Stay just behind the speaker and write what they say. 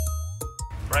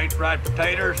French fried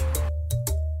potatoes.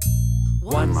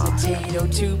 One potato,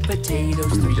 two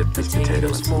potatoes, three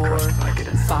potatoes more.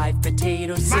 5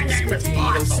 potatoes, 6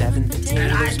 potatoes, 7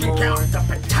 potatoes more.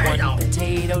 1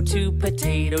 potato, 2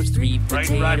 potatoes, 3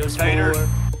 potatoes more.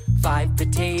 5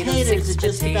 potatoes, 6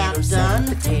 potatoes,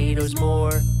 7 potatoes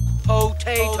more.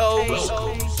 Potatoes.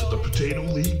 Welcome to the Potato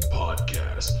League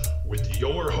Podcast with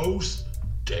your hosts,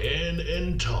 Dan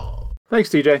and Tom. Thanks,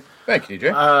 TJ. Thank you,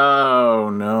 DJ. Oh,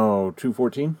 no.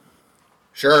 214?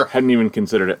 Sure. Hadn't even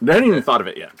considered it. Hadn't even thought of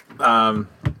it yet.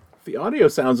 The audio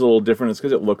sounds a little different. It's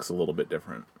because it looks a little bit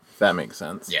different. If that makes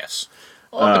sense. Yes.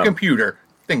 On the computer,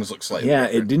 things look slightly Yeah,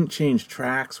 different. it didn't change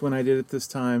tracks when I did it this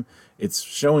time. It's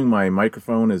showing my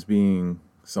microphone as being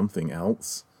something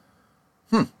else.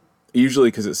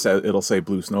 Usually because it'll say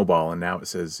Blue Snowball, and now it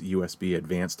says USB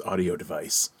Advanced Audio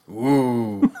Device.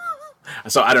 Ooh.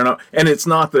 So I don't know. And it's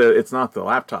not the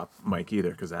laptop mic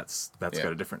either, because that's got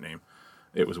a different name.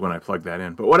 It was when I plugged that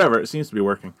in. But whatever, it seems to be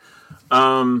working.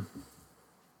 So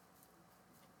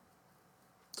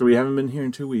we haven't been here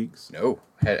in 2 weeks. No.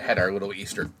 Had our little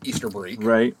Easter break.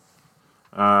 Right.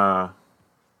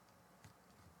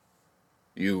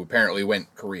 You apparently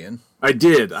went Korean. I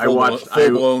did. I watched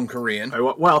full-blown Korean.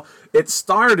 Well, it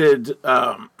started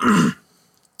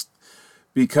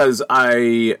because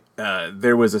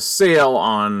there was a sale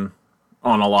on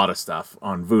a lot of stuff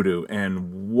on Vudu,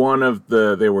 and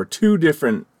there were 2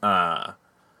 different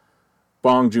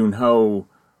Bong Joon-ho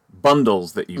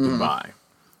bundles that you could buy.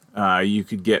 You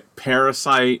could get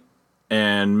Parasite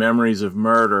and Memories of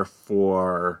Murder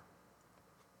for,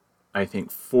 I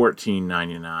think,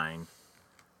 $14.99.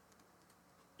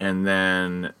 And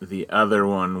then the other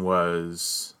one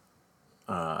was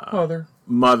Mother.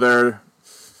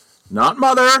 Not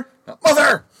Mother.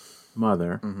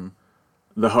 Mm-hmm.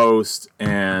 The Host,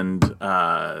 and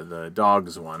the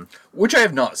Dogs one. Which I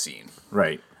have not seen.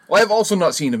 Right. Well, I've also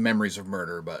not seen Memories of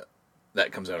Murder, but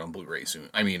that comes out on Blu-ray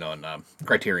soon. I mean, on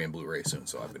Criterion Blu-ray soon,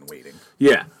 so I've been waiting.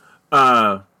 Yeah.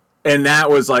 And that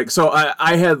was like, so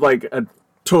I had like a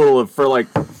total of, for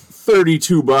like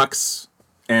 $32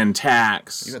 and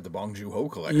tax. You got the Bong Joon-ho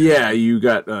collection. Yeah, you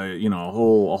got a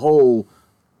whole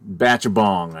batch of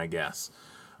bong, I guess.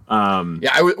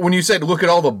 Yeah, when you said, look at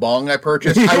all the bong I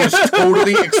purchased, I was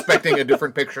totally expecting a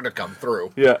different picture to come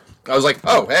through. Yeah. I was like,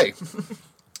 oh, hey.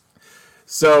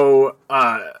 So,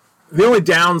 the only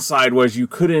downside was you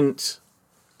couldn't,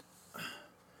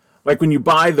 like when you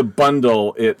buy the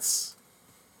bundle, it's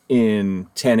in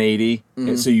 1080,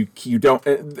 and so you don't,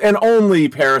 and only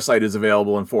Parasite is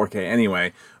available in 4K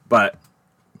anyway, but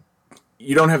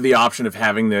you don't have the option of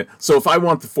having so if I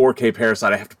want the 4K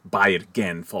Parasite, I have to buy it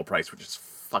again full price, which is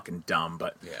fucking dumb,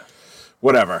 but Yeah.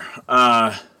 whatever.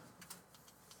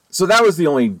 So that was the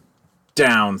only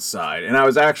downside, and I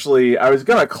was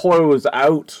gonna close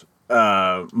out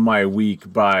my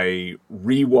week by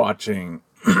rewatching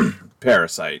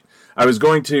Parasite. I was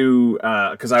going to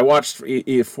because I watched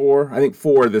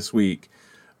 4 this week,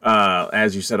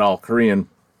 as you said, all Korean,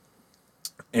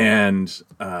 and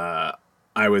I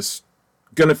was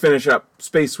gonna finish up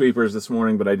Space Sweepers this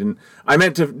morning, but I didn't. I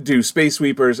meant to do Space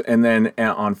Sweepers and then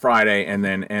on Friday, and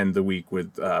then end the week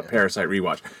with Parasite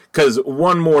rewatch, because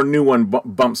one more new one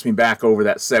bumps me back over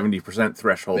that 70%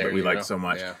 threshold There that we you like go. so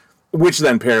much. Yeah. Which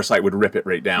then Parasite would rip it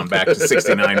right down back to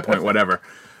 69 point whatever.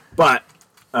 But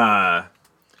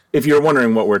if you're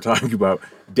wondering what we're talking about,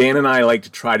 Dan and I like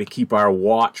to try to keep our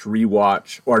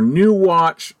rewatch, or new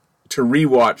watch to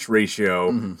rewatch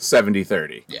ratio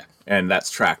 70-30. Yeah. And that's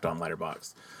tracked on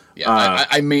Letterboxd. Yeah,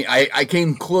 I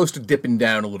came close to dipping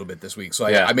down a little bit this week, so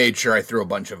I made sure I threw a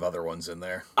bunch of other ones in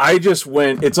there. I just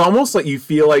went. It's almost like you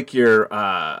feel like you're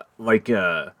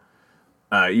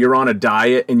you're on a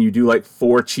diet and you do like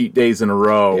 4 cheat days in a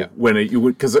row. Yeah.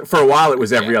 Because for a while it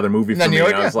was every other movie for And then me. you're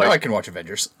And I was like, now I can watch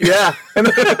Avengers. yeah.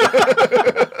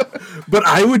 But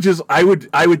I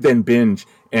would then binge,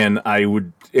 and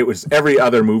it was every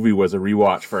other movie was a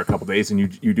rewatch for a couple days, and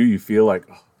you feel like.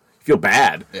 Feel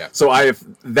bad. Yeah. So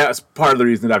that's part of the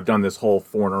reason that I've done this whole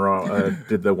 4 in a row.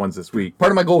 Did the ones this week.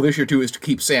 Part of my goal this year, too, is to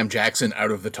keep Sam Jackson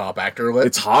out of the top actor list.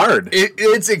 It's hard.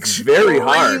 It's very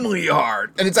hard. extremely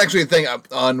hard. And it's actually a thing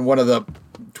on one of the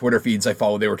Twitter feeds I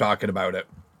followed, they were talking about it.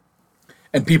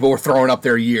 And people were throwing up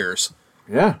their years.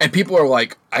 Yeah. And people are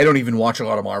like, I don't even watch a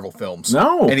lot of Marvel films.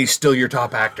 No. And he's still your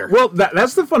top actor. Well,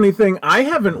 that's the funny thing. I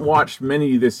haven't watched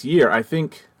many this year. I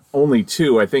think only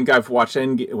 2. I think I've watched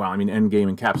Endgame. Well, I mean,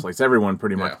 Endgame encapsulates everyone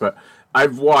pretty much, but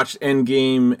I've watched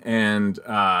Endgame and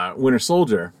Winter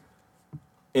Soldier,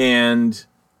 and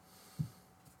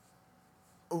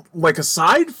like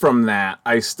aside from that,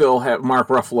 I still have Mark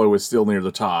Ruffalo is still near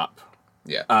the top.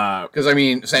 Yeah, because I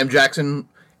mean, Sam Jackson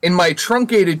in my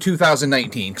truncated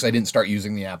 2019, because I didn't start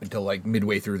using the app until like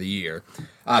midway through the year,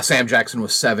 Sam Jackson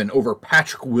was 7 over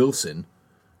Patrick Wilson,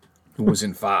 who was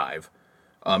in 5.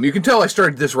 You can tell I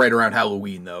started this right around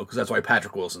Halloween, though, because that's why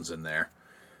Patrick Wilson's in there.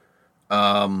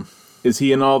 Is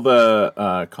he in all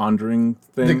the Conjuring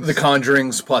things? The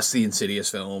Conjurings plus the Insidious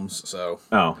films, so...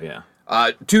 Oh, yeah.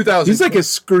 2000. He's like a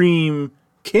Scream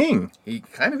king. He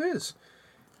kind of is.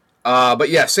 But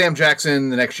yeah, Sam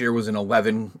Jackson the next year was in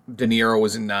 11. De Niro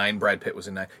was in 9. Brad Pitt was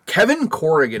in 9. Kevin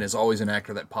Corrigan is always an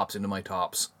actor that pops into my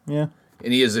tops. Yeah.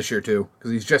 And he is this year too,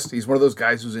 because he's one of those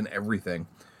guys who's in everything.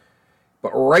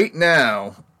 But right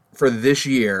now, for this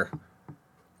year,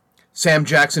 Sam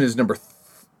Jackson is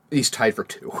he's tied for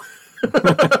 2.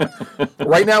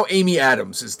 Right now, Amy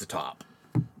Adams is the top.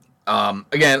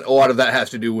 Again, a lot of that has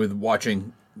to do with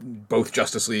watching both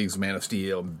Justice Leagues, Man of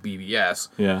Steel, and BVS.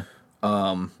 Yeah.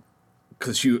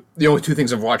 Because the only 2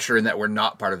 things I've watched her in that were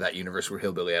not part of that universe were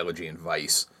Hillbilly Elegy and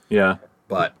Vice. Yeah.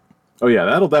 But oh yeah,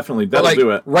 that'll like,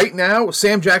 do it. Right now,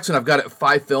 Sam Jackson, I've got it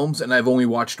 5 films, and I've only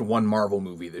watched 1 Marvel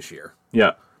movie this year.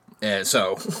 Yeah. And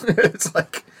so it's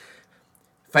like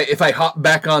if I hop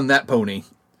back on that pony,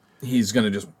 he's gonna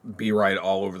just be right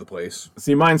all over the place.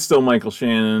 See, mine's still Michael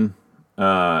Shannon,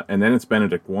 and then it's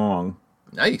Benedict Wong.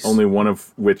 Nice. Only one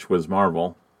of which was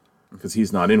Marvel, because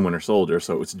he's not in Winter Soldier,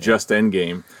 so it's just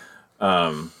Endgame.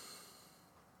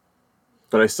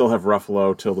 But I still have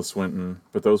Ruffalo, Tilda Swinton,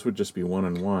 but those would just be 1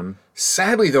 and 1.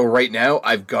 Sadly, though, right now,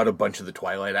 I've got a bunch of the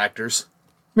Twilight actors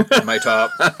in my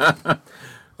top.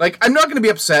 Like, I'm not going to be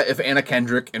upset if Anna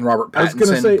Kendrick and Robert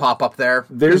Pattinson pop up there.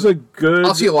 There's a good...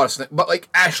 I'll see a lot of... But, like,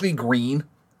 Ashley Greene.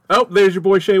 Oh, there's your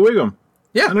boy Shea Wiggum.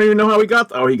 Yeah. I don't even know how he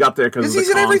got... he got there because he's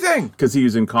in everything. Because he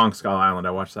was in Kong Skull Island.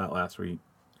 I watched that last week.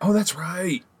 Oh, that's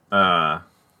right.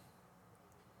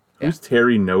 Who's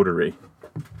Terry Notary?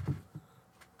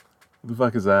 Who the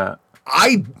fuck is that?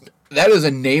 That is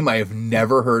a name I have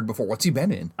never heard before. What's he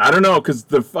been in? I don't know, because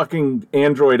the fucking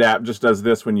Android app just does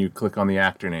this when you click on the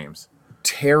actor names.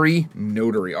 Terry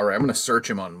Notary. All right, I'm going to search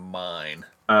him on mine.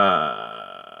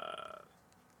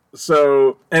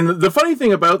 So, and the funny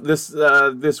thing about this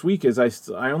this week is there's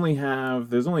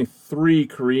only 3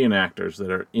 Korean actors that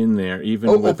are in there.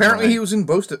 Even apparently he was in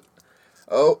Boast.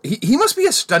 Oh, he must be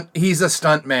a stunt. He's a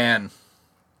stunt man.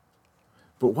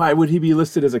 But why would he be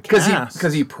listed as a cast?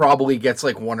 Because he probably gets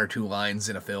like 1 or 2 lines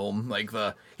in a film. Like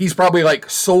he's probably like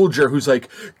Soldier, who's like,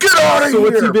 get out of here. So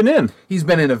what's he been in? He's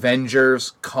been in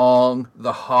Avengers, Kong,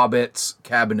 The Hobbits,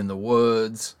 Cabin in the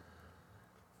Woods.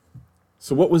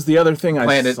 So what was the other thing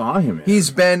I saw him in? He's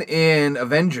been in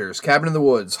Avengers, Cabin in the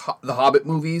Woods, The Hobbit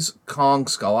movies, Kong,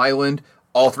 Skull Island,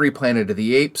 all 3 Planet of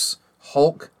the Apes,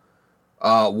 Hulk,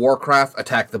 Warcraft,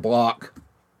 Attack the Block,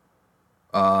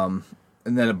 and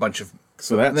then a bunch of...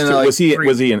 So that's... was he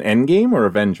in Endgame or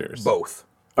Avengers? Both.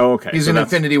 Oh, okay. He's in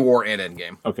Infinity War and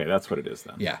Endgame. Okay, that's what it is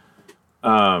then. Yeah.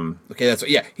 Okay, that's what...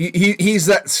 Yeah, he's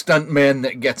that stunt man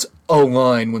that gets a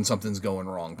line when something's going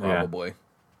wrong, probably.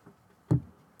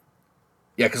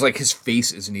 Yeah, because like his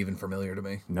face isn't even familiar to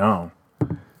me. No.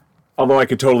 Although I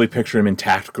could totally picture him in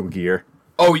tactical gear.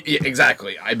 Oh, yeah,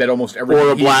 exactly. I bet almost everything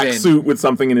or a black suit with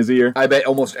something in his ear. I bet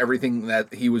almost everything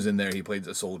that he was in there, he played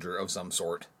a soldier of some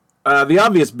sort. The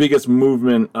obvious biggest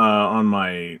movement on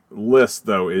my list,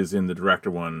 though, is in the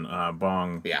director one.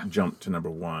 Bong jumped to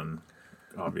number 1,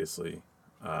 obviously.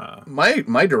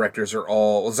 My directors are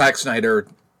all Zack Snyder.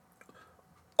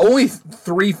 Only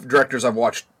 3 directors I've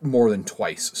watched more than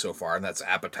twice so far, and that's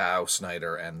Apatow,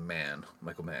 Snyder, and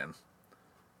Michael Mann.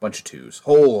 Bunch of 2s.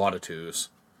 Whole lot of 2s.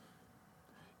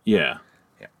 Yeah.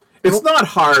 It's not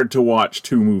hard to watch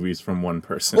 2 movies from one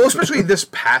person. Well, especially this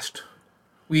past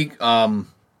week. I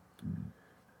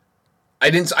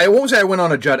won't say I went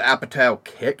on a Judd Apatow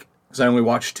kick, because I only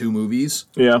watched 2 movies.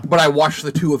 Yeah. But I watched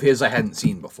the 2 of his I hadn't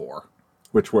seen before.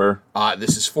 Which were?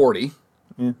 This is 40.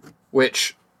 Yeah.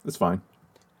 Which... That's fine.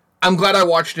 I'm glad I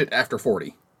watched it after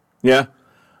 40. Yeah?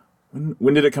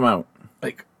 When did it come out?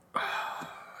 Like,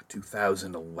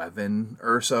 2011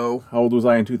 or so. How old was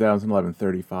I in 2011?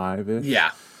 35-ish?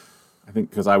 Yeah. I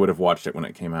think because I would have watched it when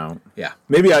it came out. Yeah.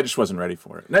 Maybe I just wasn't ready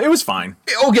for it. No, it was fine.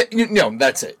 Okay, no,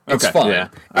 that's it. It's okay, fine. Yeah.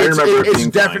 I remember it's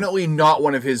definitely not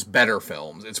one of his better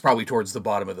films. It's probably towards the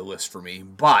bottom of the list for me,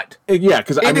 but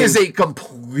because it is a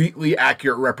completely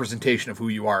accurate representation of who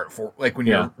you are when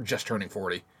you're just turning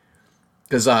 40.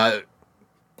 Because for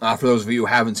those of you who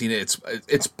haven't seen it,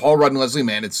 it's Paul Rudd and Leslie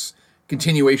Mann. It's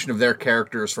continuation of their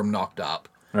characters from Knocked Up.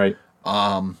 Right.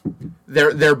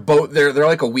 They're both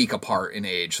like a week apart in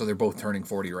age, so they're both turning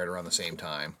 40 right around the same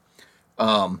time.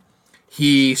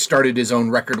 He started his own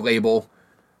record label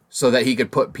so that he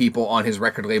could put people on his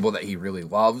record label that he really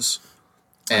loves.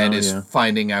 and Oh, is yeah.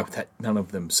 finding out that none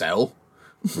of them sell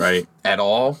Right. at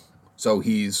all. So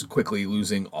he's quickly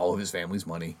losing all of his family's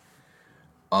money.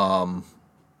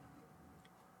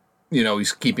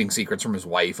 He's keeping secrets from his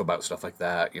wife about stuff like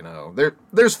that.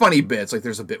 There's funny bits. Like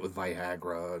there's a bit with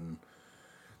Viagra and,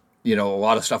 a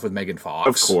lot of stuff with Megan Fox.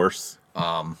 Of course.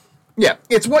 Yeah,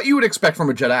 it's what you would expect from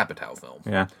a Judd Apatow film.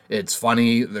 Yeah. It's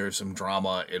funny. There's some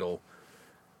drama. It'll,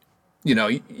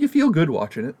 you feel good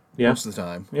watching it most of the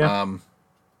time. Yeah.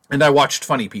 And I watched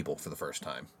Funny People for the first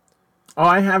time. Oh,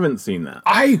 I haven't seen that.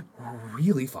 I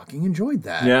really fucking enjoyed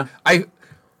that. Yeah.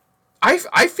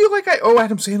 I feel like I owe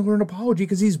Adam Sandler an apology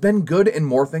because he's been good in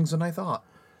more things than I thought.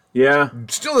 Yeah.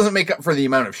 Still doesn't make up for the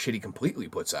amount of shit he completely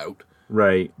puts out.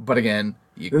 Right. But again,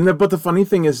 But the funny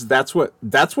thing is, that's what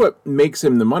makes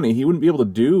him the money. He wouldn't be able to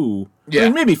do. Yeah. I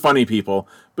mean, maybe Funny People,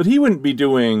 but he wouldn't be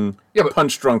doing but-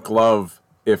 Punch Drunk Love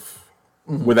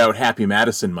without Happy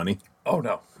Madison money. oh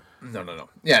no. No.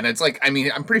 Yeah, and it's like, I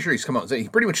mean, I'm pretty sure he's come out and said he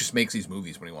pretty much just makes these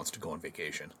movies when he wants to go on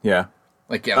vacation. Yeah.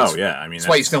 Like, yeah. Oh, yeah, I mean, that's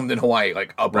why he's filmed in Hawaii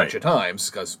like a bunch Right. of times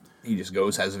because he just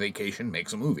goes, has a vacation,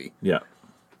 makes a movie, Yeah.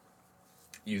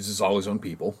 uses all his own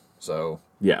people. So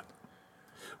Yeah.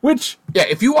 Which yeah,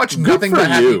 if you watch Good nothing for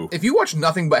but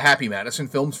you. Happy Madison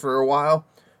films for a while,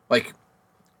 like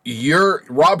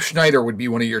Rob Schneider would be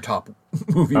one of your top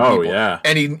movie people. yeah.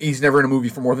 And he's never in a movie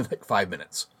for more than like 5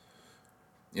 minutes.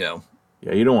 yeah,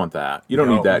 you don't want that. You don't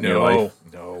need that in your life.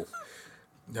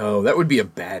 No, that would be a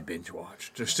bad binge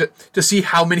watch. Just to see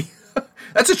how many.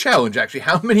 That's a challenge, actually.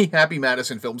 How many Happy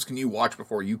Madison films can you watch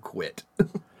before you quit?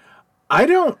 I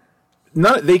don't.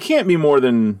 They can't be more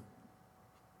than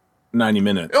 90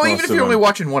 minutes. Well, even most if of you're only them.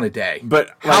 watching one a day.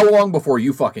 But, how like- long before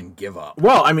you fucking give up?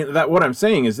 Well, I mean, what I'm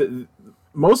saying is that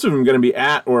most of them are going to be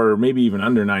at or maybe even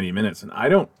under 90 minutes, and I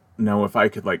don't know if I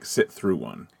could like sit through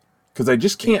one because I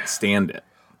just can't stand it.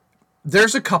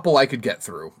 There's a couple I could get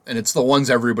through, and it's the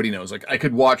ones everybody knows. Like, I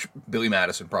could watch Billy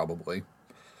Madison, probably.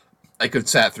 I could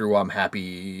sat through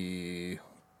Happy...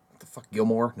 What the fuck,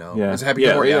 Gilmore? No. Yeah. Is it Happy Yeah,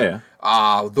 Gilmore?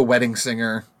 yeah. The Wedding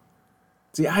Singer.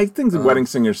 See, I think the Wedding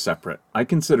Singer's separate. I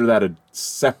consider that a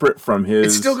separate from his.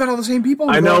 It's still got all the same people.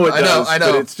 I know it does. I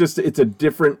know. But it's a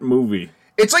different movie.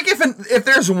 It's like if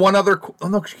there's one other... Oh,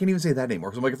 no, 'cause you can't even say that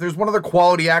anymore. Because I'm like, if there's one other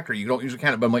quality actor, you don't usually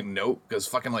count it. But I'm like, no, because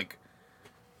fucking like...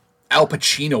 Al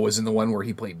Pacino was in the one where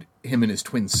he played him and his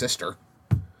twin sister.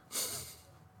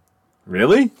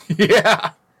 Really?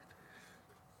 Yeah.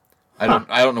 I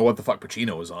don't know what the fuck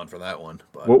Pacino was on for that one,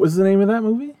 but What was the name of that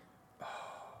movie?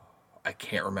 I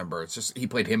can't remember. It's just he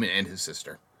played him and his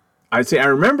sister. I say I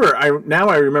remember. I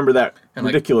remember that And,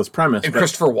 like, ridiculous premise. And but-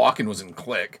 Christopher Walken was in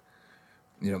Click.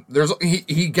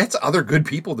 He gets other good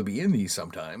people to be in these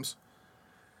sometimes.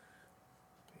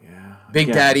 yeah, Big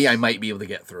again, Daddy, I might be able to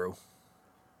get through.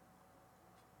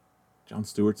 Jon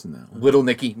Stewart's in that one. Little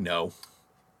Nicky, no.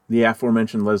 The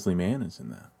aforementioned Leslie Mann is in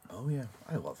that. Oh yeah,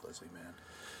 I love Leslie Mann.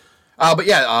 But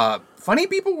yeah, Funny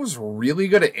People was really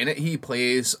good in it. He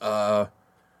plays a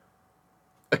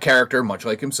character much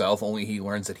like himself, only he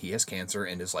learns that he has cancer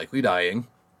and is likely dying.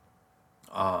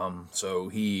 So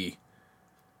he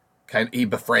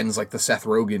befriends like the Seth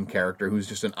Rogen character, who's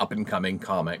just an up and coming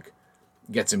comic,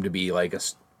 gets him to be like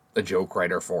a joke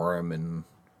writer for him and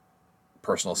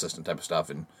personal assistant type of stuff,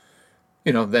 and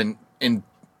then in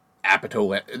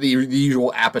Apatow, the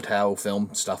usual Apatow film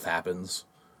stuff happens.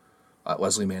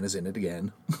 Leslie Mann is in it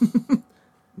again.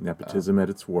 Nepotism at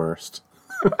its worst.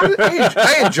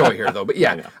 I enjoy her though, but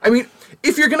yeah, I mean,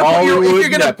 if you're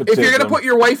gonna put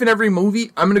your wife in every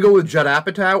movie, I'm gonna go with Judd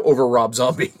Apatow over Rob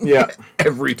Zombie. Yeah.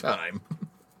 Every time.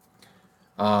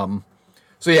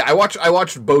 So yeah, I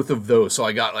watched both of those. So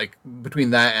I got like between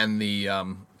that and the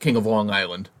King of Long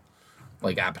Island,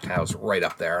 like Apatow's right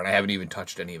up there, and I haven't even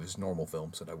touched any of his normal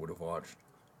films that I would have watched.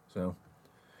 So,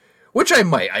 which I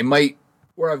might,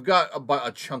 where I've got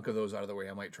a chunk of those out of the way,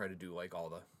 I might try to do like all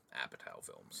the Apatow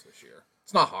films this year.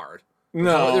 It's not hard.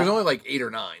 No. There's only like 8 or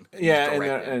 9. that he's Yeah,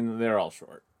 directed. and they're all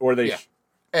short. Or they. Yeah.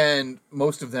 And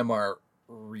most of them are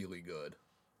really good.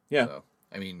 Yeah. So,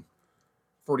 I mean,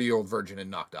 40-Year-Old Virgin and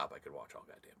Knocked Up, I could watch all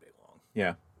goddamn day long.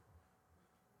 Yeah.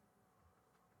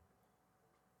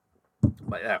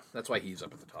 But yeah, that's why he's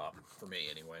up at the top for me,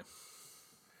 anyway.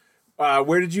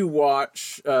 Where did you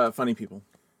watch Funny People?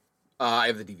 I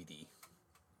have the DVD.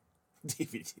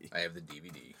 DVD. I have the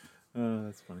DVD.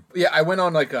 That's funny. Yeah, I went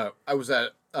on I was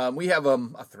at we have a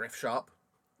thrift shop,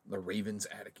 the Ravens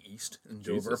Attic East in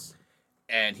Dover, Jesus.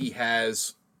 and he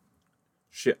has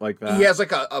Shit like that. he has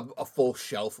like a full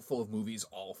shelf full of movies,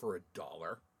 all for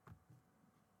 $1.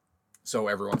 So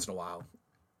every once in a while,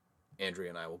 Andrea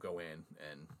and I will go in,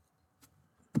 and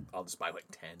I'll just buy like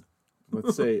 10.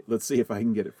 Let's see if I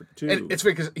can get it for 2. And it's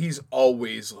because he's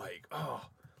always like, oh,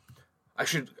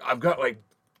 I've got like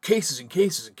cases and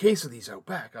cases and cases of these out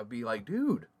back. I'd be like,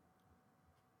 dude,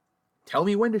 tell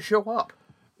me when to show up.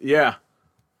 Yeah.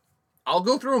 I'll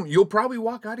go through them. You'll probably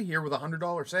walk out of here with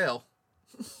 $100 sale.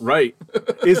 Right.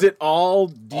 Is it all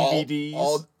DVDs?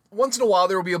 All once in a while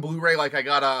there will be a Blu-ray. Like I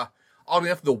got oddly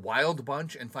enough, The Wild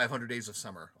Bunch and 500 Days of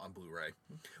Summer on Blu-ray.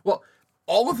 Well,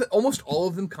 almost all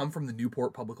of them come from the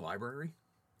Newport Public Library.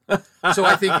 So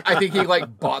I think he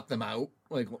like bought them out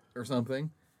like or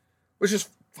something, which is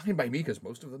fine by me because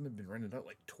most of them have been rented out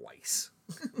like twice.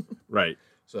 Right.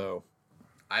 So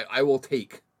I will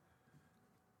take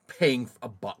paying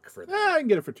 $1 for that. I can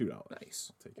get it for $2.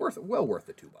 Nice. Well worth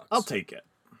the $2. I'll take it.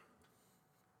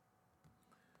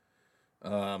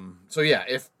 So yeah,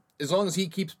 as long as he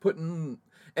keeps putting,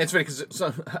 and it's funny because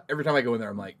every time I go in there,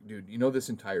 I'm like, dude, you know this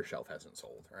entire shelf hasn't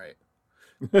sold, right?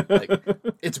 Like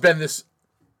it's been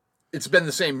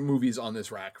the same movies on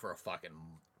this rack for a fucking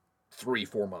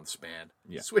 3-4 month span.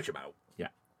 Yeah. Switch them out. Yeah.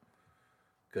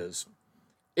 Because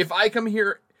if I come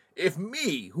here, if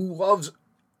me who loves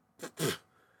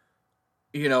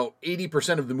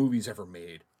 80% of the movies ever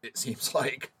made, it seems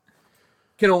like,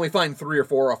 can only find 3 or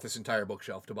 4 off this entire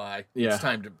bookshelf to buy. Yeah. It's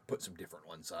time to put some different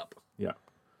ones up. Yeah.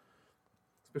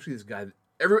 Especially this guy.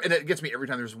 And it gets me every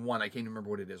time there's one. I can't even remember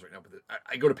what it is right now. But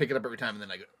I go to pick it up every time, and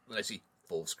then I see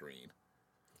full screen.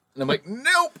 And I'm like,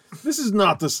 nope. This is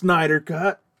not the Snyder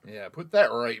Cut. Yeah, put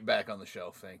that right back on the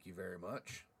shelf. Thank you very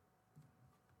much.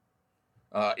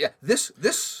 Yeah,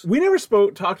 this We never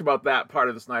talked about that part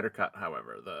of the Snyder Cut,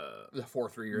 however. the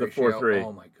 4:3 ratio. The 4:3.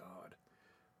 Oh my god.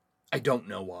 I don't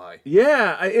know why.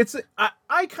 Yeah,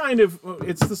 I kind of,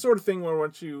 it's the sort of thing where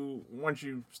once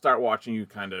you start watching, you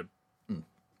kind of,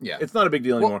 Yeah. it's not a big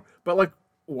deal anymore. But like,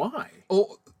 why?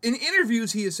 Oh, in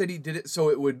interviews, he has said he did it so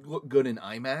it would look good in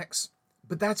IMAX,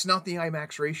 but that's not the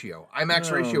IMAX ratio.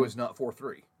 IMAX ratio is not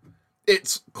 4:3.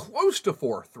 It's close to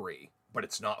 4:3, but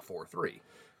it's not 4:3.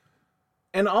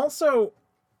 And also,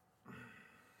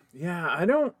 yeah,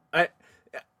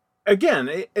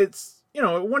 it's,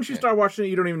 once you start watching it,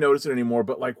 you don't even notice it anymore,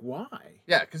 but like, why?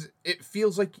 Yeah, because it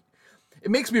feels like, it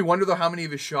makes me wonder though how many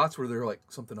of his shots were there like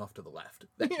something off to the left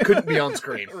that couldn't be on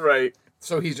screen. Right.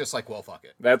 So he's just like, well, fuck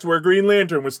it. That's where Green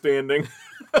Lantern was standing.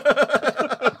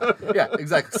 Yeah,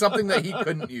 exactly. Something that he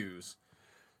couldn't use.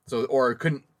 Or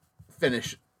couldn't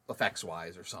finish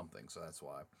effects-wise or something, so that's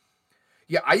why.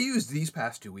 Yeah, I used these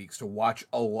past 2 weeks to watch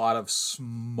a lot of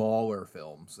smaller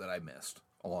films that I missed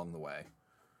along the way.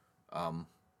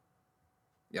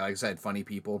 Yeah, like I said, Funny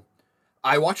People.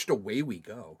 I watched Away We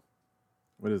Go.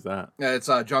 What is that? It's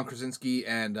John Krasinski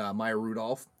and Maya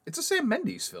Rudolph. It's a Sam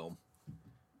Mendes film.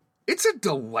 It's a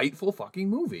delightful fucking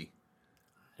movie.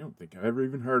 I don't think I've ever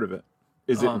even heard of it.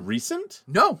 Is it recent?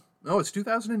 No, it's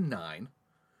 2009.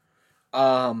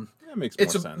 That makes more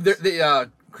sense.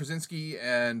 Krasinski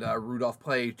and Rudolph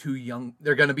play two young.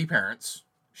 They're going to be parents.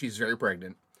 She's very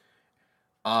pregnant.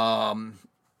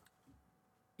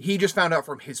 He just found out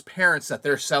from his parents that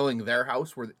they're selling their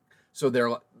house,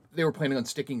 they were planning on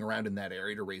sticking around in that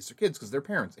area to raise their kids because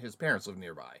his parents live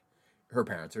nearby. Her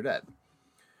parents are dead.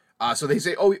 So they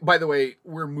say, oh, by the way,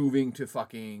 we're moving to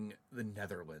fucking the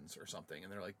Netherlands or something.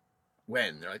 And they're like,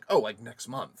 when? They're like, oh, like next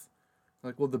month. I'm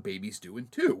like, well, the baby's due in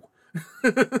 2.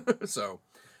 So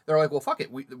they're like, well, fuck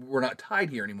it. We're not tied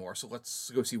here anymore. So let's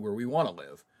go see where we want to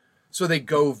live. So they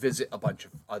go visit a bunch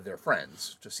of their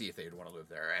friends to see if they'd want to live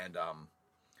there. And,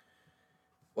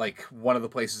 like one of the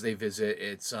places they visit,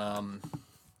 it's,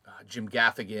 Jim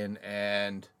Gaffigan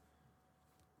and,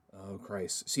 oh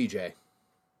Christ, CJ.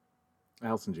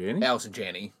 Allison Janney? Allison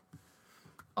Janney.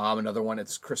 Another one,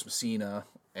 it's Chris Messina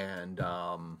and,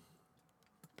 Christ,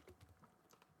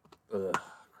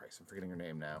 I'm forgetting her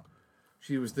name now.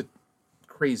 She was the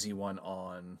crazy one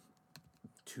on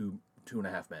Two and a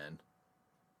Half Men.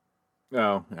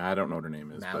 Oh, I don't know what her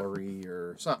name is. Mallory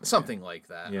or something like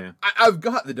that. Yeah. I've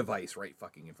got the device right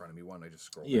fucking in front of me. Why don't I just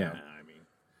scroll down? Yeah, I mean.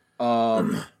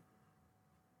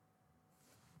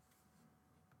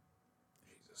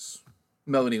 Jesus.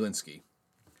 Melanie Linsky.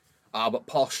 But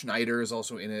Paul Schneider is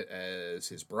also in it as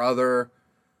his brother.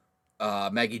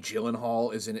 Maggie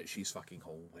Gyllenhaal is in it. She's fucking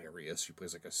hilarious. She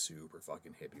plays like a super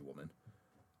fucking hippie woman.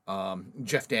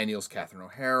 Jeff Daniels, Catherine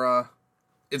O'Hara.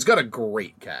 It's got a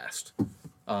great cast.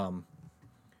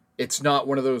 It's not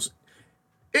one of those...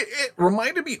 It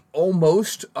reminded me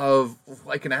almost of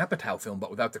like an Apatow film,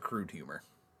 but without the crude humor.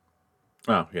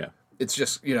 Oh, yeah. It's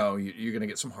just, you're going to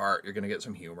get some heart. You're going to get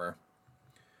some humor.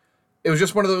 It was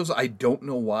just one of those, I don't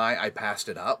know why I passed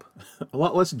it up. A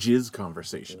lot less jizz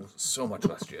conversation. So much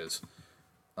less jizz.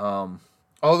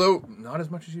 Although not as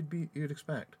much as you'd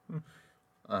expect.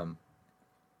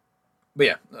 But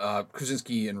yeah,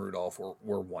 Krasinski and Rudolph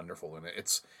were wonderful in it.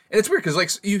 It's weird because like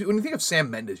when you think of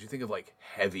Sam Mendes, you think of like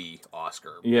heavy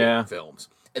Oscar films,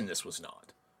 and this was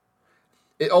not.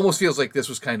 It almost feels like this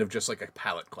was kind of just like a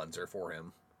palate cleanser for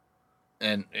him,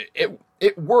 and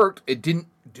it worked. It didn't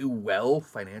do well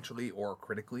financially or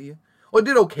critically. Well, it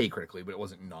did okay critically, but it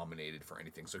wasn't nominated for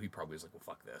anything. So he probably was like, "Well,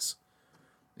 fuck this."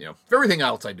 You know, if everything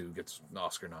else I do gets an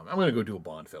Oscar nom, I'm gonna go do a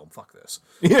Bond film. Fuck this.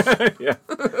 Yeah.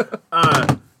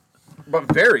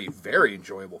 But very, very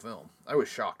enjoyable film. I was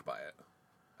shocked by it,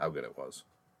 how good it was.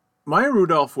 Maya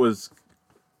Rudolph was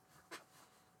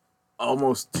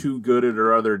almost too good at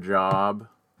her other job.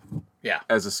 Yeah.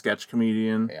 As a sketch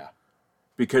comedian. Yeah.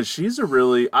 Because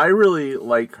I really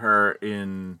like her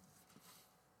in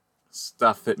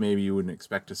stuff that maybe you wouldn't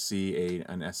expect to see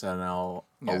an SNL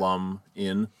alum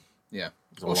in. Yeah.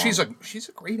 Well, she's a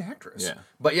great actress. Yeah.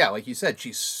 But yeah, like you said,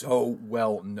 she's so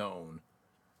well known.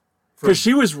 Because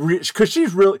she's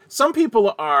really. Some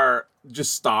people are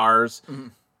just stars,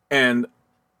 and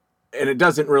it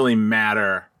doesn't really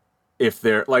matter if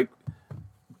they're like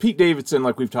Pete Davidson,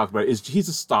 like we've talked about. He's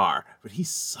a star, but he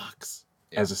sucks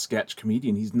as a sketch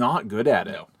comedian. He's not good at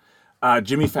it. No.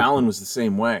 Jimmy Fallon was the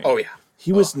same way. Oh yeah,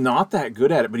 he was not that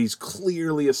good at it, but he's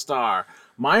clearly a star.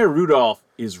 Maya Rudolph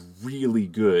is really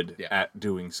good at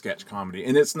doing sketch comedy,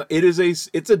 and it's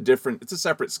a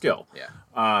separate skill.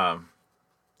 Yeah.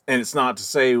 And it's not to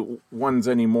say one's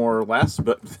any more or less,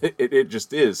 but it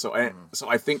just is. So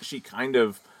I think she kind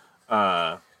of.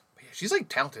 She's like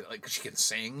talented. Like she can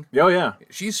sing. Oh yeah.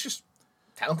 She's just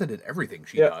talented at everything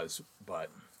she does.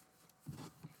 But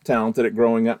talented at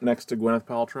growing up next to Gwyneth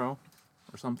Paltrow,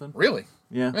 or something. Really?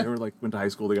 Yeah, they were like went to high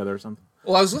school together or something.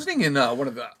 Well, I was listening in one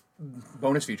of the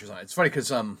bonus features on it. It's funny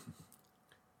because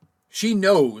she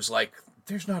knows like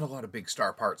there's not a lot of big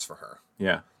star parts for her.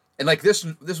 Yeah. And like this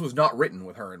was not written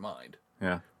with her in mind.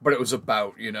 Yeah. But it was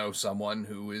about, someone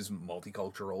who is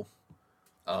multicultural.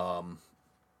 I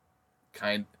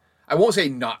won't say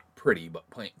not pretty, but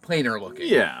plainer looking.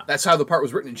 Yeah. That's how the part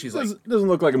was written, and she's like... Doesn't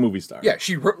look like a movie star. Yeah,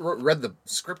 she read the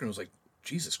script and was like,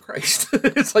 Jesus Christ.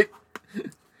 It's like,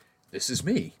 this is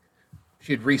me.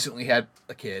 She had recently had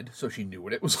a kid, so she knew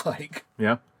what it was like.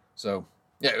 Yeah. So,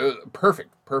 yeah, it was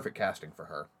perfect casting for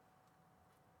her.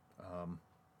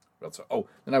 What else? Oh,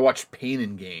 then I watched Pain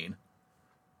and Gain.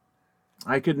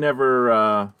 I could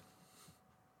never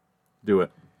do it.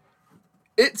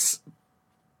 It's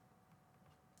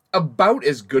about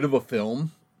as good of a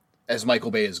film as Michael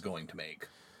Bay is going to make.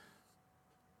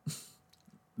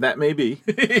 That may be.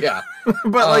 Yeah.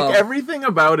 But like everything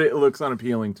about it looks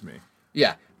unappealing to me.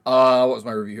 Yeah. What was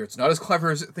my review here? It's not as clever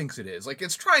as it thinks it is. Like,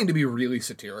 it's trying to be really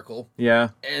satirical. Yeah.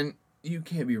 And you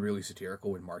can't be really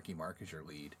satirical when Marky Mark is your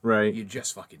lead. Right. You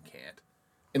just fucking can't.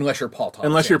 Unless you're Paul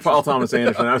Thomas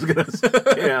Anderson. I was going to say.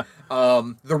 Yeah.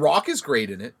 The Rock is great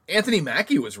in it. Anthony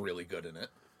Mackie was really good in it.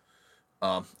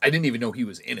 I didn't even know he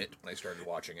was in it when I started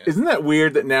watching it. Isn't that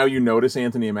weird that now you notice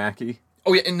Anthony Mackie?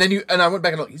 Oh, yeah, and I went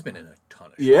back and looked. He's been in a ton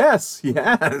of shit. Yes.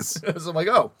 So I'm like,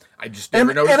 oh, I just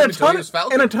never noticed him until he was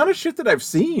Falcon. And a ton of shit that I've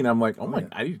seen. I'm like,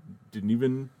 I didn't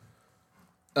even...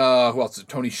 Who else?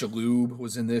 Tony Shalhoub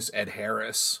was in this. Ed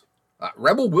Harris.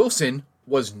 Rebel Wilson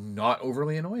was not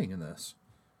overly annoying in this.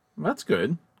 That's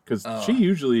good, because she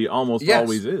usually almost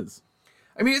always is.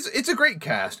 I mean, it's a great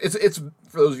cast. It's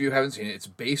for those of you who haven't seen it, it's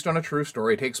based on a true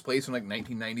story. It takes place in like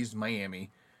 1990s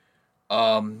Miami.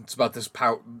 It's about this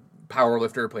power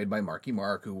lifter played by Marky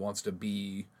Mark who wants to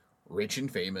be rich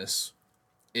and famous,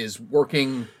 is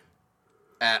working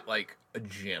at like a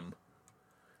gym,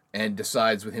 and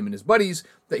decides with him and his buddies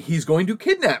that he's going to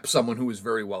kidnap someone who is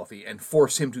very wealthy and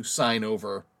force him to sign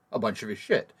over a bunch of his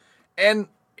shit. And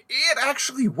it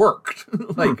actually worked.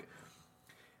 Like,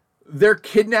 their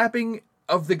kidnapping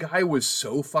of the guy was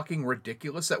so fucking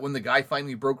ridiculous that when the guy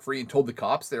finally broke free and told the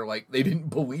cops, they didn't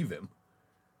believe him.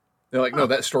 They're like, no,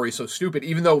 that story's so stupid.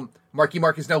 Even though Marky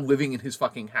Mark is now living in his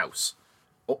fucking house,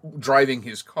 driving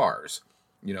his cars,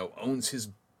 owns his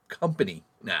company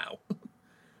now.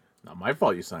 Not my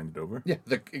fault you signed it over. Yeah,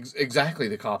 exactly.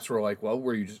 The cops were like, well,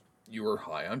 you were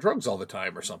high on drugs all the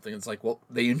time or something. It's like, well,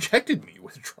 they injected me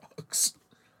with drugs.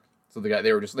 So the guy,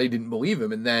 they didn't believe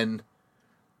him. And then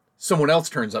someone else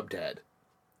turns up dead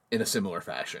in a similar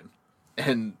fashion.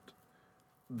 And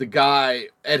the guy,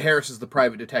 Ed Harris, is the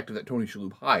private detective that Tony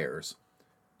Shalhoub hires.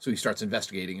 So he starts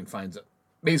investigating and finds it.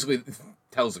 Basically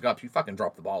tells the cops, you fucking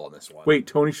dropped the ball on this one. Wait,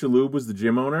 Tony Shalhoub was the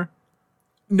gym owner?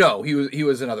 No, he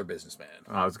was another businessman.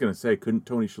 I was going to say, couldn't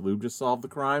Tony Shalhoub just solve the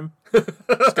crime?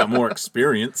 He's got more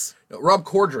experience. No, Rob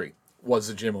Corddry was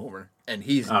the gym owner, and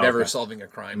he's Oh, never okay. solving a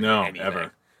crime. No, in anything.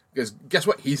 ever. Because guess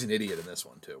what? He's an idiot in this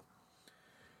one too.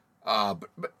 But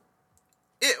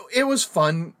it was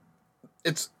fun.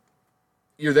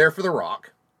 You're there for The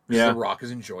Rock. Yeah. The Rock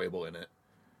is enjoyable in it,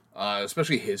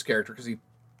 especially his character because he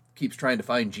keeps trying to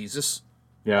find Jesus,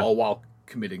 Yeah. all while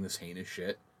committing this heinous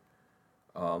shit.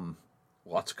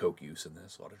 Lots of coke use in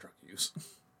this, a lot of drug use.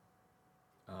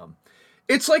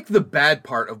 It's like the bad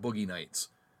part of Boogie Nights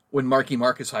when Marky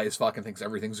Mark is high as fuck and thinks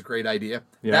everything's a great idea.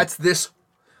 Yeah. That's this.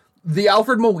 The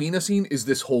Alfred Molina scene is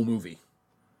this whole movie,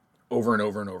 over and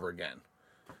over and over again.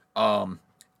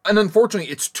 And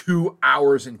unfortunately, it's 2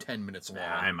 hours and 10 minutes long.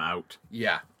 I'm out.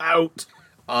 Yeah. Out.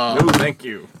 No, thank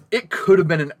you. It could have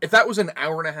been if that was an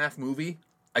hour and a half movie,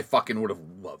 I fucking would have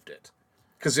loved it.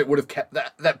 Because it would have kept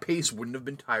that pace wouldn't have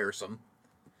been tiresome.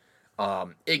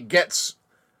 It gets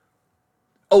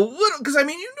a little, because I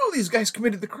mean, you know, these guys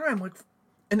committed the crime like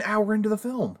an hour into the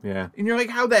film. Yeah. And you're like,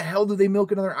 how the hell did they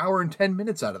milk another hour and 10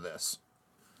 minutes out of this?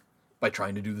 By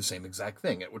trying to do the same exact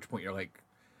thing. At which point you're like,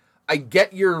 I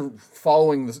get you're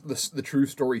following the true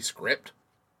story script.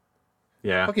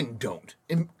 Yeah. Fucking don't.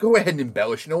 And go ahead and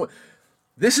embellish. You know what?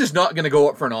 This is not going to go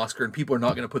up for an Oscar, and people are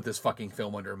not going to put this fucking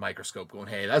film under a microscope going,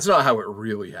 hey, that's not how it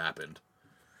really happened.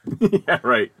 Yeah,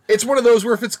 right. It's one of those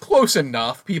where if it's close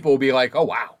enough, people will be like, oh,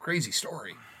 wow, crazy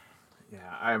story. Yeah,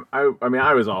 I mean,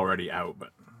 I was already out, but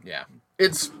Yeah.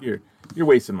 It's, you're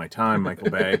wasting my time, Michael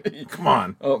Bay. Come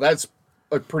on. oh, that's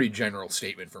a pretty general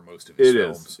statement for most of his It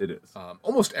films. is. It is.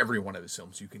 Almost every one of his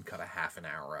films you can cut a half an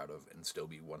hour out of and still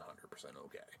be 100%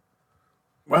 okay.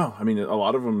 Well, I mean, a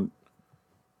lot of them,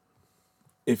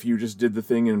 if you just did the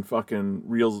thing in fucking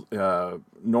real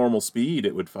normal speed,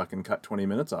 it would fucking cut 20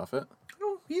 minutes off it.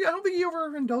 I don't think he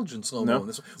overindulged in slow-mo No? in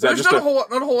this one. Is that There's just not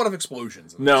a- a whole lot of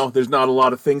explosions. In No, there's not a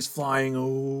lot of things flying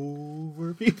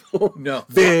over people. No.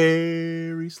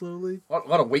 Very slowly. A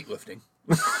lot of weightlifting.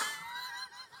 A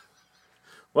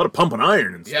lot of pumping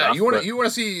iron and Yeah, stuff. you want but- to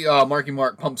see Marky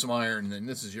Mark pump some iron, then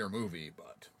this is your movie.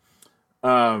 But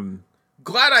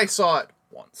glad I saw it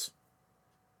once,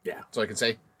 Yeah. so I can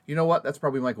say, you know what? That's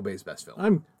probably Michael Bay's best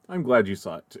film. I'm glad you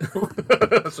saw it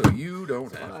too. So you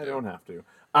don't have. I don't have to.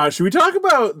 Should we talk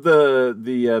about the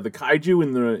kaiju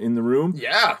in the room?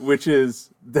 Yeah. Which is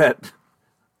that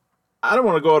I don't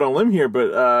want to go out on a limb here,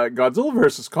 but Godzilla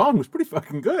vs. Kong was pretty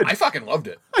fucking good. I fucking loved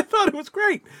it. I thought it was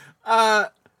great.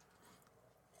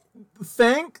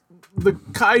 Thank the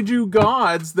kaiju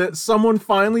gods that someone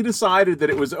finally decided that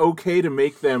it was okay to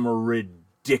make them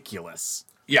ridiculous.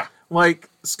 Yeah. Like,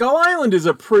 Skull Island is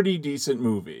a pretty decent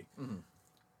movie.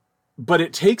 But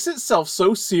it takes itself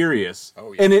so serious,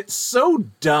 Oh, yeah. and it's so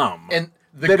dumb. And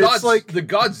the that it's like, the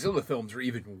Godzilla films are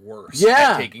even worse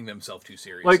Yeah. at taking themselves too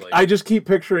seriously. like I just keep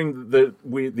picturing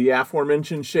the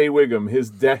aforementioned Shea Wiggum,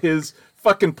 his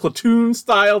fucking platoon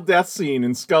style death scene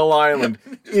in Skull Island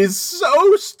is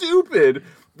so stupid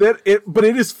but it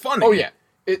is funny. Oh yeah,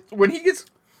 when he gets,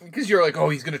 because you're like, oh,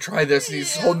 he's gonna try this, and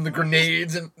he's holding the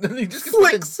grenades, and then he just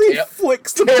gets He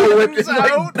flicks the bullets and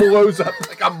like out. blows up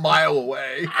like a mile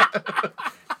away.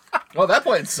 Oh, that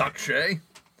plan sucks, Shay.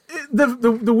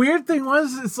 The weird thing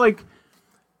was, it's like,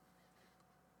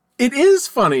 it is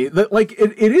funny that like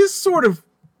it is sort of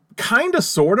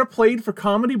played for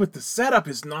comedy, but the setup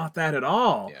is not that at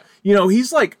all. Yeah. You know,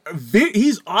 he's like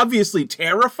he's obviously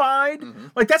terrified.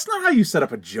 Like, that's not how you set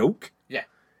up a joke. Yeah.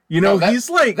 You know, that, he's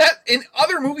like that in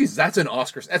other movies. That's an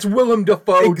Oscar. That's Willem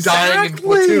Dafoe dying in exactly.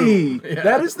 Platoon. Yeah.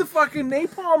 That is the fucking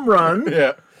napalm run.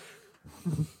 Yeah.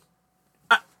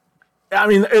 I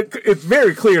mean, it's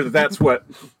very clear that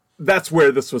that's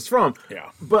where this was from. Yeah.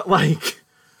 But like,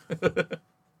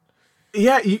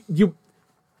 yeah, you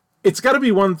it's got to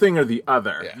be one thing or the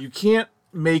other. Yeah. You can't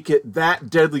make it that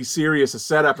deadly serious a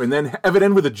setup and then have it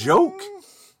end with a joke.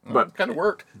 But Kind of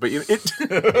worked. but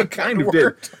it kind of did.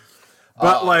 worked.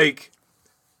 But like,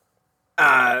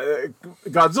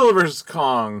 Godzilla vs.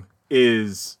 Kong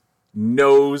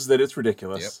knows that it's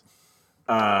ridiculous.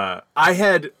 I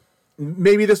had,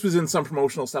 maybe this was in some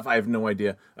promotional stuff. I have no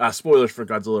idea. Spoilers for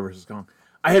Godzilla vs. Kong.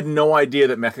 I had no idea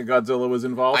that Mechagodzilla was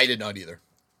involved. I did not either.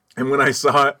 And when I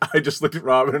saw it, I just looked at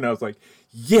Robin and I was like,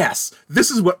 yes,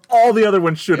 this is what all the other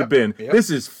ones should have been. Yep. This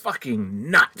is fucking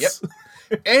nuts. Yep.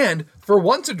 And for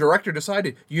once, a director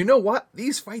decided, you know what?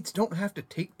 These fights don't have to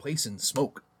take place in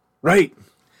smoke. Right.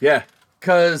 Yeah.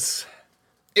 Because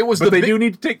it was But they do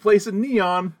need to take place in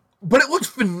neon. But it looked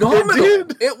phenomenal. It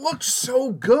did. It looked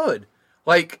so good.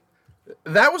 Like,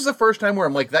 that was the first time where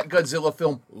I'm like, that Godzilla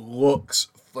film looks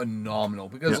phenomenal.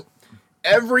 Because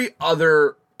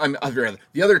the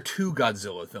other two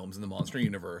Godzilla films in the Monster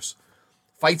Universe,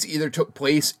 fights either took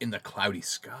place in the cloudy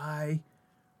sky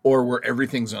or where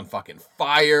everything's on fucking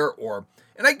fire,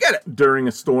 and I get it. During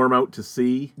a storm out to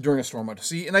sea. During a storm out to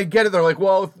sea, and I get it. They're like,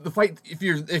 well,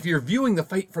 if you're viewing the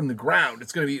fight from the ground,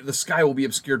 it's gonna be, the sky will be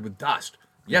obscured with dust.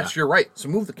 Yes, you're right. So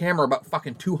move the camera about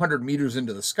fucking 200 meters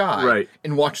into the sky, Right,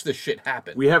 and watch this shit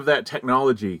happen. We have that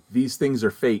technology. These things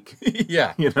are fake.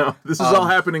 Yeah, You know, this is all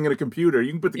happening in a computer.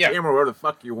 You can put the yeah. camera where the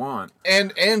fuck you want.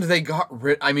 and they got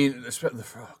rid. I mean,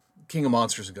 the King of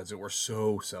Monsters and Godzilla were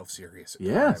so self-serious at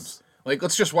times. Like,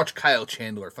 let's just watch Kyle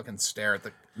Chandler fucking stare at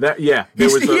the. That yeah,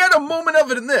 He had a moment of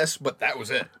it in this, but that was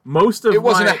it. most of It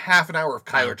wasn't my, a half an hour of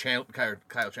Kyle Chandler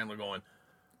going,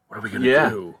 what are we going to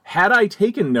do? Had I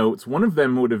taken notes, one of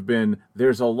them would have been,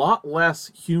 there's a lot less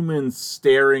humans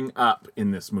staring up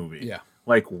in this movie. Yeah.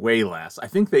 Like, way less. I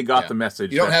think they got the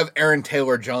message. You don't that- have Aaron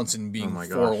Taylor Johnson being my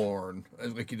gosh. forlorn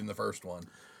like you did in the first one.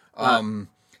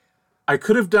 I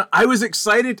could have done... I was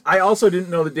excited. I also didn't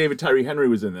know that David Tyree Henry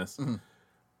was in this. Mm-hmm.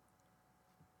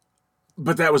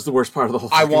 But that was the worst part of the whole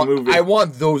fucking movie. I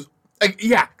want those...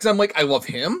 yeah, because I'm like, I love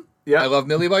him. Yeah. I love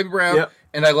Millie Bobby Brown. Yeah.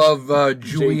 And I love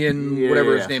Julian, yeah,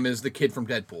 whatever yeah. his name is, the kid from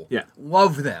Deadpool. Yeah.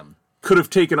 Love them. Could have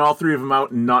taken all three of them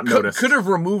out and not noticed. Could have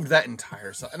removed that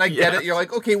entire stuff. And I get Yeah. it. You're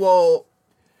like, okay, well,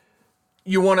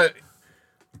 you want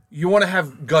to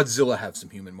have Godzilla have some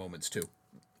human moments too.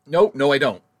 No, I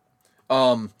don't.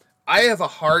 I have a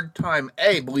hard time,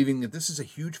 believing that this is a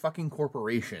huge fucking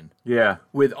corporation Yeah.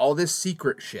 with all this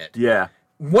secret shit. Yeah.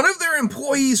 One of their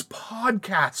employees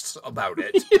podcasts about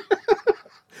it.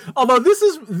 Although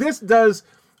this does...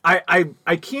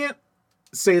 I can't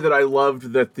say that I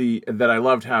loved that I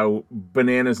loved how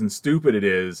bananas and stupid it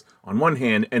is on one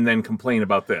hand, and then complain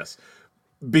about this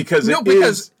because it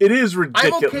is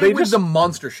ridiculous. I'm okay with the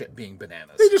monster shit being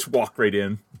bananas. They just walk right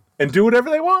in and do whatever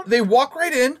they want. They walk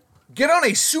right in, get on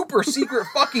a super secret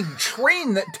fucking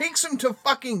train that takes them to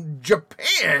fucking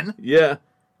Japan Yeah,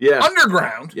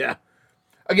 underground. yeah.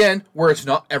 Again, where it's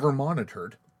not ever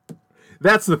monitored.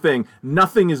 That's the thing.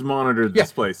 Nothing is monitored in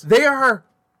this place.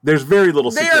 There's very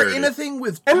little They security. are in a thing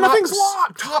with And nothing's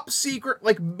locked. top secret,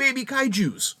 like baby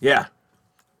kaijus. Yeah,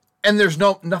 And there's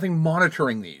nothing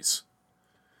monitoring these.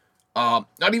 Not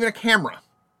even a camera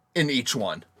in each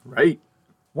one. right.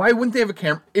 Why wouldn't they have a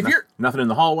camera? If you're Nothing in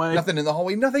the hallway. nothing in the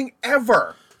hallway, nothing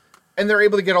ever. And they're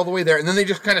able to get all the way there, and then they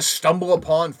just kind of stumble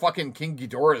upon fucking King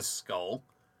Ghidorah's skull.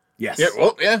 Yes. Yeah,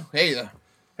 well, yeah, hey,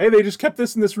 Hey, they just kept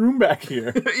this in this room back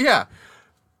here. yeah.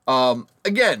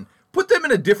 Again, put them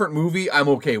in a different movie, I'm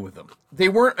okay with them. They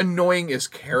weren't annoying as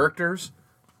characters.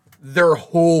 Their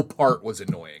whole part was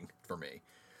annoying for me.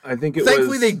 I think it Thankfully,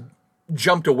 was. they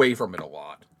jumped away from it a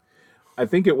lot. I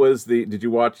think it was the. Did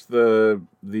you watch the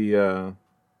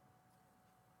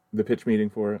pitch meeting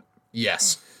for it?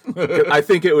 Yes. I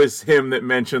think it was him that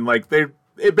mentioned like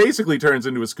it basically turns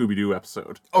into a Scooby-Doo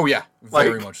episode. Oh, yeah.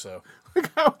 Very Like- much so. Like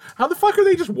how the fuck are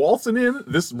they just waltzing in?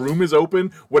 This room is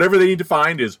open. Whatever they need to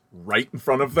find is right in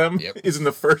front of them. Yep. Is in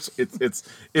the first. It's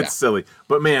Yeah. silly.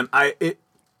 But man,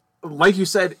 like you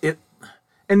said,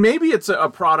 and maybe it's a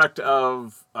product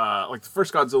of like the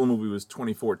first Godzilla movie was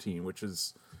 2014, which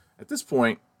is at this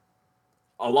point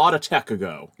a lot of tech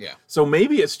ago. Yeah. So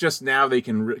maybe it's just now they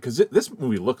can because this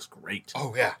movie looks great.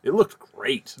 Oh, yeah. It looked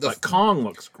great. Like Kong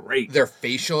looks great. Their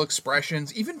facial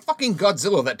expressions, even fucking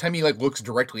Godzilla, that time he like looks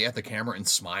directly at the camera and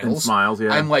smiles. Yeah.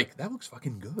 I'm like, that looks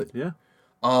fucking good. Yeah.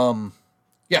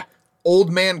 Yeah.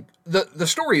 Old man, the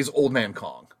story is Old Man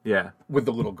Kong Yeah. with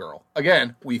the little girl.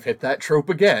 Again, we've hit that trope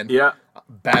again. Yeah.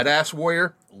 Badass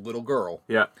warrior, little girl.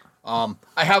 Yeah. I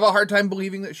have a hard time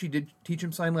believing that she did teach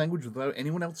him sign language without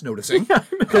anyone else noticing.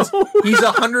 Because he's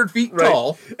 100 feet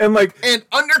tall And like and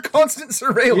under constant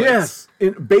surveillance.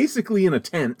 yes, basically in a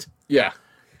tent. Yeah.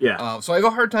 Yeah. So I have a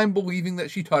hard time believing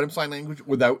that she taught him sign language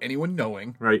without anyone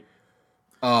knowing. Right.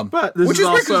 But this Which is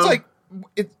is weird 'cause also it's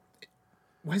like,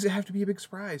 why does it have to be a big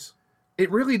surprise?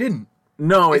 It really didn't.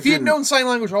 no. If he had didn't. known sign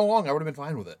language all along, I would have been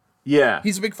fine with it. Yeah.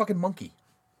 He's a big fucking monkey.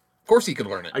 Of course he could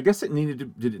learn it. I guess it needed to.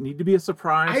 Did it need to be a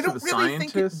surprise I to don't the really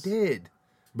think it scientists? did.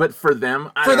 But for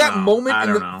them, I For don't that know. moment I in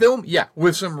don't the know. film, yeah,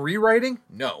 with some rewriting,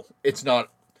 no, it's not.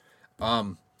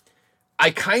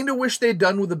 I kind of wish they'd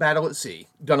done with the battle at sea,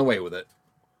 done away with it.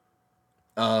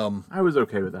 I was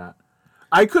okay with that.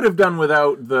 I could have done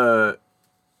without the.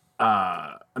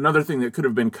 Another thing that could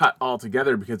have been cut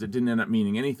altogether because it didn't end up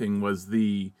meaning anything was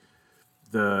the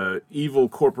evil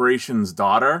corporation's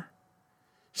daughter.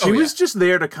 She Oh, yeah. was just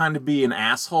there to kind of be an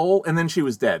asshole, and then she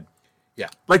was dead. Yeah,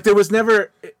 Like there was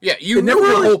never. yeah, you it knew never the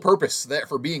really- whole purpose there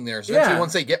for being there. So Yeah. eventually,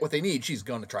 once they get what they need, she's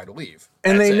going to try to leave.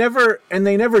 And That's they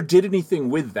it. never did anything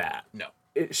with that. No.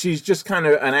 She's just kind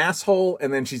of an asshole,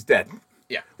 and then she's dead.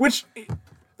 Yeah, Which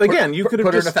again, you could have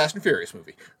put her in just a Fast and Furious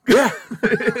movie. yeah.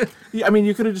 Yeah, I mean,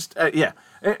 you could have just yeah.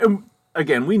 And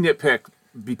again, we nitpick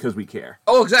because we care.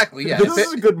 Oh, exactly. Yeah, This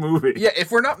is a good movie. Yeah,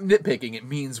 if we're not nitpicking, it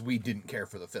means we didn't care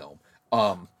for the film.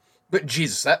 But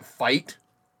Jesus, that fight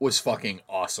was fucking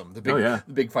awesome. The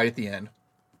big fight at the end.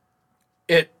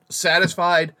 It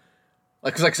satisfied,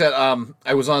 like I said,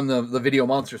 I was on the Video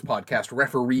Monsters podcast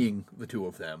refereeing the two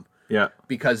of them. Yeah.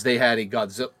 Because they had a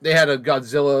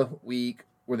Godzilla week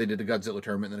where they did a Godzilla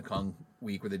tournament, and then a Kong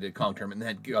week where they did a Kong tournament, and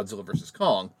then had Godzilla versus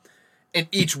Kong. And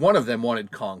each one of them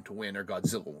wanted Kong to win, or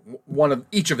Godzilla.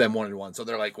 Each of them wanted one. So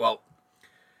they're like, well,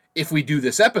 if we do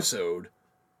this episode,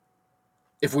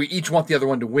 if we each want the other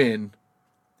one to win,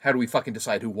 how do we fucking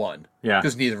decide who won? Yeah.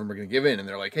 Because neither of them are going to give in. And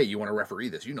they're like, hey, you want to referee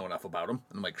this? You know enough about them.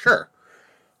 And I'm like, sure.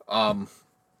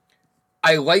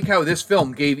 I like how this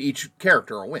film gave each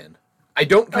character a win. I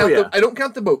don't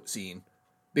count the boat scene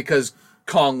because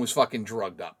Kong was fucking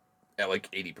drugged up at like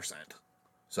 80%.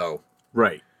 So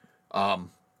Right.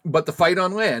 but the fight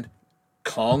on land,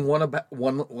 Kong won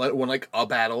like a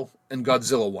battle, and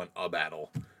Godzilla won a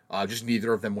battle. Just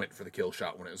neither of them went for the kill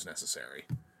shot when it was necessary.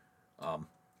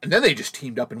 And then they just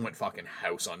teamed up and went fucking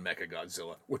house on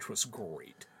Mechagodzilla, which was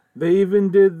great. They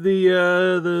even did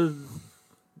the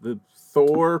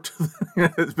Thor.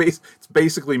 It's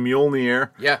basically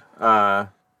Mjolnir. Yeah.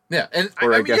 Yeah, and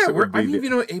I guess it would I'm be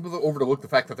even able to overlook the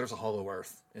fact that there's a Hollow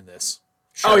Earth in this.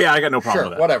 Oh yeah, I got no problem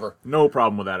with that. Whatever. No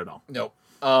problem with that at all. No.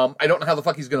 I don't know how the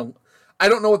fuck he's gonna. I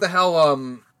don't know what the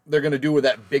hell they're gonna do with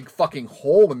that big fucking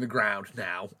hole in the ground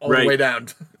now, all the way down.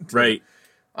 Right.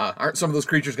 Aren't some of those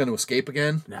creatures going to escape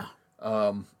again? No.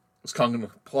 Is Kong going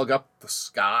to plug up the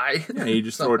sky? Yeah, you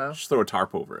just throw a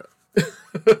tarp over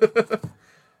it.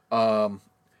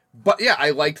 But yeah,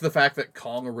 I liked the fact that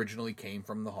Kong originally came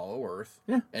from the Hollow Earth.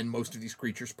 Yeah. And most of these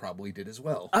creatures probably did as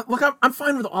well. Look, I'm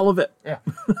fine with all of it. Yeah.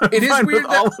 It is Fine weird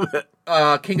with all of it.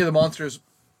 that King of the Monsters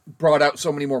brought out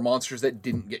so many more monsters that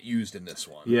didn't get used in this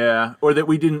one. Yeah, or that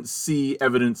we didn't see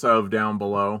evidence of down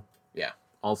below. Yeah.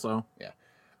 Also. Yeah.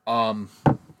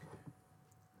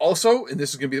 Also, and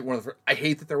this is going to be one of the... I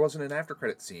hate that there wasn't an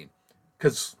after-credit scene.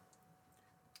 Because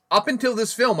up until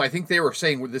this film, I think they were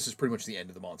saying, well, this is pretty much the end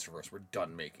of the Monsterverse. We're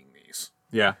done making these.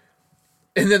 Yeah.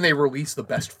 And then they released the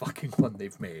best fucking one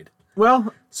they've made.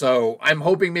 Well, So I'm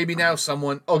hoping maybe now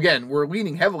someone... Again, we're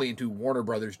leaning heavily into Warner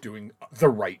Brothers doing the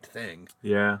right thing.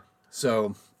 yeah.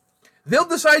 So they'll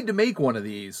decide to make one of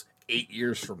these 8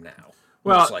 years from now.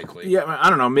 Well, most likely. yeah, I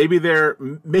don't know. Maybe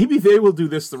they will do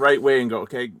this the right way and go,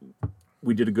 okay,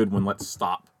 we did a good one. Let's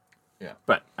stop. Yeah.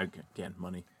 But again,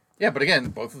 money. Yeah, but again,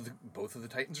 both of the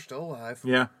Titans are still alive.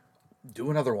 Yeah.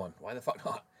 Do another one. Why the fuck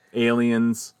not?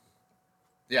 Aliens.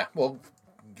 Yeah, well,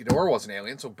 Ghidorah was an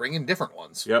alien, so bring in different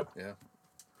ones. Yep. Yeah.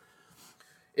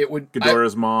 It would...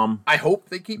 Ghidorah's mom. I hope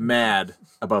they keep... Mad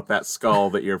about that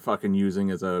skull that you're fucking using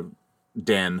as a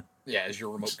den. Yeah, as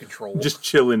your remote control. Just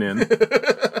chilling in.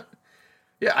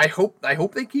 Yeah, I hope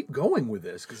they keep going with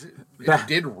this, because it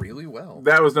did really well.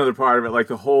 That was another part of it, like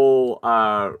the whole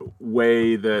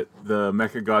way that the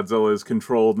Mechagodzilla is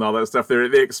controlled and all that stuff.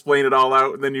 They explain it all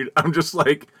out, and then I'm just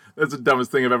like, that's the dumbest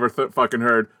thing I've ever fucking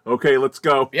heard. Okay, let's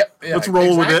go. Yep. Yeah, let's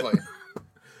roll exactly. with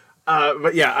it.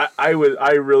 But yeah, I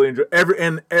really enjoyed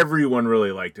everyone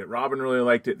really liked it. Robin really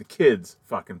liked it. The kids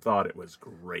fucking thought it was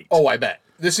great. Oh, I bet.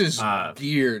 This is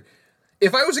geared.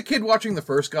 If I was a kid watching the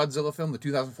first Godzilla film, the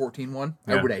 2014 one,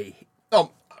 Yeah. I would have...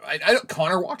 Oh,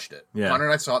 Connor watched it. Yeah. Connor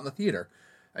and I saw it in the theater.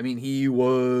 I mean, he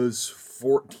was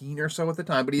 14 or so at the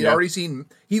time, but he had Yeah. already seen...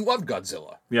 He loved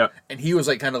Godzilla. Yeah. And he was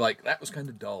kind of like, that was kind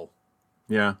of dull.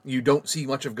 Yeah. You don't see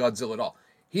much of Godzilla at all.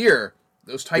 Here,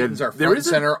 those Titans are there front and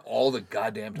isn't- center all the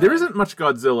goddamn time. There isn't much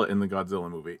Godzilla in the Godzilla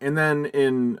movie. And then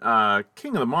in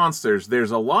King of the Monsters,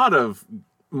 there's a lot of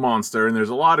monster and there's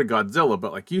a lot of Godzilla,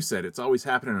 but like you said, it's always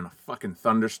happening in a fucking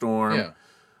thunderstorm.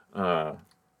 Yeah.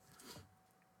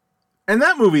 And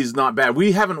that movie's not bad.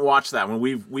 We haven't watched that one.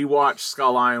 We watched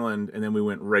Skull Island and then we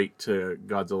went right to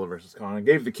Godzilla vs. Kong. I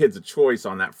gave the kids a choice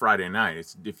on that Friday night.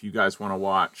 It's, if you guys want to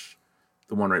watch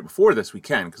the one right before this, we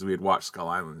can, because we had watched Skull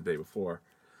Island the day before.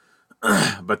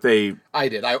 But I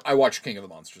did. I watched King of the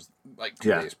Monsters like 2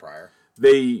 days prior.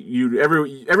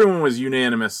 Everyone was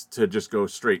unanimous to just go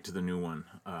straight to the new one.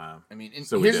 I mean,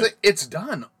 so it's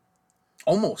done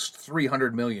almost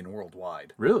 300 million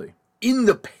worldwide. Really? In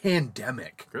the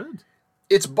pandemic. Good.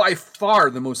 It's by far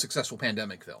the most successful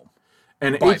pandemic film.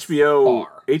 And By HBO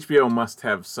far. HBO must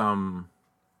have some.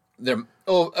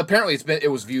 Apparently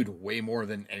it was viewed way more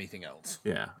than anything else.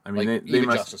 Yeah, I mean Like, they even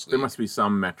must. Justice There League. must be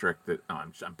some metric that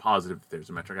I'm positive that there's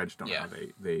a metric. I just don't know Yeah. how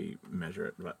they measure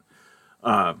it. But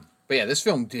But yeah, this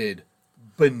film did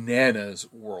bananas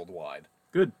worldwide.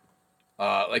 good.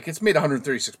 Like, it's made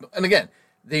 136 million. And again,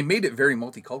 they made it very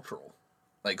multicultural.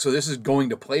 Like, so this is going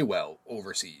to play well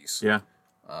overseas. Yeah.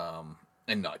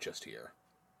 And not just here.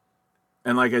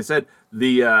 And like I said,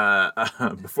 the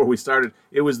before we started,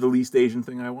 it was the least Asian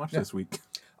thing I watched this week.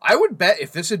 I would bet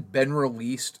if this had been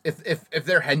released, if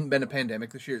there hadn't been a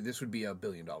pandemic this year, this would be $1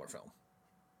 billion film.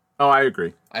 Oh, I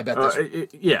agree. I bet this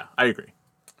yeah, I agree.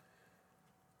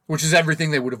 which is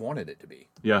everything they would have wanted it to be.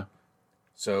 Yeah.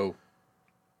 So,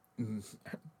 do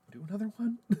another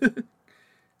one?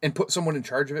 And put someone in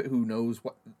charge of it who knows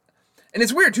what... And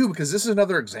it's weird, too, because this is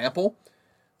another example.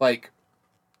 Like,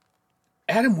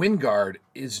 Adam Wingard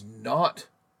is not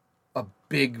a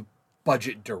big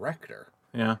budget director.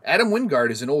 Yeah. Adam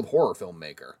Wingard is an old horror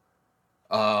filmmaker.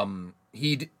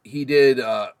 He did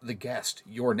The Guest,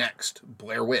 You're Next,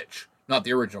 Blair Witch. Not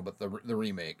the original, but the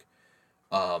remake.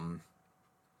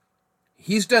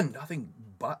 He's done nothing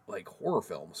but, like, horror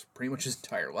films pretty much his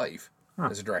entire life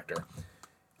as a director.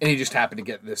 And he just happened to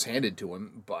get this handed to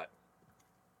him, but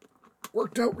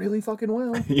worked out really fucking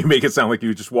well. You make it sound like you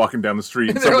were just walking down the street.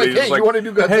 And They're like, somebody's hey, you want to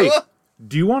do Godzilla? Hey,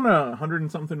 do you want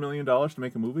 $100-and-something million to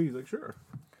make a movie? He's like, sure.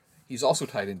 He's also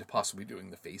tied into possibly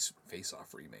doing the Face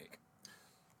Off remake.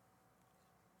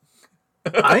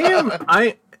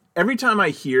 Every time I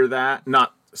hear that,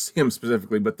 not him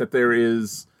specifically, but that there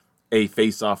is a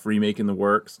Face Off remake in the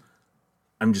works,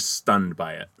 I'm just stunned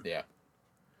by it. Yeah.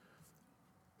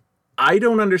 I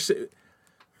don't understand.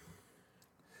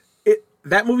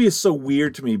 That movie is so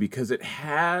weird to me because it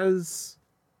has,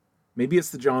 maybe it's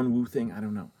the John Woo thing, I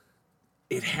don't know.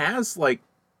 It has, like,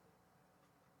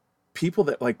 people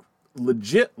that, like,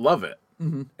 legit love it.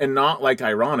 Mm-hmm. And not, like,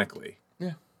 ironically.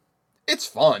 Yeah. It's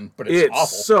fun, but it's awful.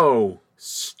 It's so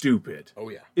stupid. Oh,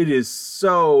 yeah. It is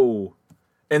so...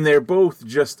 And they're both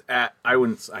just at, I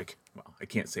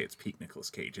can't say it's peak Nicolas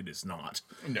Cage. It is not.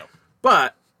 No.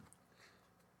 But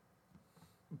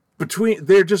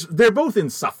they're both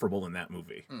insufferable in that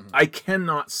movie. Mm-hmm. I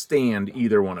cannot stand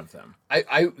either one of them.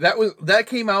 That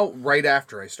came out right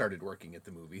after I started working at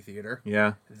the movie theater.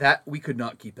 Yeah. That we could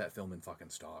not keep that film in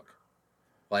fucking stock.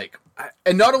 Like,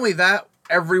 and not only that,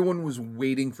 everyone was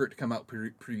waiting for it to come out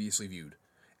previously viewed.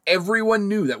 Everyone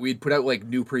knew that we'd put out, like,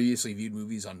 new previously viewed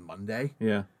movies on Monday.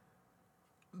 Yeah.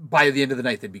 By the end of the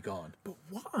night, they'd be gone. But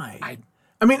why?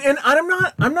 I mean, and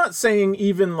I'm not saying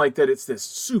even like that it's this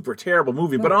super terrible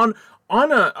movie, but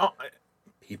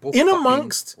people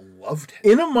loved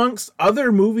it. In amongst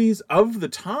other movies of the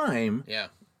time. Yeah.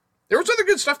 There was other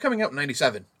good stuff coming out in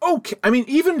 97. Okay. I mean,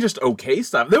 even just okay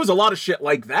stuff. There was a lot of shit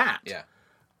like that. Yeah.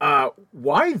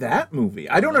 Why that movie?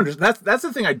 I don't understand. That's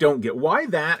the thing I don't get. Why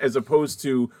that as opposed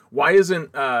to why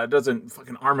doesn't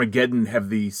fucking Armageddon have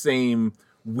the same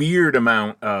weird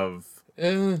amount of...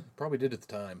 Probably did at the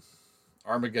time.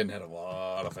 Armageddon had a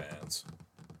lot of fans.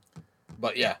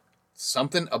 But yeah,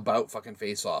 something about fucking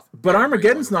Face Off. But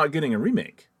Armageddon's not getting a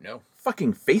remake. No.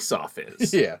 Fucking Face Off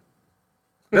is. Yeah.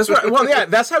 That's right. Well, yeah,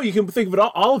 that's how you can think of it,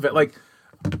 all of it. Like,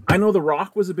 I know The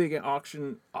Rock was a big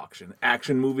action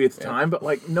movie at the time, but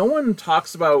like no one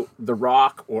talks about The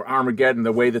Rock or Armageddon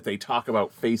the way that they talk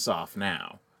about Face Off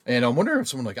now. And I'm wondering if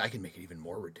someone like I can make it even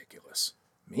more ridiculous.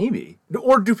 Maybe.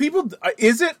 Or do people...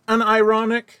 Is it an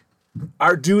ironic...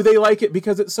 Or do they like it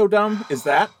because it's so dumb? Is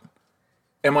that...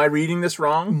 Am I reading this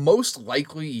wrong? Most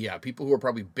likely, yeah. People who are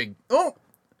probably big... Oh!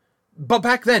 But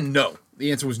back then, no.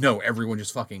 The answer was no. Everyone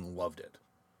just fucking loved it.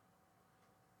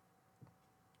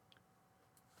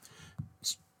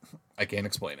 I can't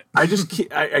explain it.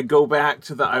 I go back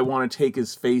to the I want to take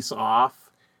his face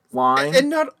off line.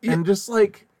 And just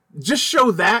like... Just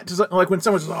show that to, like, when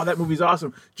someone says, "Oh, that movie's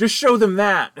awesome." Just show them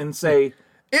that and say,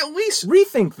 at least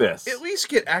rethink this. At least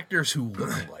get actors who look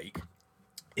alike.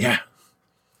 Yeah.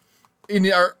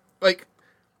 Like,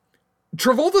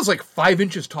 Travolta's like 5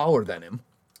 inches taller than him.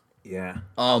 Yeah.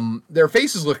 Their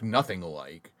faces look nothing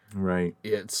alike. Right.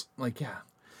 It's like, yeah.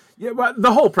 Yeah, but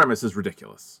the whole premise is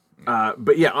ridiculous.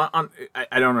 But yeah,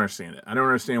 I don't understand it. I don't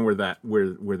understand where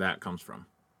that comes from.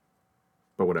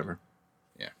 But whatever.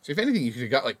 Yeah. So if anything, you could have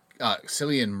got like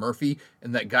Cillian Murphy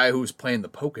and that guy who was playing the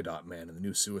Polka Dot Man in the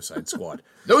new Suicide Squad.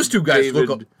 Those two guys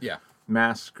look. Yeah.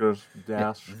 They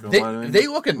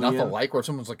look enough alike where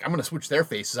someone's like, "I'm going to switch their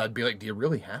faces." I'd be like, "Do you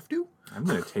really have to?" I'm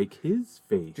going to take his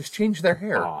face. Just change their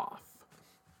hair off.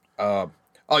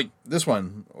 This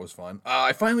one was fun.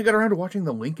 I finally got around to watching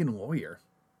The Lincoln Lawyer.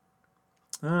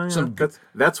 Yeah.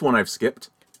 That's one I've skipped.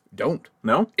 Don't.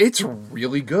 No? It's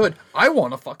really good. I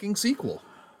want a fucking sequel.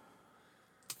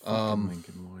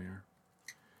 Lincoln Lawyer.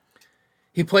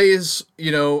 He plays,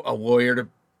 a lawyer to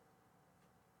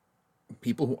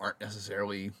people who aren't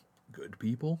necessarily good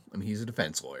people. I mean, he's a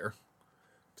defense lawyer.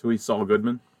 So he's Saul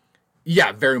Goodman?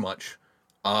 Yeah, very much.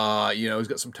 He's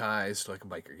got some ties to like a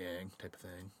biker gang type of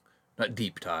thing. Not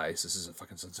deep ties. This is a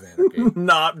fucking Sons of Anarchy.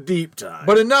 Not deep ties.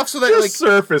 But enough so that just like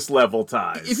surface level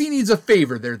ties. if he needs a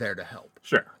favor, they're there to help.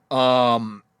 Sure.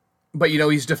 But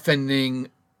he's defending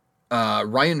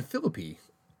Ryan Phillippe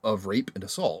of rape and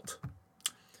assault.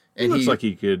 And he looks like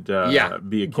he could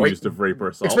be accused of rape or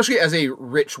assault. Especially as a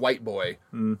rich white boy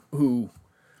who...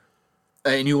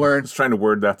 And you learn... Just trying to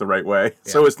word that the right way.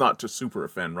 Yeah. So it's not to super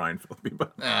offend Ryan Phillippe.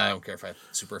 But I don't care if I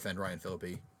super offend Ryan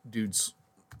Phillippe. Dude's,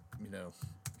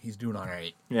 he's doing all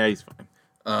right. Yeah, he's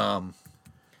fine.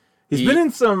 He's been in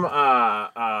some,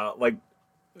 like,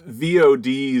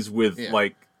 VODs with,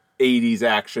 like, 80s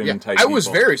action type I was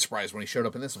people. very surprised when he showed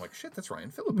up in this. I'm like, shit, that's Ryan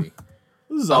Phillippe.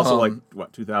 This is also,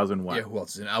 2001? Yeah, who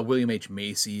else is in it? William H.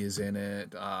 Macy is in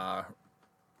it. Aunt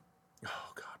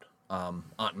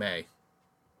May.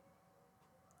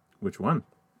 Which one?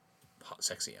 Hot,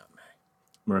 sexy Aunt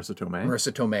May. Marissa Tomei?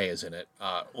 Marissa Tomei is in it,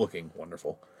 looking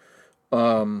wonderful.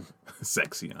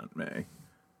 Sexy Aunt May.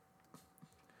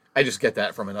 I just get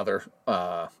that from another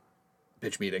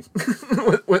pitch meeting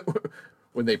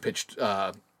when they pitched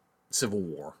Civil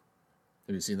War.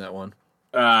 Have you seen that one?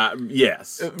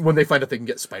 Yes. When they find out they can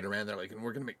get Spider-Man, they're like, and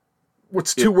we're going to make...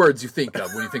 What's two words you think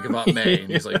of when you think of Aunt May? And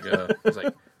he's like,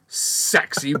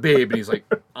 sexy babe. And he's like,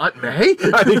 Aunt May?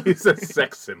 I think he's a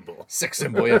sex symbol. Sex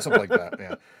symbol, yeah, something like that,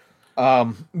 yeah.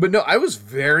 But no, I was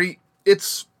very...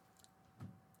 It's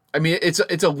a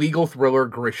legal thriller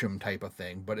Grisham type of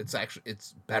thing, but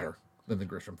it's better than the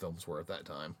Grisham films were at that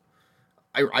time.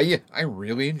 I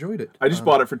really enjoyed it. I just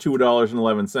bought it for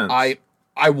 $2.11.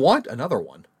 I want another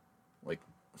one. Like,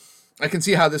 I can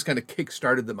see how this kind of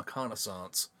kick-started the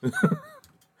reconnaissance.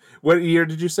 What year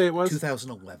did you say it was?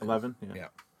 2011. 11? Yeah.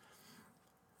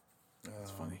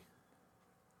 That's funny.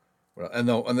 Well, and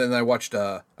then I watched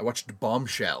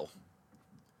Bombshell.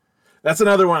 That's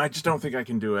another one. I just don't think I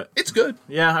can do it. It's good.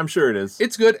 Yeah, I'm sure it is.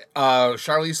 It's good.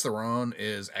 Charlize Theron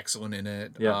is excellent in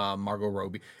it. Yeah. Margot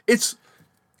Robbie. It's,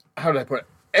 how did I put it?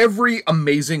 Every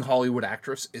amazing Hollywood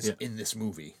actress is in this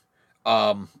movie.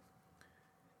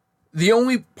 The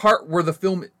only part where the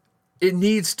film, it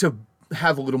needs to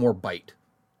have a little more bite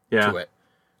to it.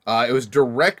 It was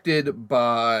directed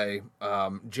by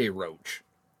Jay Roach,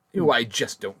 who I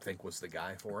just don't think was the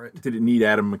guy for it. Did it need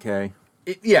Adam McKay?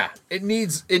 It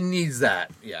needs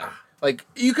that. Yeah. Like,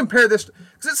 you compare this,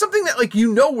 because it's something that, like,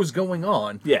 was going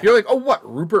on. Yeah. You're like, oh, what,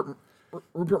 Rupert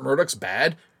Murdoch's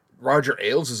bad? Roger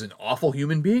Ailes is an awful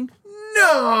human being?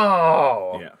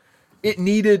 No! Yeah. It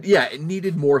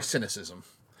needed more cynicism.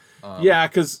 Yeah,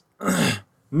 because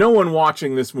no one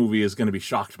watching this movie is going to be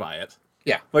shocked by it.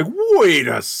 Yeah. Like, wait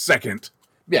a second.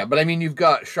 Yeah, but I mean, you've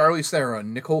got Charlize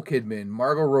Theron, Nicole Kidman,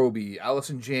 Margot Robbie,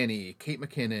 Allison Janney, Kate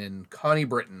McKinnon, Connie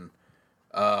Britton,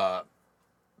 and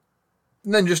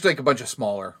then just like a bunch of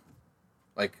smaller,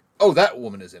 like, oh, that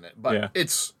woman is in it. But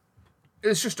it's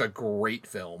just a great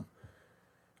film.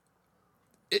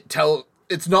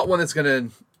 It's not one that's gonna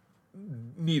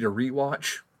need a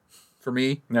rewatch for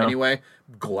me anyway.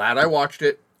 Glad I watched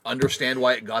it. Understand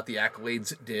why it got the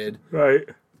accolades it did. Right.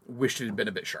 Wished it had been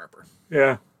a bit sharper.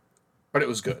 Yeah. But it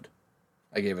was good.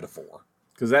 I gave it a 4.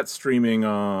 Because that's streaming,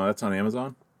 that's on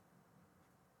Amazon?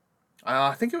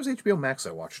 I think it was HBO Max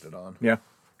I watched it on. Yeah.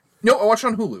 No, I watched it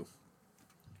on Hulu.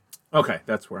 Okay,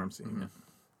 that's where I'm seeing it.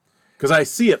 Because I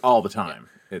see it all the time.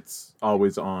 Yeah. It's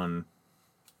always on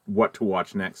what to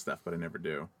watch next stuff, but I never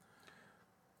do.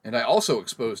 And I also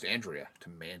exposed Andrea to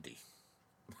Mandy.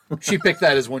 She picked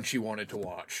that as one she wanted to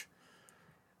watch.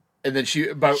 And then she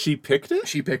picked it?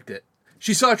 She picked it.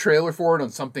 She saw a trailer for it on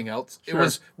something else. Sure.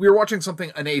 We were watching an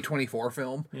A24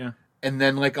 film. Yeah. And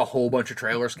then like a whole bunch of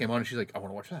trailers came on and she's like, I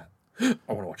want to watch that. I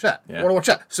want to watch that. Yeah. I want to watch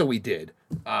that. So we did.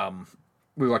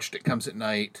 We watched It Comes at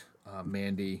Night,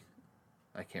 Mandy.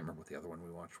 I can't remember what the other one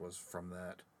we watched was from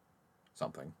that.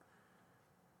 Something.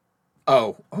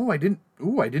 Oh, I didn't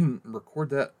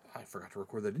record that. I forgot to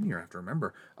record that in here. I have to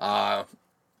remember.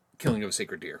 Killing of a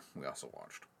Sacred Deer. We also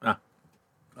watched.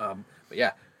 But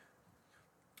yeah.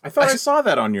 I thought I saw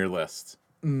that on your list.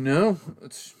 No,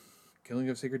 Killing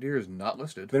of a Sacred Deer is not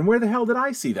listed. Then where the hell did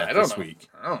I see that this week?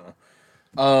 I don't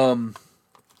know.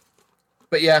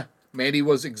 But yeah, Mandy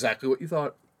was exactly what you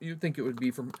thought you'd think it would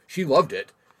be from. She loved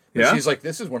it. And she's like,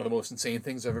 this is one of the most insane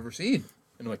things I've ever seen.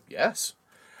 And I'm like, yes.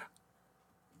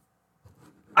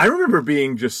 I remember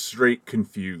being just straight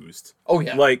confused. Oh,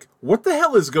 yeah. Like, what the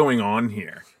hell is going on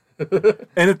here?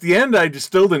 And at the end, I just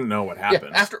still didn't know what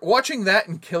happened. Yeah, after watching that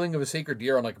and Killing of a Sacred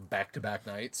Deer on like back-to-back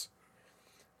nights,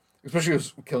 especially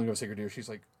with Killing of a Sacred Deer, she's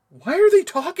like, why are they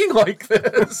talking like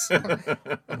this?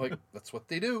 I'm like, that's what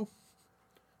they do.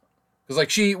 Because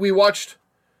like we watched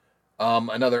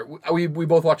We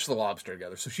both watched The Lobster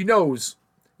together, so she knows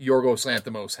Yorgos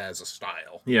Lanthimos has a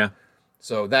style. Yeah.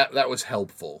 So that was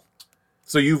helpful.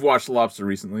 So you've watched Lobster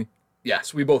recently?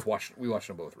 Yes, we watched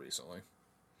them both recently.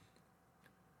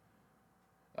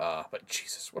 But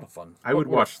Jesus, what a fun! I would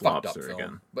what a watch fucked up Lobster film.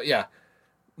 again. But yeah,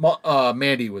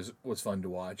 Mandy was fun to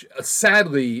watch.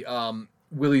 Sadly,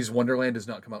 Willy's Wonderland does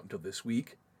not come out until this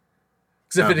week.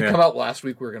 Because if it had come out last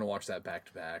week, we were going to watch that back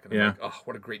to back. And I'm like, oh,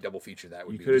 what a great double feature that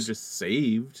would be. You could have just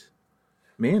saved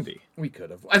Mandy. We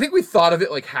could have. I think we thought of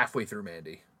it like halfway through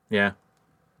Mandy. Yeah.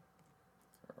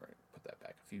 All right, put that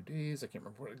back a few days. I can't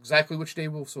remember exactly which day,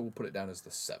 so we'll put it down as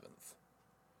the 7th.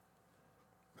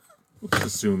 Let's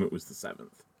assume it was the 7th.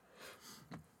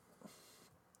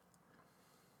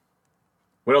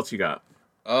 What else you got?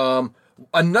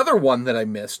 Another one that I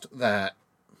missed that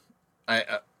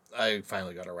I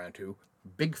finally got around to.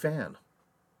 Big fan.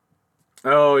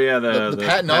 Oh yeah, the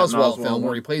Patton Oswalt film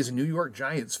where he plays a New York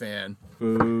Giants fan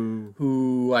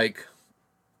who like.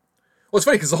 Well, it's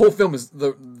funny because the whole film is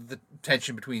the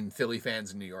tension between Philly fans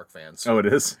and New York fans. Oh, it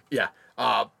is. Yeah.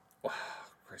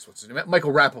 Christ, what's his name?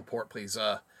 Michael Rappaport plays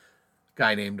a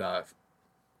guy named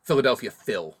Philadelphia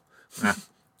Phil.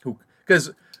 Who?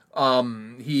 Because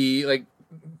he like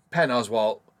Patton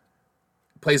Oswalt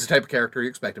plays the type of character you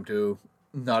expect him to.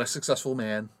 Not a successful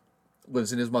man.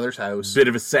 Lives in his mother's house. Bit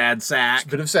of a sad sack.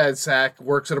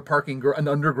 Works at an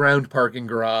underground parking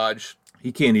garage.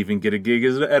 He can't even get a gig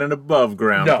at an above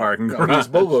ground parking garage. He's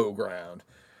below ground.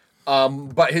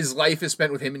 But his life is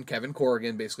spent with him and Kevin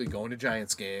Corrigan, basically going to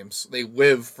Giants games. They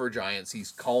live for Giants.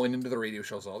 He's calling into the radio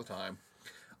shows all the time.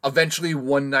 Eventually,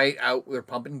 one night out, they're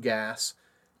pumping gas,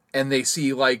 and they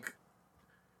see like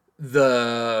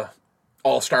the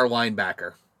all-star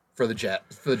linebacker for the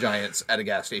Giants at a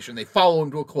gas station. They follow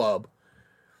him to a club.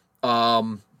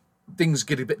 Things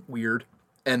get a bit weird,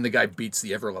 and the guy beats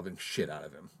the ever-loving shit out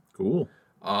of him. Cool.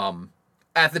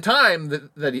 At the time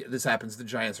that this happens, the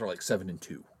Giants are like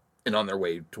 7-2 and on their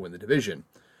way to win the division.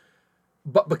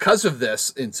 But because of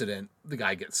this incident, the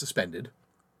guy gets suspended.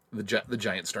 The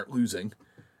Giants start losing.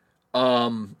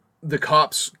 The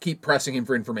cops keep pressing him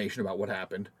for information about what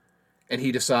happened, and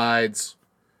he decides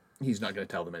he's not going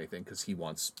to tell them anything because he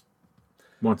wants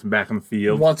him back on the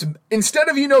field. Wants him instead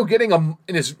of getting and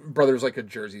his brother's like a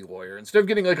Jersey lawyer. Instead of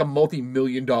getting like a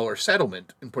multi-million-dollar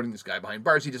settlement and putting this guy behind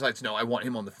bars, he decides, no, I want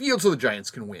him on the field so the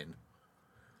Giants can win.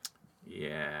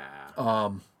 Yeah.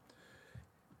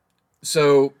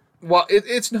 So while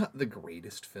it's not the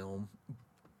greatest film,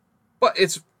 but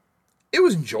it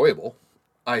was enjoyable.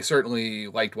 I certainly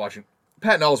liked watching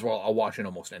Patton Oswalt. I'll watch in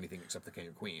almost anything except The King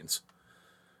of Queens.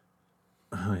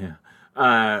 Oh yeah.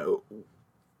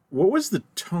 What was the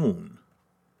tone?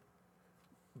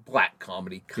 Black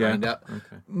comedy, kind of. Yeah.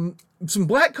 Okay. Some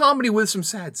black comedy with some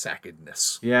sad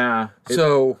sackedness. Yeah.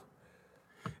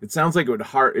 It sounds like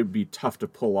it'd be tough to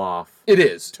pull off. It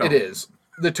is. Tone. It is.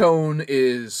 The tone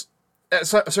is at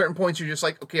certain points you're just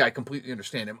like, okay, I completely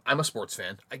understand him. I'm a sports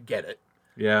fan. I get it.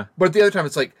 Yeah. But at the other time,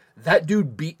 it's like, that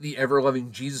dude beat the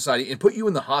ever-loving Jesus out of you and put you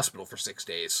in the hospital for 6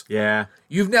 days. Yeah.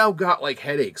 You've now got, like,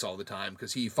 headaches all the time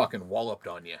because he fucking walloped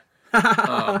on you.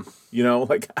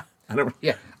 Like, I don't...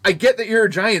 Yeah. I get that you're a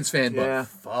Giants fan, but Yeah.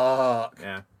 fuck.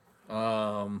 Yeah.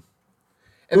 And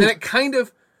then it kind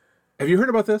of... Have you heard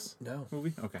about this? No.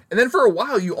 Movie? Okay. And then for a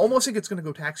while, you almost think it's going to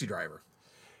go Taxi Driver.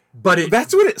 But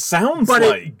That's what it sounds like.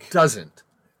 It doesn't.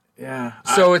 Yeah.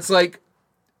 So it's like...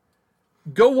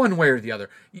 Go one way or the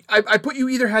other. I put you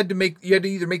had to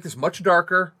either make this much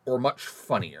darker or much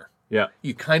funnier. Yeah.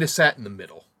 You kind of sat in the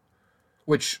middle,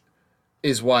 which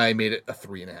is why I made it a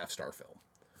 3.5-star film.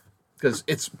 Because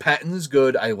Patton is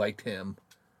good. I liked him.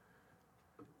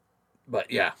 But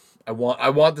yeah, I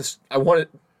want it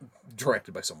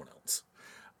directed by someone else.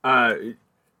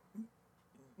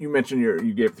 You mentioned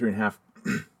you gave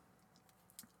 3.5.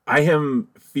 I am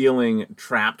feeling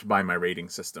trapped by my rating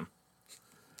system.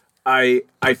 I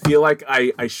feel like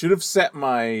I should have set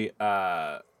my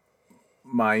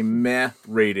my meh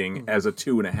rating as a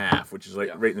 2.5, which is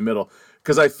like right in the middle,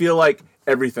 because I feel like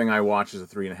everything I watch is a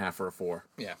 3.5 or a 4.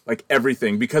 Yeah, like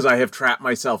everything, because I have trapped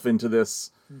myself into this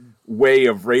way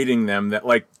of rating them that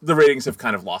like the ratings have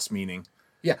kind of lost meaning.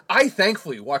 Yeah, I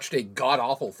thankfully watched a god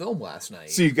awful film last night.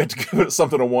 So you got to give it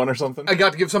something a 1 or something. I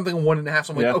got to give something a 1.5.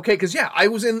 So I'm like, okay, because I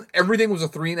was in everything was a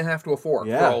 3.5 to a 4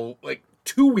 for like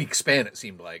 2-week span. It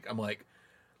seemed like I'm like,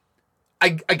 I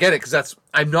get it because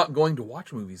I'm not going to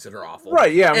watch movies that are awful,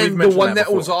 right? Yeah, and the one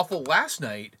that was awful last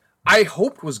night, I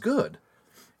hoped was good.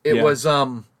 It was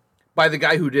by the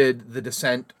guy who did The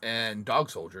Descent and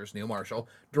Dog Soldiers, Neil Marshall,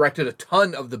 directed a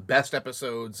ton of the best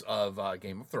episodes of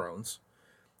Game of Thrones.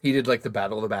 He did like the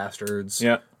Battle of the Bastards.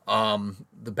 Yeah.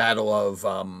 The Battle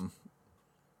of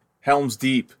Helm's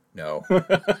Deep. no.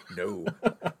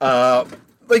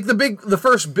 Like the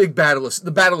first big battle is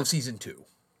the Battle of Season 2.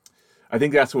 I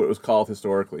think that's what it was called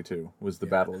historically too. Was the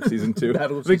Battle of Season 2?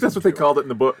 Battle of I think that's Season what they 2. called it in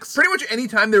the books. Pretty much any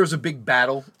time there was a big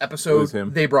battle episode, was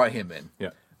him. they brought him in.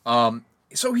 Yeah.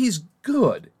 So he's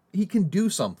good. He can do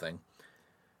something.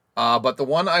 But the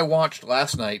one I watched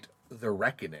last night, The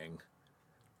Reckoning,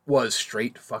 was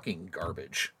straight fucking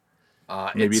garbage.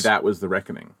 Maybe It's- that was the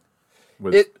reckoning.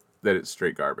 Was that it's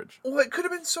straight garbage. Well, it could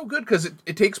have been so good because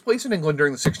it takes place in England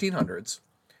during the 1600s.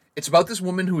 It's about this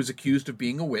woman who is accused of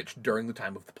being a witch during the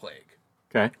time of the plague.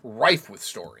 Okay. Rife with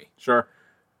story. Sure.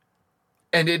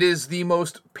 And it is the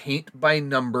most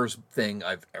paint-by-numbers thing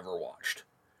I've ever watched.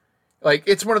 Like,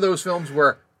 it's one of those films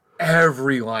where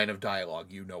every line of dialogue,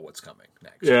 you know what's coming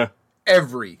next. Yeah.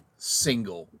 Every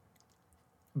single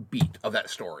beat of that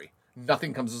story.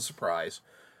 Nothing comes as a surprise.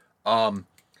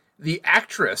 The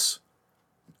actress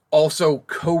also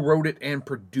co-wrote it and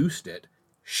produced it.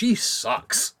 She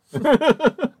sucks.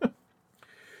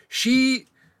 She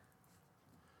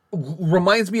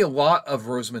reminds me a lot of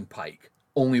Rosamund Pike,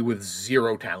 only with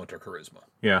zero talent or charisma.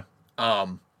 Yeah.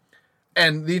 And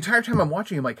the entire time I'm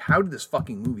watching, I'm like, how did this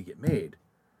fucking movie get made?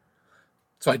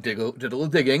 So I did a little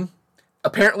digging.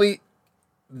 Apparently,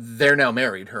 they're now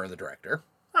married, her and the director.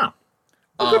 Oh.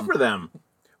 Well, good for them.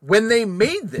 When they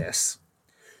made this,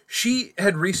 she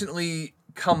had recently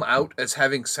come out as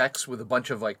having sex with a bunch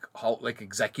of like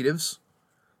executives,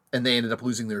 and they ended up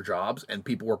losing their jobs, and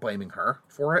people were blaming her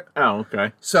for it. Oh,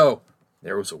 okay. So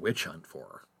there was a witch hunt for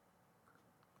her.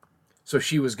 So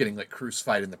she was getting like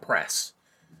crucified in the press.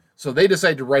 So they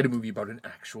decided to write a movie about an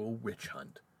actual witch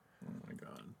hunt. Oh my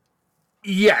god.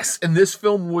 Yes, and this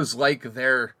film was like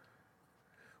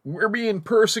we're being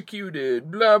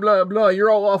persecuted, blah, blah, blah,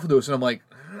 you're all off with us. And I'm like,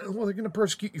 well, they're going to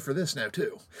persecute you for this now,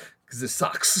 too. Because this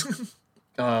sucks.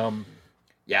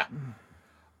 Yeah.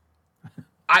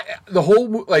 I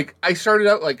started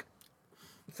out, like,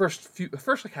 first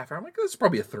like half hour, I'm like, this is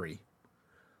probably a 3.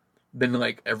 Then,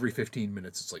 like, every 15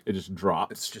 minutes, it's like, It just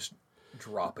drops. it's just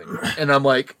dropping. And I'm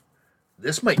like,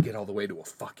 this might get all the way to a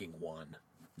fucking 1.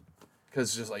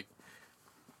 Because just, like,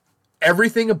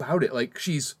 everything about it, like,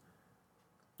 she's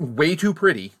way too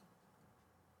pretty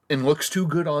and looks too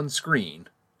good on screen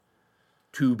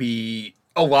to be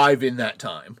alive in that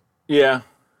time. Yeah.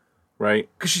 Right.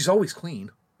 Because she's always clean.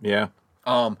 Yeah.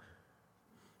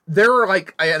 There are,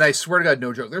 like, and I swear to God,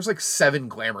 no joke, there's, like, 7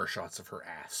 glamour shots of her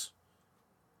ass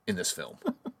in this film.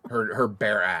 her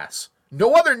bare ass.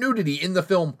 No other nudity in the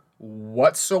film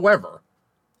whatsoever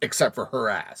except for her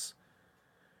ass.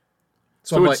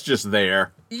 So I'm it's like, just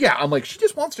there. yeah, I'm like, she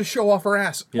just wants to show off her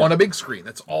ass on a big screen.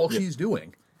 That's all she's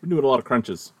doing. We're doing a lot of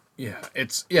crunches.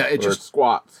 Nothing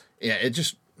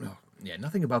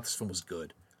about this film was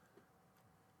good.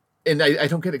 And I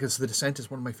don't get it because The Descent is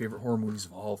one of my favorite horror movies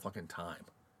of all fucking time.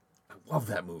 I love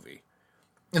that movie.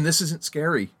 And this isn't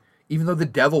scary, even though the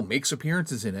devil makes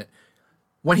appearances in it.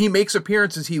 When he makes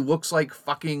appearances, he looks like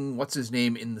fucking, what's his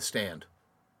name, in The Stand.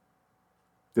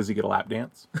 Does he get a lap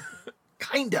dance?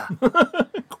 Kinda.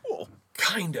 Cool.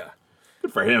 Kinda.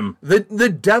 Good for him. The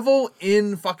devil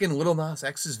in fucking Lil Nas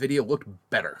X's video looked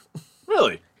better.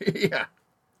 Really? Yeah.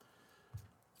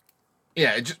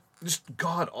 Yeah, it just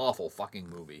god-awful fucking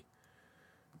movie.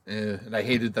 And I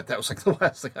hated that was like the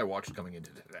last thing I watched coming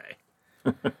into today.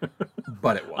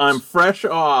 But it was. I'm fresh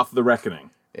off The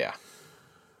Reckoning. Yeah.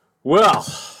 Well.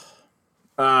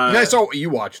 And I saw what you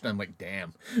watched, and I'm like,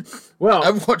 damn. Well,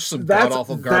 I've watched some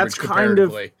god-awful garbage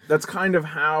comparatively. That's kind of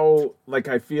how, like,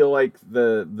 I feel like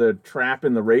the trap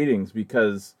in the ratings,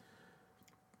 because...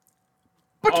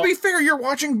 But to be fair, you're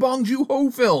watching Bong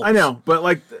Joon-ho films. I know, but,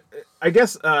 like, I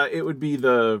guess it would be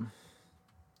the...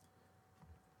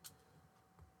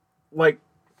 Like,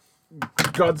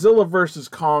 Godzilla vs.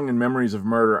 Kong and Memories of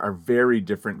Murder are very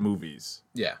different movies.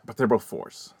 Yeah. But they're both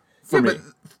force. For me.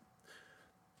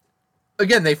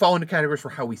 Again, they fall into categories for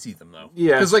how we see them, though.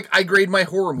 Yeah. Because, like, I grade my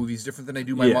horror movies different than I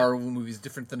do my Yeah. Marvel movies,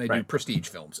 different than I do Right. prestige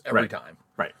films every time.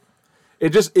 Right.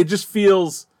 It just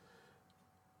feels...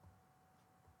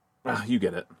 you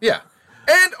get it. Yeah.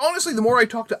 And honestly, the more I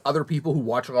talk to other people who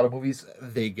watch a lot of movies,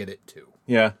 they get it too.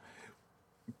 Yeah.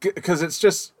 Because it's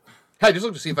just... I just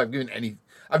look to see if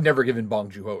I've never given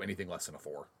Bong Joon-ho anything less than a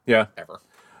 4. Yeah. Ever.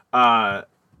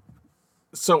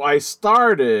 So I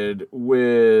started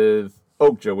with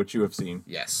Okja, which you have seen.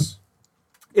 Yes.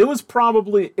 It was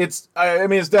probably... it's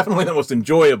definitely the most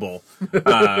enjoyable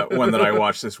one that I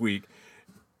watched this week.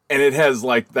 And it has,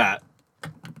 like, that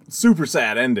super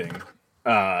sad ending.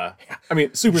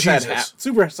 Super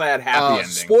sad happy ending.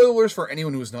 Spoilers for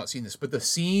anyone who has not seen this, but the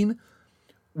scene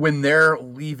when they're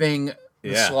leaving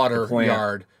the Yeah, slaughter the plant.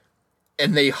 yard,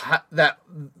 and they I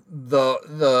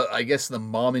guess the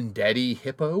mom and daddy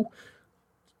hippo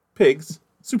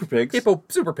super pigs.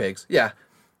 super pigs, yeah,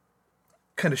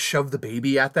 kind of shove the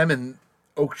baby at them, and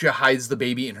Okja hides the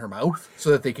baby in her mouth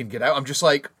so that they can get out. I'm just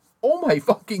like, oh my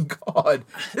fucking god,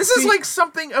 this is like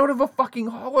something out of a fucking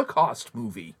Holocaust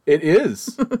movie. It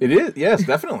is. It is. Yes,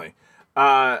 definitely.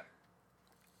 And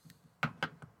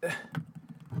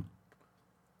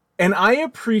I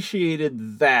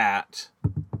appreciated that.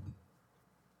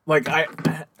 Like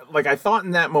I thought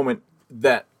in that moment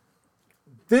that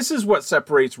this is what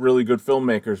separates really good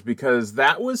filmmakers, because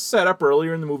that was set up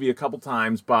earlier in the movie a couple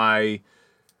times by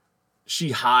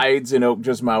she hides in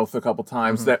Okja's mouth a couple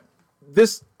times, that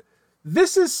this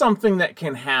is something that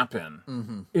can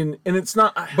happen. And it's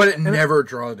not, But it never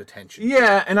draws attention.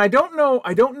 yeah, and I don't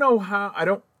know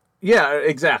how. Yeah,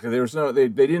 exactly. There's no, they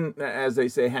didn't, as they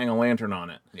say, hang a lantern on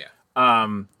it. Yeah.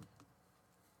 And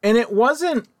it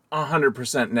wasn't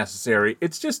 100% necessary.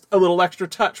 It's just a little extra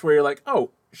touch where you're like, oh,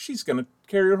 she's gonna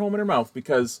carry her home in her mouth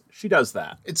because she does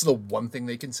that. It's the one thing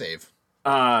they can save.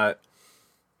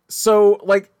 So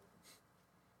like,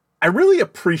 I really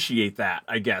appreciate that,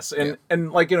 I guess,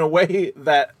 and like in a way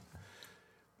that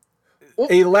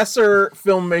a lesser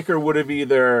filmmaker would have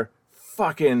either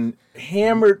fucking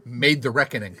hammered, Made the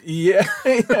reckoning.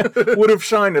 would have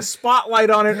shined a spotlight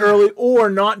on it early, or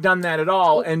not done that at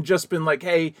all and just been like,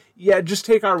 hey, yeah, just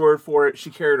take our word for it, she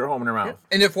carried her home in her mouth.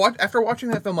 And after watching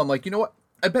that film, I'm like, you know what?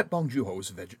 I bet Bong Joon-ho was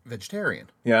a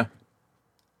vegetarian. Yeah.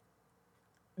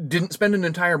 Didn't spend an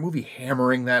entire movie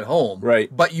hammering that home. Right.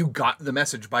 But you got the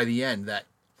message by the end that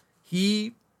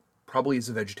he probably is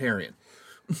a vegetarian.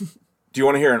 Do you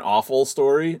want to hear an awful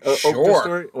story? Sure. Okja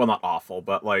story? Well, not awful,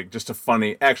 but like just a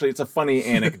funny... Actually, it's a funny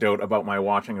anecdote about my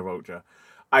watching of Okja.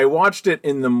 I watched it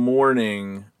in the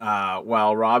morning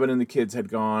while Robin and the kids had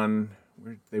gone...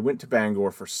 They went to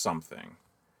Bangor for something.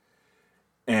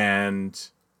 And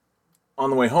on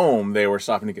the way home, they were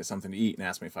stopping to get something to eat and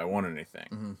asked me if I wanted anything.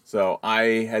 Mm-hmm. So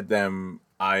I had them...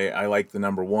 I like the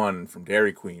number one from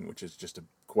Dairy Queen, which is just a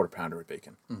quarter pounder with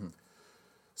bacon. Mm-hmm.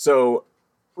 So...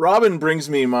 Robin brings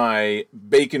me my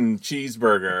bacon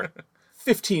cheeseburger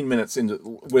 15 minutes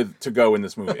to go in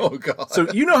this movie. Oh, God.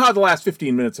 So you know how the last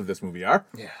 15 minutes of this movie are.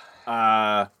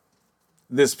 Yeah.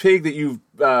 This pig that you've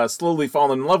slowly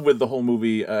fallen in love with the whole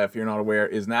movie, if you're not aware,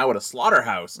 is now at a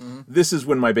slaughterhouse. Mm-hmm. This is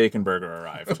when my bacon burger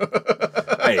arrived.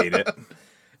 I ate it.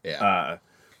 Yeah.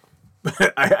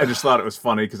 But I just thought it was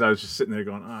funny because I was just sitting there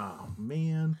going, oh,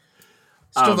 man.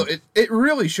 Still, though, it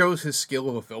really shows his skill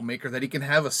of a filmmaker that he can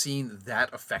have a scene that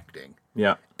affecting.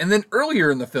 Yeah. And then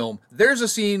earlier in the film, there's a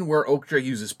scene where Okja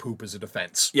uses poop as a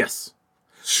defense. Yes.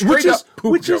 Straight up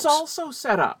poop Which jokes. is also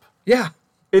set up. Yeah.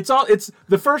 It's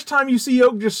the first time you see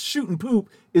Oak just shooting poop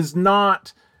is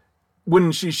not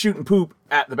when she's shooting poop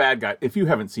at the bad guy. If you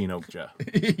haven't seen Okja,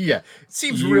 Yeah. It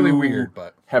seems really weird,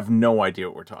 but have no idea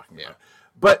what we're talking Yeah. about.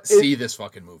 But see this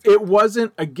fucking movie. it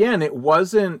wasn't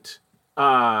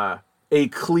a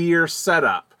clear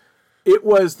setup. It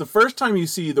was the first time you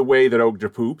see the way that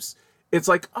Okja poops. It's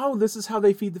like, oh, this is how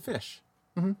they feed the fish.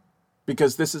 Mm-hmm.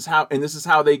 Because this is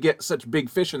how they get such big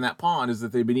fish in that pond, is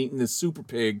that they've been eating this super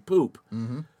pig poop.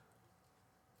 Mm-hmm.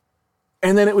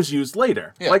 And then it was used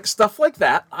later. Yeah. Like stuff like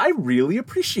that. I really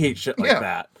appreciate shit like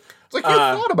that. It's like you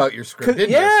thought about your script,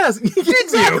 didn't Yes,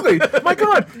 exactly. My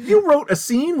God, you wrote a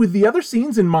scene with the other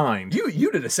scenes in mind. you?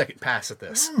 You did a second pass at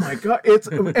this. Oh my God,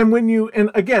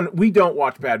 and again, we don't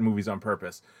watch bad movies on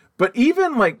purpose, but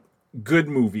even like good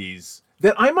movies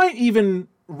that I might even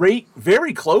rate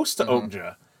very close to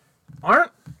Okja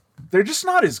they're just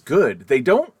not as good.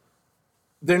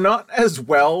 They're not as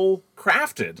well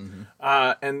crafted,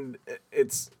 and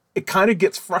it kind of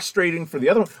gets frustrating for the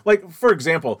other one. Like for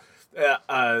example.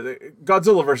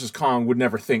 Godzilla vs. Kong would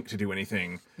never think to do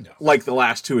anything like the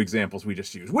last two examples we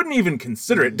just used. Wouldn't even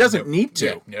consider it. Doesn't need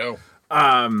to. Yeah,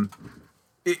 no.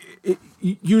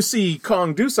 You see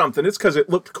Kong do something, it's because it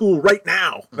looked cool right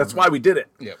now. That's why we did it.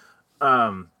 Yep.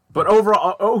 But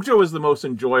overall, Okja was the most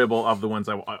enjoyable of the ones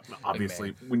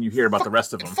obviously, when you hear about the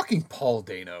rest of them. Fucking Paul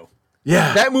Dano.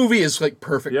 Yeah. That movie is like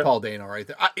perfect Yep. Paul Dano right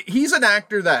there. He's an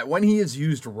actor that when he is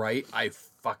used right, I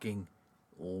fucking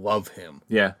love him.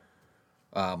 Yeah.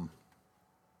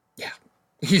 Yeah,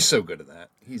 he's so good at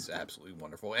that. He's absolutely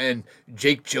wonderful. And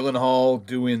Jake Gyllenhaal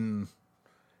doing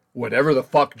whatever the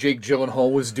fuck Jake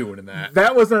Gyllenhaal was doing in that.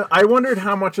 That was I wondered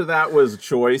how much of that was a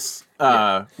choice,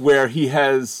 where he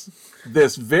has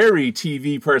this very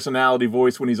TV personality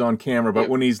voice when he's on camera, but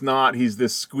when he's not, he's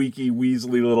this squeaky,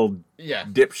 weaselly little Yeah.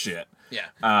 dipshit. Yeah.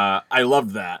 I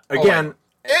loved that. Again,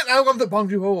 And I love that Bong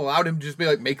Joon-ho allowed him to just be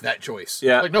like, make that choice.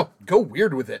 Yeah. Like, no, go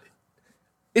weird with it.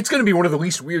 It's going to be one of the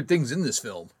least weird things in this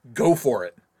film. Go for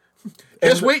it.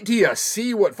 Just wait till you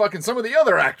see what fucking some of the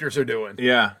other actors are doing.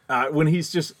 Yeah, when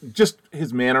he's just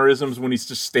his mannerisms, when he's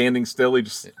just standing still, he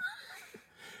just...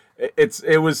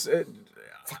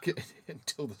 Fucking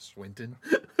Tilda Swinton.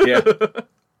 Yeah.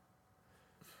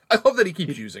 I love that he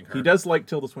keeps using her. He does like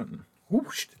Tilda Swinton. Ooh,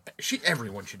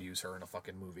 everyone should use her in a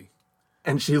fucking movie.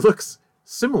 And she looks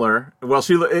similar. Well,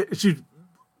 she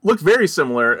looked very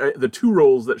similar. The two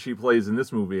roles that she plays in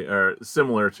this movie are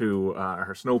similar to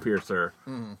her Snowpiercer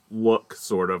look,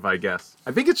 sort of, I guess.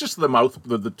 I think it's just the mouth,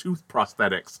 the tooth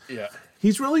prosthetics. Yeah.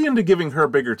 He's really into giving her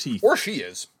bigger teeth. Or she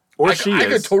is. I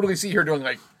could totally see her doing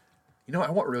like, I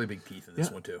want really big teeth in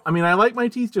this one too. I mean, I like my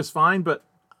teeth just fine, but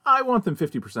I want them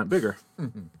 50% bigger.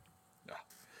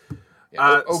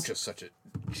 Yeah, Oak's just such a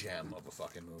gem of a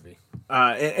fucking movie.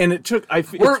 And it took... I'm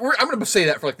going to say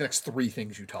that for like the next 3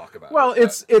 things you talk about. Well,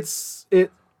 it's one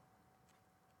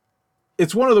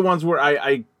of the ones where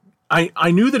I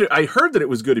knew that I heard that it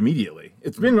was good immediately.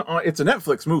 It's a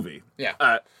Netflix movie.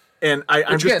 Yeah. And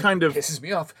I'm just kind of... pisses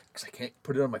me off because I can't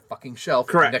put it on my fucking shelf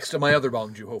Correct. next to my other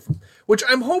Bong Joon-ho film. Which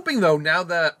I'm hoping, though, now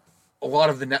that a lot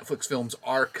of the Netflix films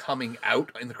are coming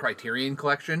out in the Criterion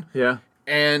Collection. Yeah.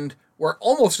 And we're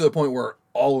almost to the point where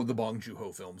all of the Bong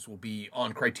Joon-ho films will be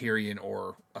on Criterion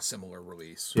or a similar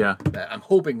release. Yeah. I'm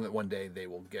hoping that one day they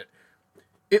will get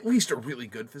at least a really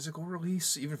good physical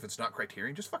release, even if it's not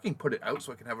Criterion. Just fucking put it out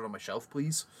so I can have it on my shelf,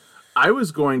 please. I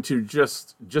was going to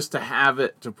just to have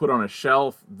it to put on a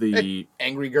shelf. Hey,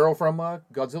 Angry Girl from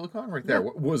Godzilla Con right there. Yeah.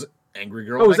 Was Angry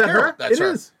Girl? Oh, is that her? That's her.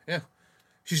 It is. Yeah.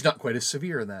 She's not quite as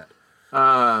severe in that.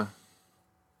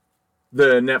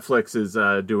 The Netflix is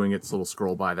doing its little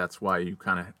scroll by. That's why you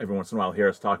kind of every once in a while hear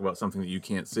us talk about something that you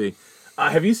can't see.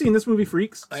 Have you seen this movie,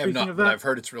 Freaks? I have not, but I've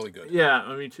heard it's really good. Yeah,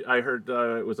 I mean, I heard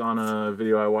it was on a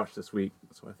video I watched this week,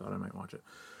 so I thought I might watch it.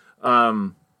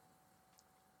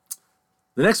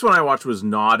 The next one I watched was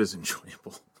not as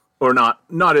enjoyable, or not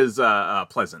as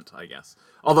pleasant, I guess.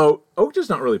 Although Okja's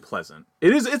not really pleasant.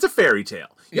 It's a fairy tale.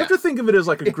 You have to think of it as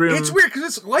like a grim. It's weird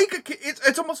because it's like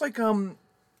it's almost like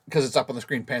because it's up on the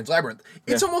screen, Pan's Labyrinth.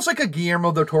 It's almost like a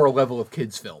Guillermo del Toro level of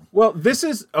kids film. Well, this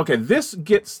is okay. This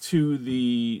gets to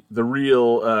the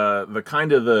real the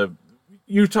kind of the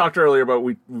you talked earlier about.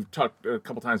 We've talked a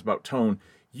couple times about tone.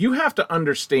 You have to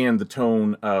understand the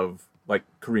tone of like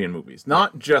Korean movies,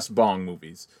 not just Bong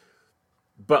movies,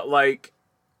 but like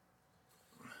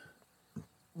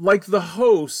The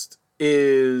Host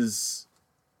is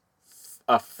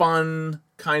a fun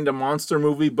kind of monster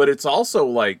movie, but it's also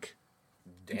like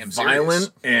damn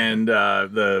violent, serious. And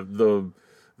the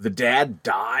dad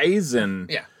dies, and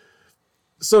Yeah.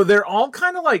 so they're all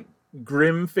kind of like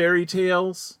grim fairy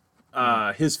tales.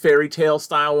 His fairy tale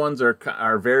style ones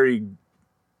are very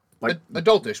like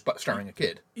Adultish, but starring a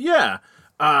kid. yeah.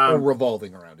 Or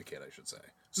revolving around a kid, I should say.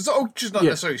 So it's just not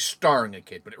necessarily starring a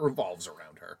kid, but it revolves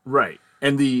around her. Right,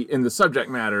 and the subject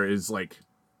matter is like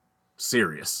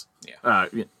serious. Yeah.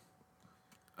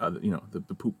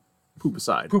 The poop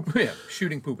aside. Poop, yeah,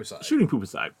 shooting poop aside. Shooting poop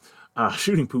aside.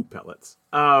 Shooting poop pellets.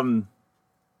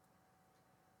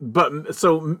 But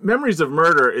so Memories of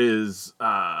Murder is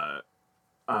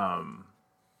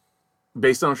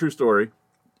based on a true story.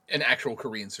 An actual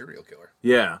Korean serial killer.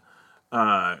 Yeah.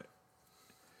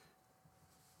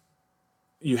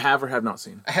 You have or have not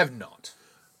seen? I have not.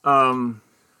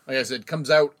 Like I said, it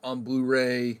comes out on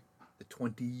Blu-ray the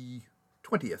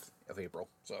 20th of April.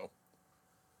 So,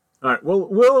 all right. Well,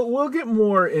 we'll get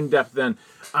more in depth then.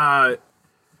 The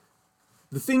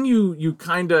thing you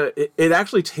kind of it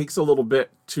actually takes a little bit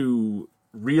to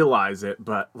realize it,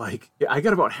 but like I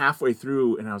got about halfway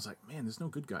through and I was like, man, there's no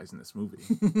good guys in this movie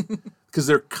because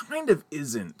there kind of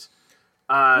isn't.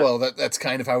 well, that's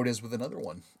kind of how it is with another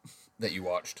one that you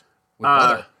watched with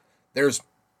Mother. There's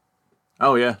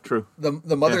oh yeah, true.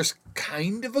 The mother's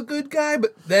kind of a good guy,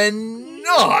 but then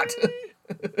not.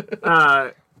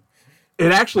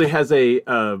 It actually has a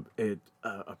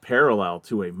parallel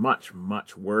to a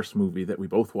much worse movie that we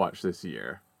both watched this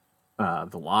year,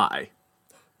 The Lie.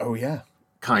 Oh yeah,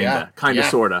 Kinda,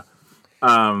 sorta.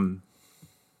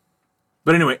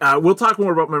 But anyway, we'll talk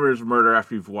more about Memories of Murder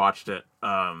after you've watched it.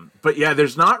 But yeah,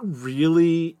 there's not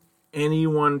really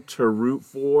anyone to root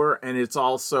for, and it's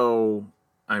also,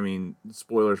 I mean,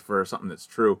 spoilers for something that's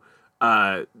true.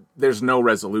 There's no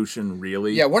resolution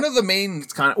really. Yeah, one of the main.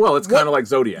 It's kind of like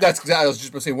Zodiac. That's exactly. I was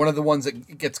just going to say one of the ones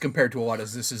that gets compared to a lot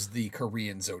is this is the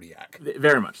Korean Zodiac.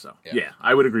 Very much so. Yeah,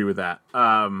 I would agree with that.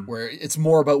 Where it's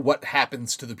more about what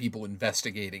happens to the people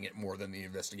investigating it more than the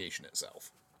investigation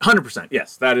itself. 100%.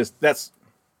 Yes, that's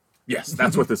Yes,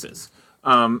 that's what this is.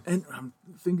 And I'm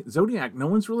thinking Zodiac. No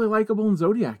one's really likable in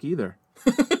Zodiac either.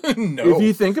 No. If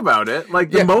you think about it, like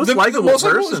the most likable the most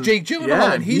likable person is Jake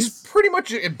Gyllenhaal, and he's pretty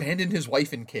much abandoned his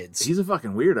wife and kids. He's a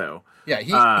fucking weirdo. Yeah,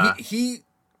 he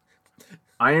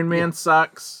Iron Man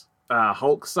sucks.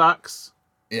 Hulk sucks.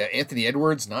 Yeah, Anthony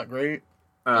Edwards, not great.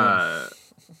 And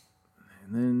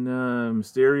then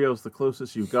Mysterio's the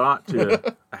closest you got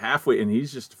to a halfway, and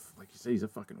he's just, like you say, he's a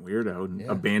fucking weirdo and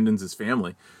abandons his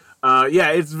family.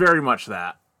 It's very much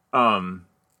that. Yeah,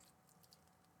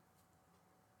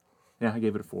 I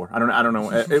gave it a 4. I don't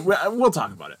know. We'll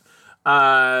talk about it.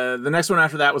 The next one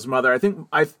after that was Mother. I think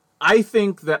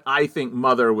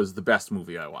Mother was the best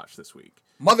movie I watched this week.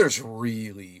 Mother's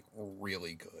really,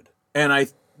 really good.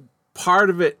 And part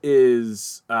of it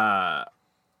is the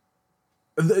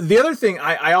other thing.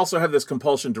 I also have this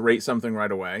compulsion to rate something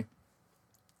right away.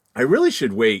 I really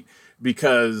should wait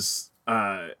because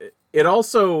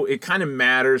it kind of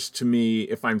matters to me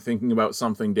if I'm thinking about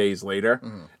something days later.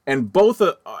 Mm-hmm. And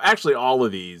actually all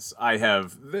of these I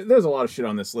have. There's a lot of shit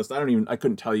on this list. I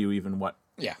couldn't tell you even what.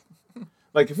 Yeah.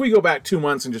 Like, if we go back 2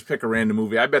 months and just pick a random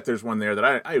movie, I bet there's one there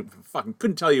that I fucking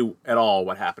couldn't tell you at all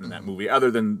what happened in that movie,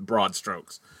 other than broad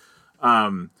strokes.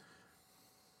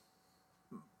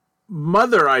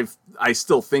 Mother, I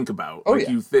still think about. Oh, like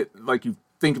yeah. You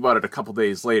think about it a couple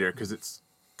days later, because it's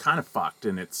kind of fucked,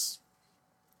 and it's...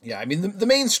 Yeah, I mean, the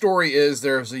main story is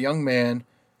there's a young man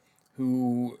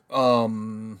who...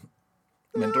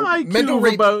 mental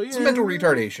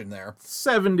retardation there.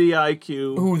 70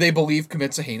 IQ. Who they believe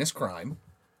commits a heinous crime.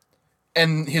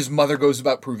 And his mother goes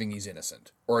about proving he's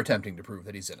innocent. Or attempting to prove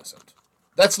that he's innocent.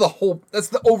 That's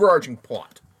the overarching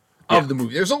plot of the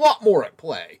movie. There's a lot more at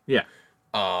play. Yeah.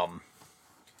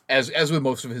 As with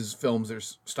most of his films,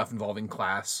 there's stuff involving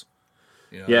class.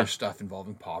 There's stuff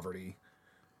involving poverty.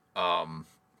 And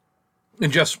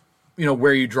just,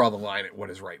 where you draw the line at what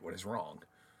is right, what is wrong.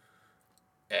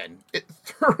 And it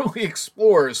thoroughly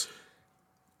explores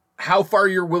how far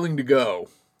you're willing to go.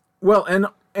 Well,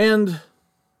 and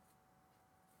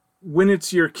when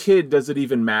it's your kid, does it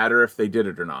even matter if they did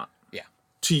it or not? Yeah.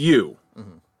 To you.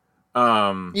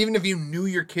 Mm-hmm. Even if you knew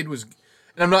your kid was...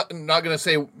 And I'm not going to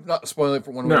say... Not spoiling it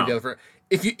for one way or the other.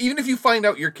 Even if you find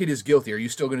out your kid is guilty, are you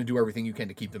still going to do everything you can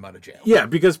to keep them out of jail? Yeah,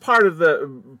 because part of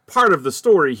the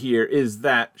story here is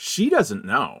that she doesn't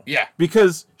know. Yeah.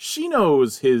 Because she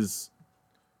knows his...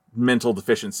 mental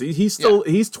deficiency. He's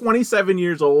 27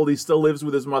 years old. He still lives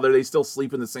with his mother. They still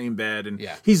sleep in the same bed, and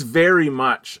he's very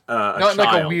much a not child.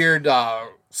 like a weird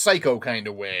psycho kind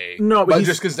of way. No, but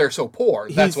just because they're so poor,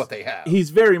 that's what they have.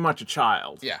 He's very much a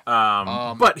child. Yeah.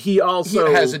 But he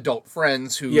also has adult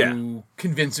friends who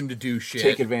convince him to do shit,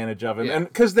 take advantage of him, and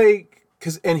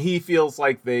and he feels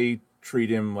like they treat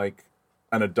him like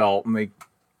an adult, and they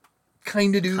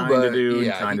kind of do, but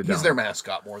he's their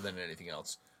mascot more than anything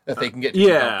else. That they can get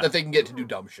to do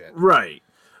dumb shit. Right.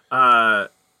 And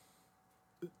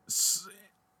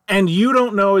you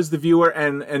don't know as the viewer,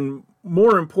 and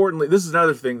more importantly, this is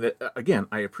another thing that, again,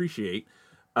 I appreciate,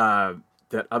 it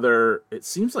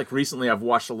seems like recently I've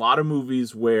watched a lot of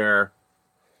movies where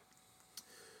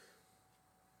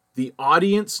the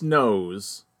audience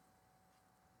knows,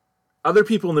 other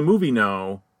people in the movie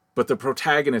know, but the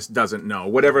protagonist doesn't know,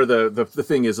 whatever the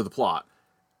thing is of the plot.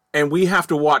 And we have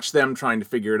to watch them trying to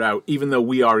figure it out, even though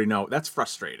we already know. That's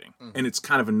frustrating, and it's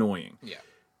kind of annoying. Yeah.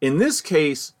 In this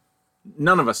case,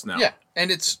 none of us know. Yeah,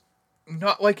 and it's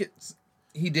not like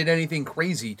he did anything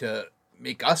crazy to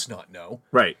make us not know.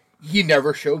 Right. He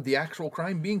never showed the actual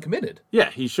crime being committed.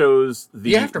 Yeah, he shows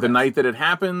the night that it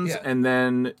happens, Yeah. and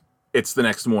then it's the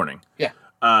next morning. Yeah.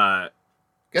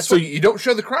 Guess so what? You don't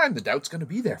show the crime, the doubt's going to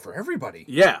be there for everybody.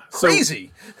 Yeah.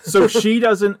 Crazy. So she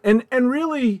doesn't, and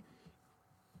really...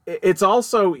 It's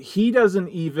also, he doesn't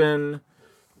even,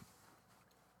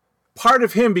 part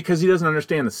of him, because he doesn't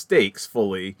understand the stakes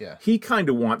fully, he kind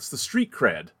of wants the street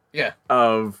cred. Yeah.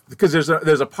 Because there's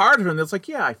a part of him that's like,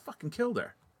 yeah, I fucking killed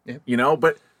her. Yeah.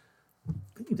 But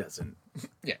he doesn't.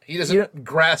 Yeah, he doesn't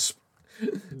grasp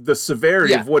the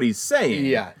severity of what he's saying.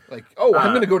 Yeah. Like, I'm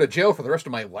going to go to jail for the rest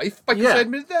of my life because I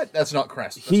admitted that? That's not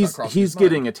crass. He's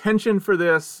getting attention for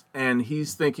this, and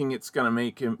he's thinking it's going to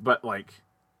make him, but like...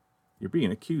 You're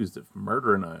being accused of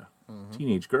murdering a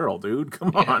teenage girl, dude.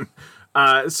 Come on.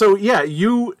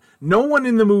 No one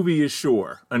in the movie is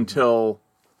sure until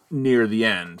near the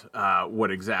end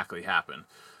what exactly happened.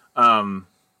 Mother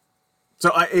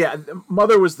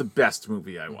was the best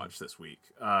movie I watched this week.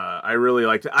 I really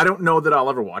liked it. I don't know that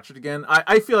I'll ever watch it again.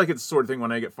 I feel like it's the sort of thing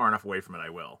when I get far enough away from it, I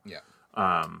will. Yeah.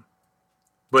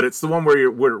 but it's the one where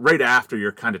right after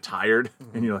you're kind of tired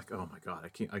and you're like, oh my god,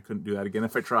 I couldn't do that again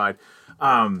if I tried.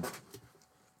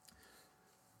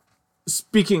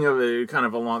 Speaking of it, kind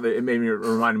of along, it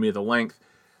reminded me of the length.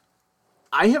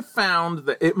 I have found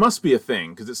that it must be a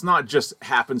thing because it's not just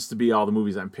happens to be all the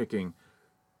movies I'm picking.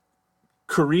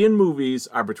 Korean movies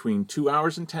are between 2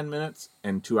 hours and 10 minutes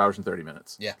and 2 hours and 30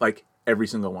 minutes. Yeah. Like every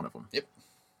single one of them. Yep.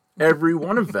 Every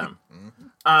one of them.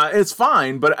 It's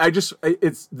fine, but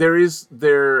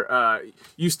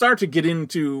you start to get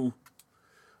into.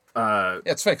 Yeah,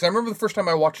 it's funny because I remember the first time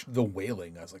I watched The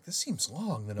Wailing, I was like, this seems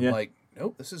long. Then I'm Yeah. like,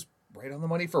 nope, this is right on the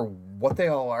money for what they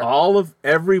all are.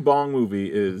 Every Bong movie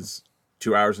is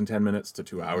 2 hours and 10 minutes to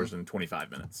 2 hours and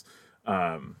 25 minutes.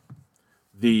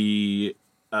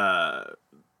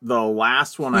 The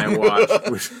last one I watched,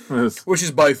 which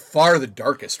is by far the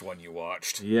darkest one you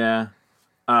watched. yeah,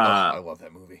 I love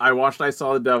that movie. I watched I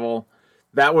Saw the Devil.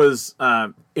 That was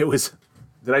it was.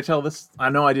 Did I tell this? I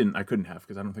know I didn't. I couldn't have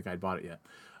because I don't think I'd bought it yet.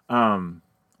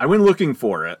 I went looking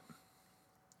for it,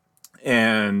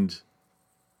 and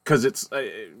because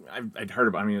I'd heard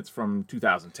about. I mean, it's from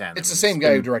 2010. It's the same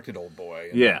guy who directed Old Boy.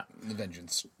 And Yeah. The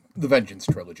Vengeance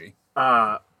trilogy.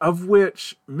 Of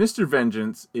which Mr.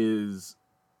 Vengeance is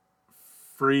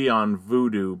free on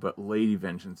Vudu, but Lady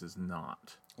Vengeance is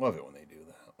not. Love it when they do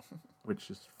that. Which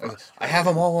is I have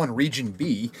them all on Region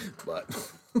B,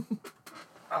 but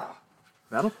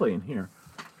that'll play in here.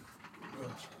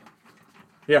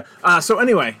 Yeah. So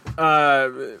anyway,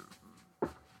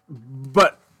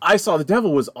 but I Saw the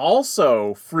Devil was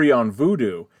also free on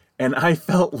Vudu, and I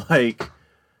felt like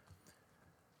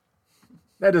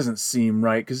that doesn't seem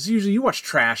right because usually you watch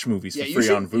trash movies for free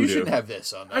on Vudu. You shouldn't have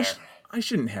this on there. I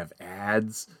shouldn't have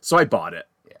ads, so I bought it.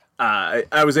 Yeah.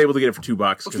 I was able to get it for $2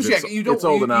 because it's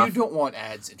old enough. You don't want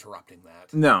ads interrupting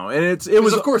that. No, and it was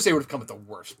Because of course they would have come at the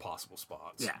worst possible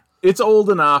spots. Yeah, it's old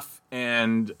enough,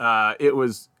 and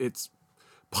it's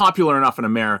popular enough in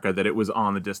America that it was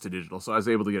on the disc to digital, so I was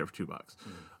able to get it for $2.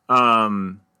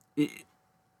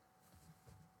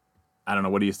 I don't know.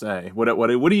 What do you say? What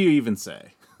do you even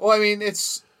say? Well, I mean,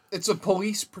 it's a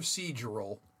police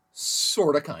procedural,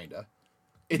 sorta, kinda.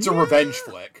 It's a revenge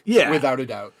flick, without a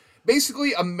doubt.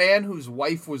 Basically, a man whose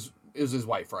wife is his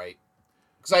wife, right?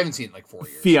 Because I haven't seen it in like 4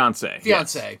 years. Fiance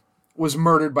Yes. Was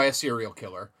murdered by a serial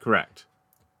killer. Correct.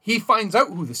 He finds out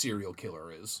who the serial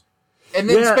killer is, and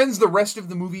then spends the rest of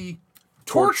the movie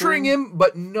torturing him,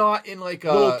 but not in like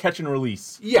a little catch and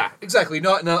release. Yeah, exactly.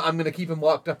 Not I'm going to keep him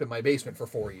locked up in my basement for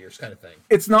 4 years, kind of thing.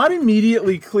 It's not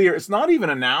immediately clear. It's not even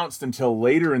announced until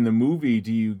later in the movie.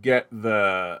 Do you get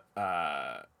the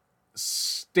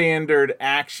standard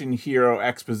action hero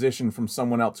exposition from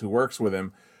someone else who works with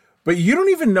him? But you don't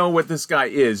even know what this guy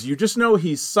is. You just know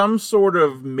he's some sort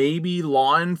of maybe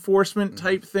law enforcement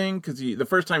type thing. Because the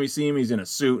first time you see him, he's in a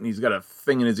suit and he's got a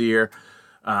thing in his ear.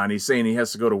 And he's saying he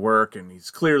has to go to work and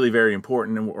he's clearly very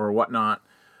important or whatnot.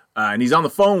 And he's on the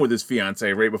phone with his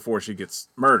fiancée right before she gets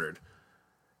murdered.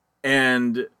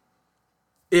 And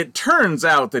it turns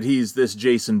out that he's this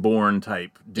Jason Bourne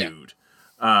type dude.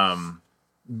 Yeah.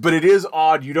 But it is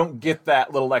odd you don't get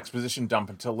that little exposition dump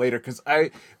until later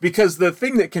because the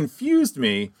thing that confused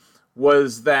me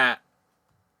was that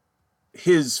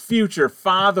his future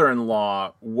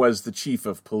father-in-law was the chief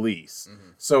of police. Mm-hmm.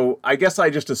 So I guess I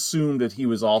just assumed that he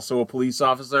was also a police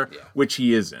officer, which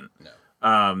he isn't. No.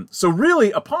 So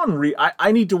really,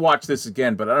 I need to watch this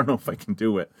again, but I don't know if I can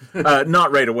do it.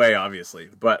 Not right away, obviously,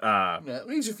 but it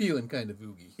leaves you feeling kind of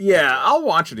oogie. Yeah, I'll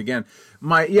watch it again.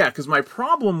 Because my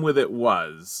problem with it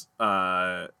was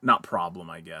not problem,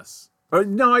 I guess.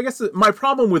 No, I guess my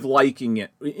problem with liking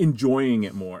it, enjoying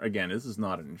it more. Again, this is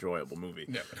not an enjoyable movie.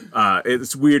 No.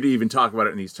 It's weird to even talk about it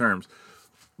in these terms.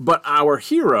 But our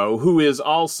hero, who is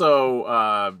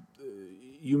also.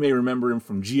 You may remember him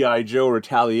from G.I. Joe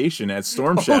Retaliation as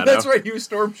Storm Shadow. Oh, that's right. He was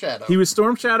Storm Shadow. He was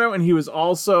Storm Shadow, and he was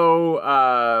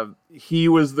also he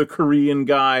was the Korean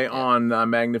guy on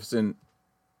Magnificent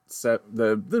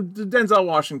the Denzel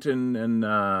Washington and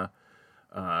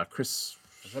Chris.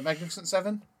 Was that Magnificent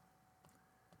Seven?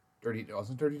 Dirty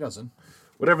Dozen.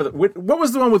 Whatever. What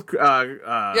was the one with?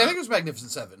 I think it was Magnificent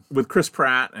Seven with Chris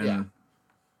Pratt and.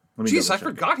 Jeez, I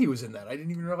forgot he was in that. I didn't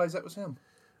even realize that was him.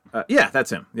 That's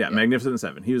him. Yeah, Magnificent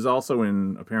Seven. He was also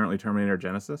in apparently Terminator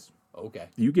Genesis. Okay.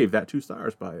 You gave that 2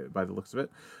 stars by the looks of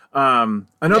it.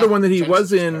 Another one that he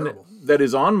was in that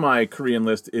is on my Korean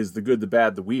list is The Good, the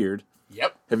Bad, the Weird.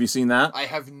 Yep. Have you seen that? I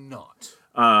have not.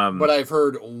 But I've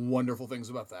heard wonderful things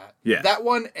about that. Yeah. That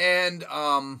one and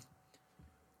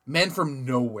Men from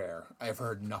Nowhere I've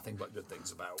heard nothing but good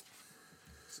things about.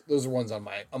 Those are ones on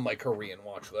my Korean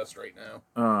watch list right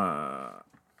now.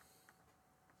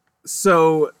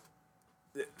 So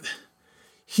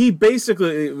he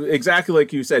basically, exactly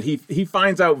like you said, he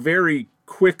finds out very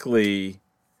quickly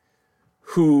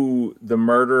who the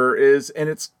murderer is, and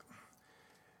it's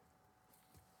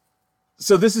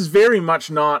so this is very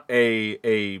much not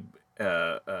it's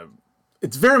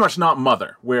very much not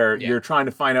Mother, where you're trying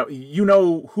to find out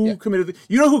who committed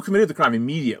the crime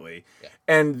immediately,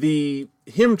 and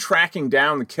him tracking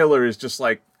down the killer is just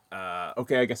like,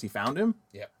 okay, I guess he found him.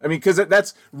 Yeah, I mean, because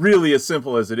that's really as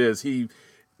simple as it is.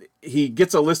 He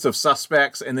gets a list of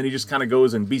suspects, and then he just kind of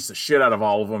goes and beats the shit out of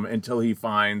all of them until he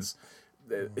finds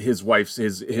his wife's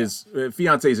his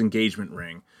fiance's engagement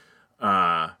ring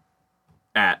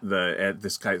at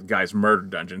this guy's murder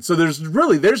dungeon. So there's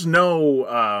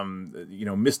no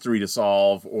mystery to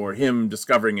solve or him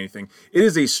discovering anything. It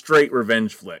is a straight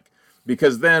revenge flick,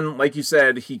 because then, like you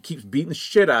said, he keeps beating the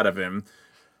shit out of him,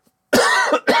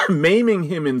 maiming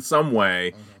him in some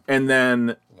way, and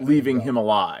then leaving him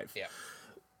alive. Yeah.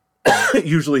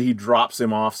 Usually he drops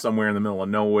him off somewhere in the middle of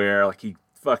nowhere, like he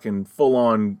fucking full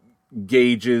on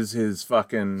gauges his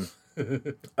fucking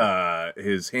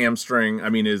his hamstring,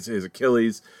 his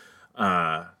Achilles,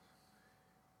 and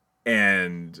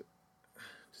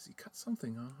does he cut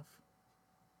something off?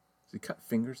 Does he cut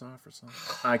fingers off or something?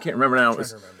 I can't remember now.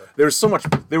 There was so much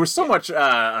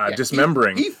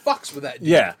dismembering. He fucks with that dude.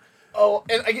 Yeah. Oh,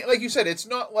 and again, like you said, it's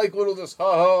not like little just,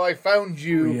 I found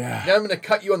you, now I'm going to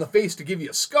cut you on the face to give you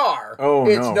a scar. Oh,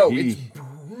 it's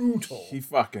brutal. He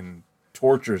fucking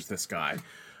tortures this guy.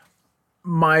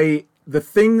 The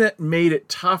thing that made it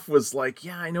tough was like,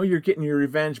 I know you're getting your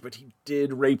revenge, but he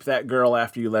did rape that girl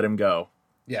after you let him go.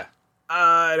 Yeah.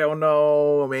 I don't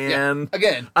know, man. Yeah.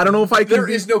 Again, I don't know if I can. There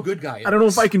is no good guy. I don't know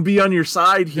if I can be on your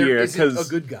side here. There isn't a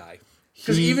good guy.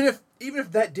 Because even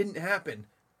if that didn't happen,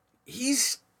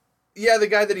 the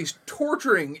guy that he's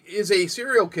torturing is a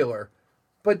serial killer.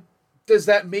 But does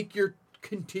that make your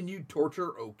continued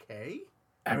torture okay?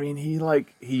 I mean, he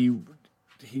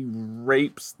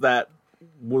rapes that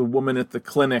woman at the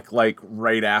clinic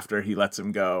right after he lets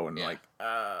him go, and you're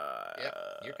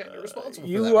kind of responsible.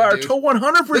 You are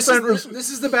 100%. This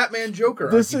is the Batman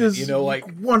Joker. This argument, is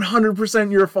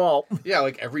 100% your fault. Yeah,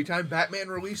 like every time Batman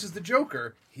releases the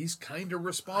Joker, he's kind of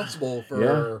responsible for.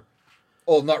 Yeah.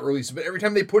 Well, not releasing, but every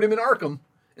time they put him in Arkham,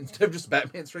 instead of just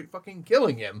Batman straight fucking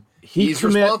killing him, he's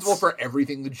responsible for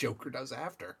everything the Joker does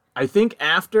after. I think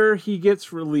after he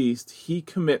gets released, he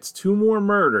commits 2 more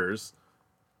murders,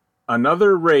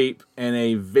 another rape, and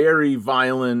a very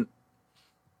violent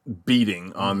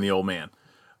beating on the old man.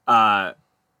 Now,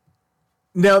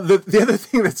 the other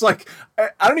thing that's like,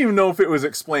 I don't even know if it was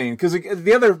explained, because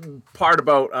the other part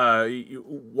about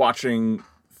watching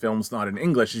films not in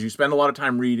English is you spend a lot of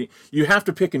time reading. You have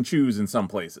to pick and choose in some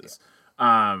places.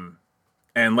 And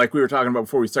like we were talking about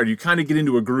before we started, you kind of get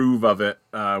into a groove of it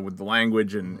with the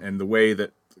language and the way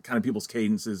that kind of people's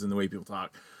cadences and the way people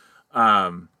talk.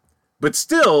 But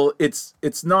still,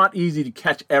 it's not easy to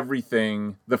catch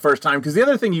everything the first time, because the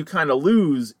other thing you kind of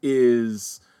lose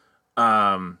is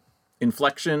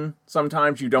inflection.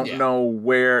 Sometimes you don't know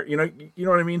where, you know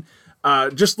what I mean?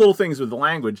 Just little things with the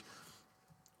language.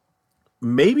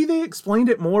 Maybe they explained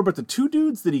it more, but the 2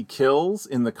 dudes that he kills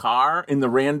in the car, in the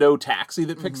rando taxi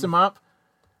that picks him up,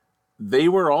 they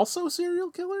were also serial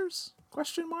killers? ?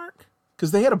 Because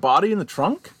they had a body in the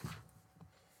trunk?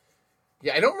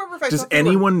 Yeah, I don't remember if I Does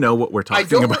anyone know what we're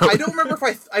talking about? I don't remember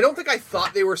if I don't think I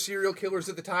thought they were serial killers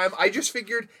at the time. I just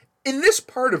figured in this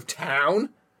part of town,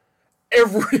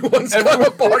 everyone's got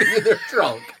a body in their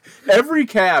trunk. Every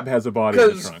cab has a body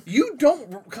in the trunk. You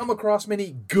don't come across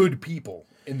many good people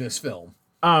in this film.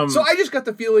 So I just got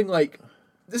the feeling like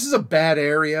this is a bad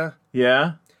area.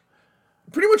 Yeah.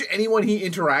 Pretty much anyone he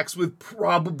interacts with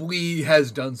probably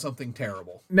has done something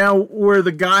terrible. Now, were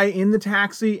the guy in the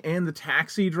taxi and the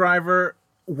taxi driver,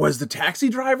 was the taxi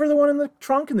driver the one in the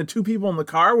trunk and the 2 people in the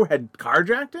car had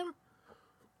carjacked him?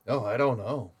 Oh, I don't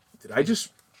know. Did I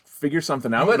just figure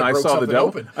something out and I saw the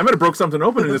devil? I might have broke something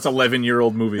open in this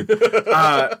 11-year-old movie.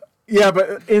 Yeah,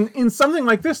 but in something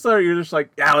like this, though, you're just like,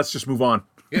 let's just move on.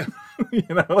 Yeah.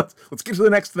 Let's get to the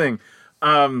next thing.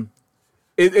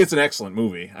 It's an excellent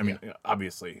movie. I mean,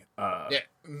 obviously.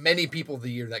 Many people the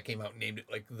year that came out named it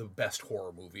like the best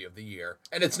horror movie of the year.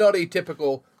 And it's not a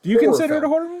typical Do you consider it a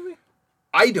horror movie?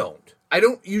 I don't. I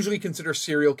don't usually consider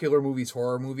serial killer movies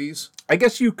horror movies. I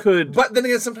guess you could. But then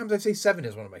again, sometimes I say Seven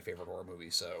is one of my favorite horror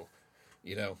movies. So,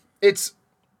 it's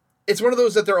one of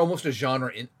those that they're almost a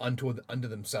genre unto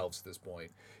themselves at this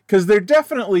point. Because there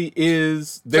definitely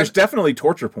is. There's definitely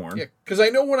torture porn. Yeah, because I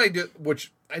know when I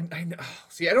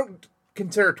don't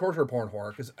consider torture porn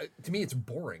horror, because to me it's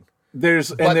boring.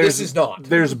 this is not.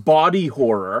 There's body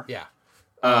horror. Yeah.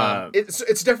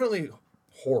 It's definitely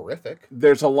horrific.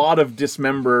 There's a lot of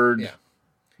dismembered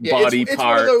body it's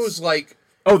parts. One of those like.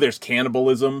 Oh, there's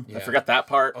cannibalism. Yeah. I forgot that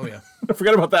part. Oh yeah. I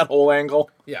forgot about that whole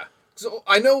angle. Yeah. So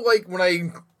I know, like, when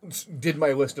I did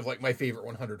my list of like my favorite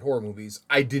 100 horror movies,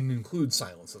 I didn't include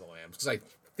Silence of the Lambs because I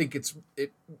think it's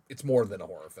more than a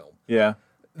horror film. Yeah.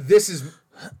 This is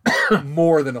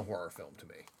more than a horror film to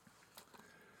me.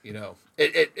 You know,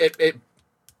 it's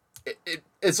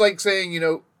like saying, you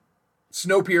know,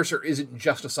 Snowpiercer isn't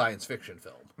just a science fiction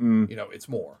film. You know, it's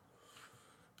more.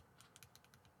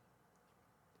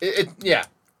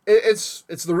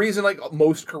 It's the reason like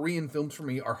most Korean films for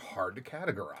me are hard to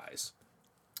categorize.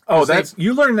 Oh,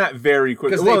 you learn that very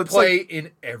quickly because they play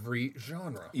in every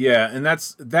genre. Yeah, and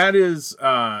that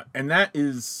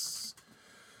is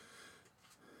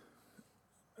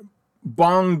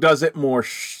Bong does it more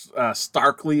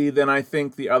starkly than I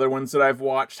think the other ones that I've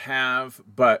watched have,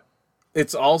 but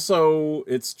it's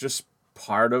just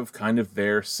part of kind of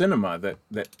their cinema that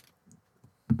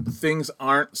things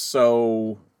aren't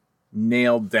so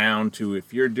nailed down to,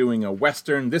 if you're doing a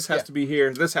Western, this has to be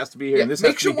here, this has to be here, and this has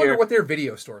to be here. Makes you wonder what their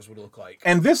video stores would look like.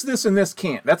 And this, and this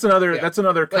can't. That's another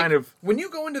kind of... When you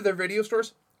go into their video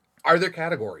stores, are there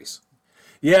categories?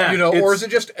 Yeah. You know, or is it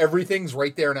just everything's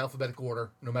right there in alphabetical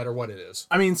order, no matter what it is?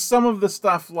 I mean, some of the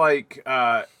stuff like,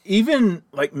 even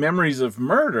like Memories of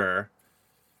Murder,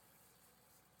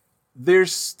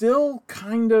 there's still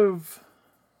kind of...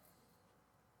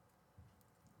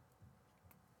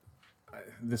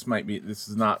 This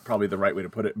is not probably the right way to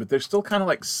put it, but there's still kind of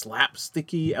like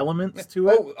slapsticky elements to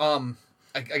it.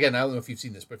 Again, I don't know if you've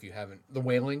seen this, but if you haven't, The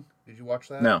Wailing, did you watch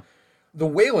that? No. The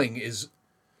Wailing is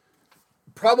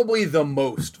probably the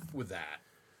most with that.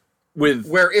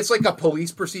 Where it's like a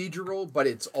police procedural, but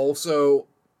it's also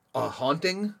a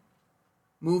haunting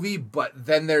movie, but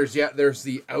then there's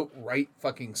the outright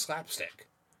fucking slapstick.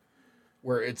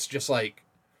 Where it's just like,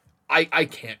 I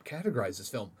can't categorize this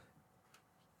film.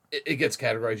 It gets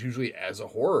categorized usually as a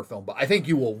horror film, but I think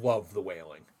you will love The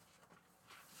Wailing.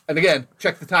 And again,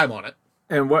 check the time on it.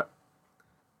 And what?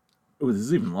 Oh, this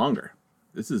is even longer.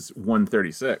 This is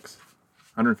 156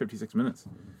 minutes.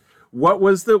 What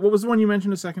was the one you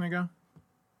mentioned a second ago?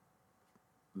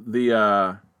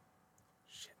 The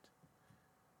shit.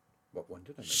 What one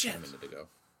did I mention a minute ago?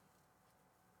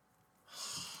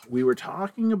 We were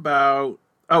talking about.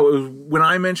 Oh, it was when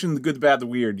I mentioned The Good, the Bad, the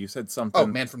Weird. You said something. Oh,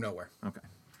 Man from Nowhere. Okay.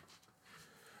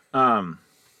 I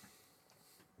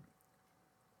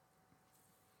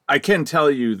can tell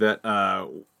you that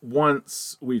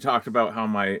once we talked about how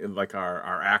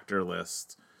our actor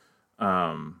list,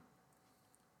 right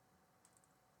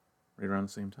around the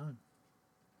same time.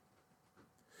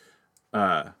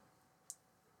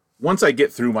 Once I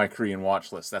get through my Korean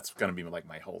watch list, that's going to be like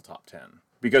my whole top 10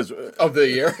 because of the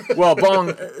year. Well,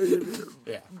 Bong,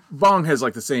 Bong has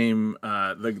like the same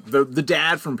the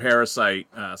dad from Parasite,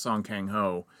 Song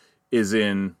Kang-ho, is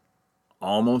in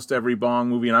almost every Bong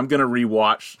movie, and I'm gonna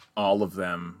rewatch all of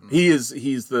them. He's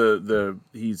in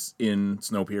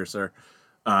Snowpiercer,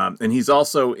 and he's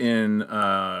also in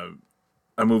a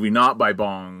movie not by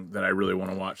Bong that I really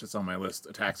want to watch. That's on my list,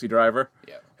 A Taxi Driver.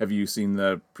 Yeah. Have you seen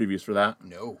the previews for that?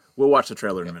 No. We'll watch the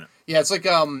trailer in a minute. Yeah, it's like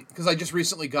because I just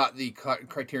recently got the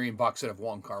Criterion box set of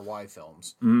Wong Kar-wai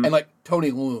films, and like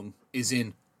Tony Leung is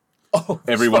in.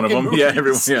 Every one of them. Movies. Yeah,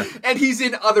 everyone. Yeah. And he's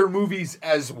in other movies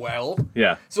as well.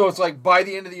 Yeah. So it's like by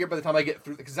the end of the year, by the time I get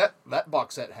through, because that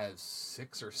box set has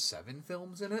 6 or 7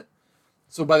 films in it.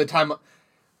 So by the time,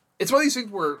 it's one of these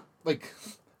things where like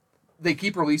they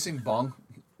keep releasing Bong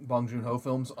Joon-ho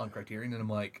films on Criterion, and I'm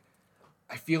like,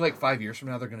 I feel like 5 years from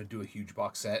now they're going to do a huge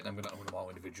box set, and I'm going to own them all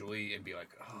individually and be like,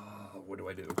 what do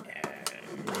I do?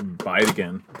 Buy it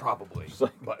again. Probably,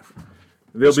 but.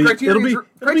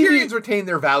 Criterion's retain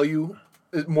their value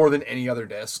more than any other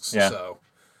discs. Yeah. So,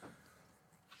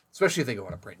 especially if they go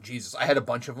out of print. Jesus, I had a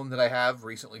bunch of them that I have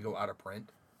recently go out of print,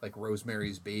 like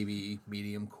Rosemary's Baby,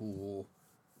 Medium Cool,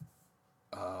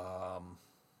 a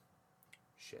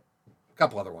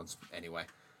couple other ones anyway,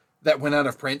 that went out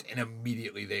of print, and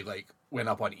immediately they like went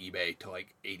up on eBay to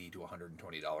like $80 to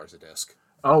 $120 a disc.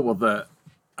 Oh well,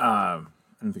 I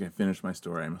don't think I finished my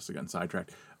story. I must have gotten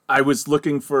sidetracked. I was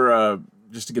looking for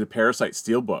just to get a Parasite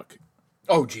Steelbook.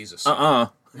 Oh, Jesus. Yeah.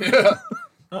 And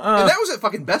that was at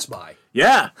fucking Best Buy.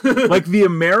 Yeah. Like the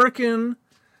American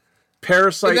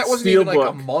Parasite Steelbook. That wasn't even like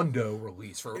a Mondo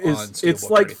release on Steelbook. It's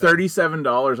like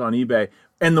 $37 on eBay.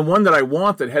 And the one that I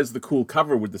want that has the cool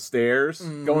cover with the stairs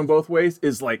going both ways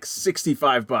is like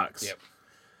 $65. Yep.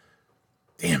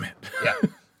 Damn it. Yeah.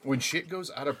 When shit goes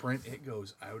out of print, it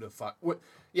goes out of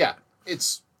Yeah.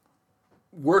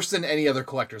 worse than any other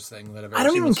collector's thing that I've ever seen. I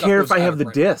don't even when stuff care goes if I out have of the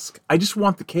print. disc. I just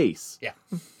want the case. Yeah.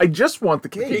 I just want the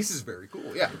The case. case is very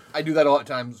cool. Yeah. I do that a lot of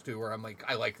times too, where I'm like,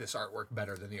 I like this artwork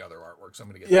better than the other artwork, so I'm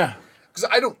going to get Yeah. Because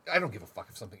I don't give a fuck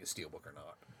if something is steelbook or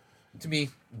not. To me,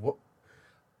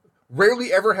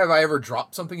 rarely ever have I ever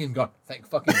dropped something and gone, thank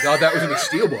fucking God that was in a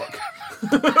steelbook.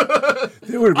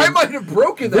 I might have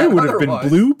broken that. There would have been otherwise.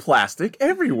 blue plastic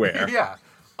everywhere. Yeah.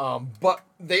 But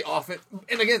they often,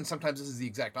 and again, sometimes this is the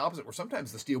exact opposite, where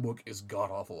sometimes the steelbook is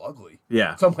god awful ugly.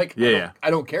 Yeah. So I'm like, Yeah,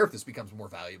 I don't care if this becomes more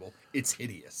valuable. It's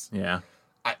hideous. Yeah.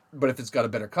 But if it's got a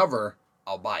better cover,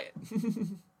 I'll buy it.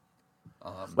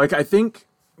 Like, I think,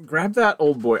 grab that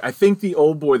old boy. I think the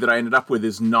old boy that I ended up with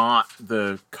is not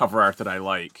the cover art that I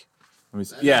like. Let me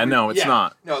see. Yeah, no, it's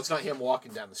not. No, it's not him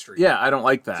walking down the street. Yeah, I don't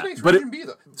like that. Nice But version B,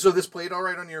 though. So this played all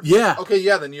right on your... Yeah. Okay,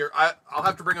 yeah, then I'll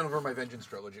have to bring over my Vengeance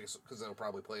trilogy, because it'll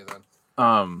probably play then.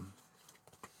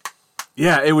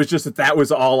 yeah, it was just that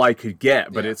was all I could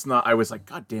get. But Yeah. it's not. I was like,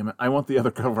 God damn it! I want the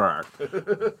other cover art. Yeah,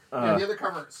 the other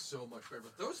cover is so much better.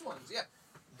 But those ones, yeah.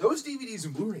 Those DVDs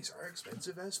and Blu-rays are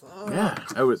expensive as fuck. Yeah,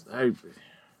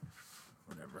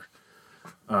 whatever.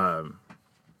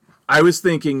 I was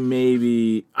thinking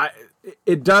maybe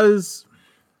it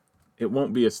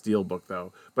won't be a steelbook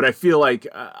though, but I feel like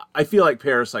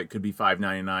Parasite could be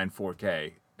 $5.99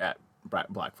 4K at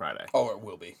Black Friday. Oh, it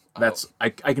will be. I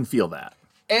can feel that.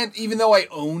 And even though I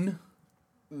own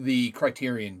the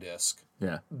Criterion disc,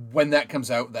 Yeah. when that comes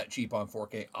out that cheap on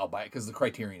 4K, I'll buy it because the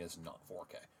Criterion is not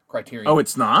 4K. Criterion. Oh,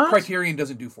 it's not? Criterion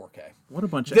doesn't do 4K. What a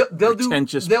bunch of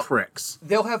pretentious pricks.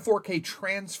 They'll have 4K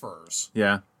transfers,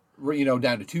 Yeah.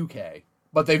 down to 2K,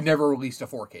 but they've never released a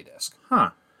 4K disc. Huh.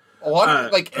 A lot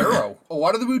of Arrow, a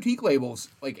lot of the boutique labels,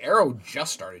 like Arrow,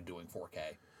 just started doing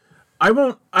 4K. I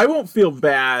won't feel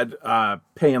bad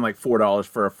paying like $4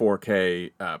 for a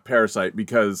 4K Parasite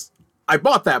because I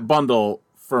bought that bundle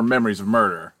for Memories of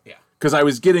Murder. Yeah. Because I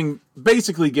was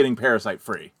basically getting Parasite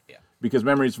free. Yeah. Because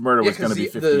Memories of Murder was going to be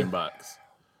 $15.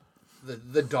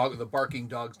 The barking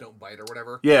dogs don't bite or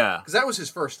whatever. Yeah. Because that was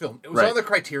his first film. It was Right. on the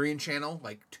Criterion channel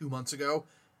like 2 months ago,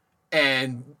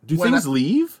 and Do things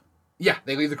leave? Yeah,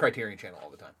 they leave the Criterion channel all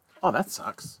the time. Oh, that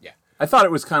sucks. Yeah. I thought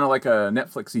it was kind of like a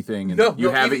Netflixy thing, and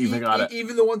you got it.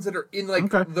 Even the ones that are in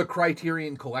Okay. the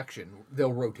Criterion collection,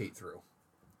 they'll rotate through.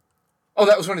 Oh,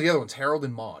 that was one of the other ones. Harold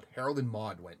and Maude. Harold and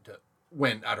Maude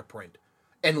went out of print,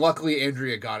 and luckily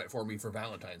Andrea got it for me for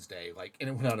Valentine's Day. And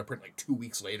it went out of print 2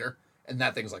 weeks later, and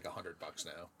that thing's like $100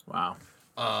 now. Wow.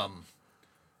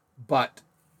 But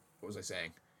what was I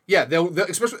saying? Yeah, they'll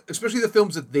especially the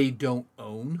films that they don't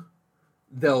own.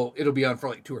 It'll be on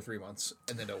for 2 or 3 months,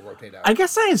 and then it'll rotate out. I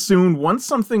guess I assumed once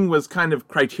something was kind of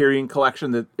Criterion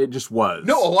Collection that it just was.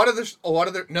 No,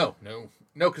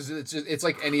 because it's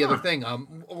like any other thing. A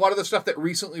lot of the stuff that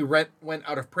recently went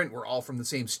out of print were all from the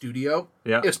same studio.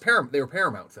 Yeah. It's Paramount. They were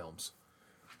Paramount films.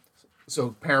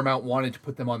 So Paramount wanted to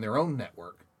put them on their own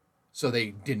network, so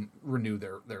they didn't renew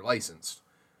their license.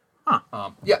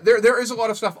 Huh. Yeah, there is a lot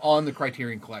of stuff on the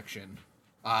Criterion Collection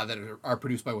that are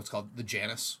produced by what's called the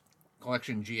Janus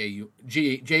Collection,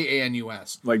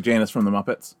 Janus. Like Janice from the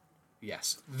Muppets.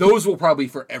 Yes, those will probably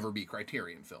forever be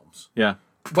Criterion films. Yeah.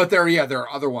 But there are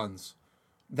other ones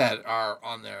that are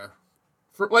on there,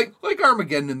 for like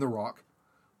Armageddon and The Rock,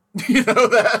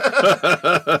 that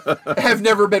have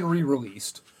never been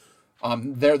re-released.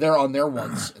 They're on there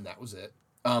once, and that was it.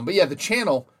 But yeah, the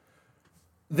channel,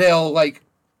 they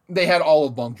had all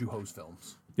of Bong Joon-ho's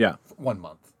films Yeah. for 1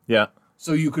 month, Yeah.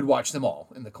 so you could watch them all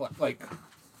in the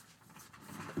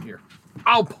here.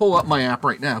 I'll pull up my app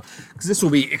right now because this will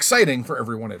be exciting for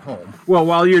everyone at home. Well,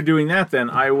 while you're doing that, then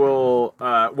I will.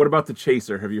 What about The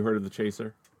Chaser? Have you heard of The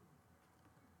Chaser?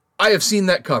 I have seen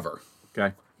that cover.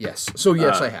 Okay. Yes. So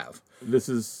yes, I have.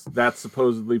 That's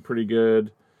supposedly pretty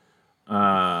good.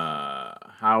 How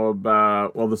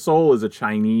about? Well, The Soul is a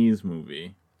Chinese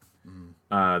movie.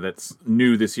 That's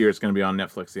new this year. It's going to be on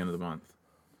Netflix at the end of the month.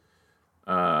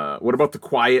 What about The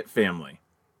Quiet Family?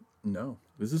 No.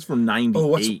 This is from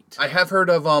 '98. I have heard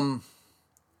of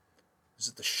is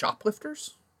it The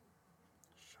Shoplifters?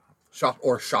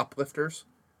 Shoplifters?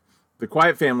 The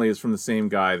Quiet Family is from the same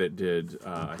guy that did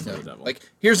I Saw the Devil.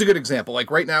 Here's a good example.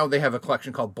 Right now they have a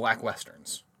collection called Black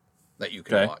Westerns that you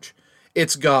can Okay. watch.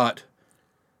 It's got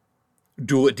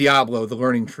Duel at Diablo, The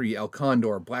Learning Tree, El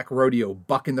Condor, Black Rodeo,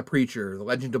 Buck and the Preacher, The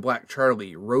Legend of Black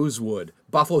Charlie, Rosewood,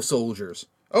 Buffalo Soldiers.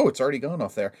 Oh, it's already gone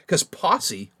off there. Because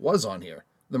Posse was on here,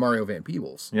 the Mario Van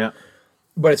Peebles. Yeah.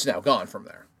 But it's now gone from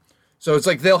there. So it's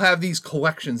they'll have these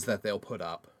collections that they'll put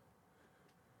up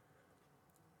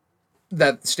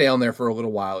that stay on there for a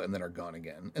little while and then are gone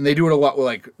again. And they do it a lot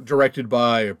with directed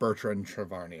by Bertrand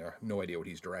Travanny. I have no idea what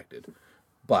he's directed.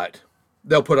 but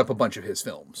they'll put up a bunch of his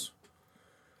films.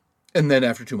 And then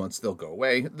after 2 months, they'll go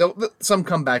away. Some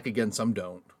come back again, some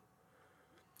don't.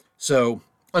 So,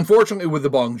 unfortunately, with the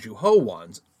Bong Joon-ho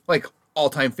ones, like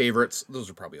all-time favorites, those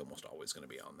are probably almost always going to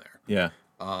be on there. Yeah.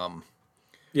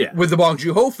 Yeah. With the Bong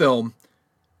Joon-ho film,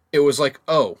 it was like,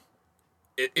 oh,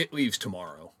 it leaves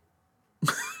tomorrow.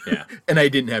 Yeah. And I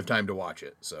didn't have time to watch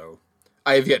it, so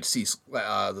I have yet to see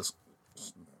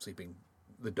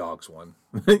the dogs one.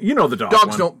 You know the dog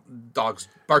Dogs one.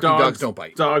 barking dogs don't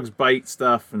bite. Dogs bite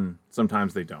stuff, and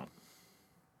sometimes they don't.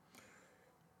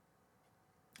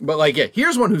 But like, yeah,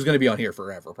 here's one who's going to be on here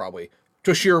forever, probably.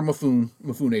 Toshiro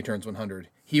Mifune Turns 100.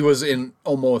 He was in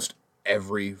almost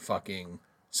every fucking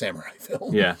samurai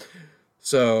film. Yeah.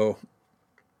 So,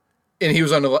 and he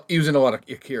was in a lot of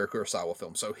Akira Kurosawa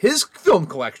films. So his film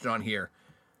collection on here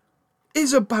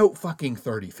is about fucking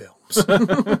 30 films.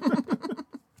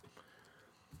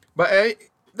 But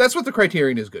that's what the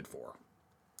Criterion is good for.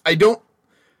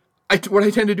 What I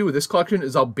tend to do with this collection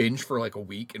is I'll binge for like a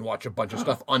week and watch a bunch of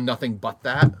stuff on nothing but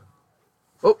that.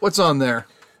 Oh, what's on there?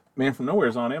 Man from Nowhere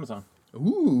is on Amazon.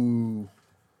 Ooh.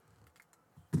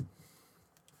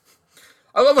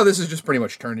 I love how this is just pretty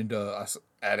much turned into us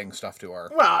adding stuff to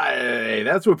our... Well, hey,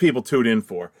 that's what people tune in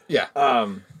for. Yeah. I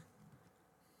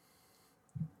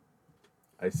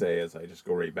say as I just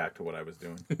go right back to what I was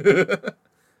doing. The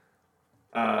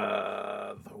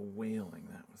Wailing,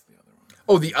 that was the other one.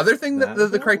 Oh, the other thing that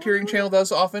the Criterion Channel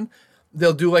does often,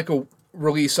 they'll do like a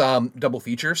release double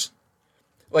features.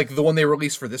 Like the one they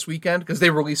released for this weekend, because they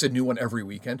release a new one every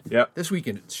weekend. Yep. This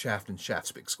weekend, it's Shaft and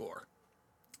Shaft's Big Score.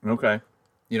 Okay.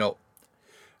 You know,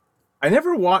 I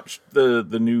never watched the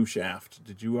new Shaft.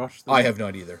 Did you watch I have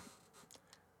not either.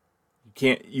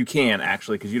 You can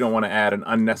actually, because you don't want to add an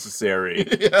unnecessary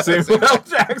Samuel L.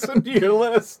 Jackson to your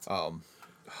list.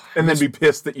 And then be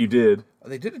pissed that you did.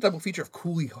 They did a double feature of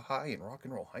Cooley High and Rock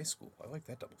and Roll High School. I like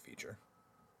that double feature.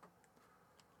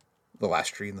 The Last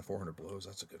Tree and the 400 Blows.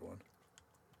 That's a good one.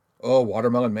 Oh,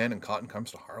 Watermelon Man and Cotton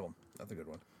Comes to Harlem. That's a good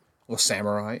one. Well,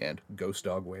 Samurai and Ghost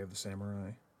Dog Way of the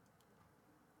Samurai.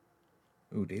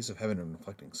 Ooh, Days of Heaven and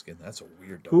Reflecting Skin. That's a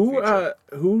weird double feature.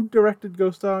 Who directed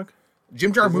Ghost Dog?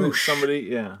 Jim Jarmusch. Somebody,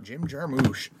 yeah. Jim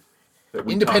Jarmusch. That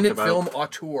we Independent talked film about.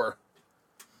 auteur.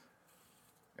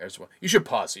 There's one. You should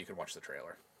pause so you can watch the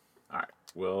trailer. All right.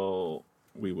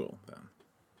 We will then.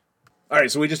 All right.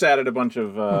 So we just added a bunch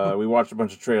of. We watched a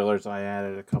bunch of trailers. I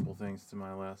added a couple things to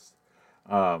my list.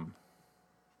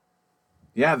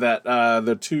 Yeah,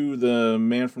 the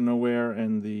Man from Nowhere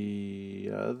and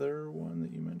the other one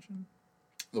that you mentioned,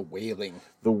 The Wailing.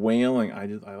 The Wailing. I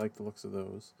like the looks of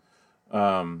those.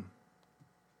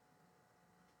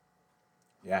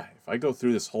 Yeah, if I go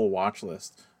through this whole watch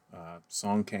list,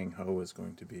 Song Kang-ho is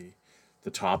going to be the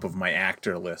top of my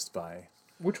actor list by...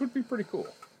 Which would be pretty cool.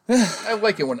 I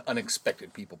like it when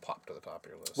unexpected people pop to the top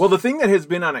of your list. Well, the thing that has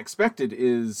been unexpected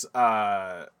is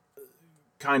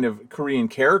kind of Korean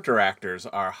character actors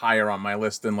are higher on my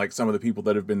list than like some of the people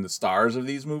that have been the stars of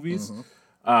these movies.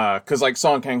 Because like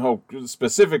Song Kang-ho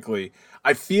specifically,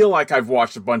 I feel like I've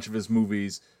watched a bunch of his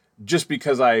movies just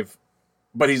because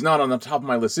but he's not on the top of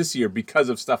my list this year because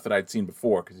of stuff that I'd seen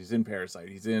before, because he's in Parasite,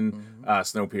 he's in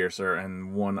Snowpiercer,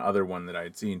 and one other one that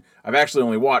I'd seen. I've actually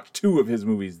only watched 2 of his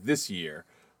movies this year,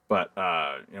 but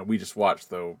we just watched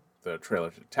the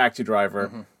trailer to Taxi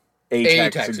Driver, A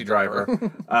Taxi Driver,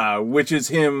 which is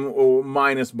him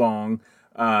minus Bong,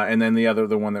 and then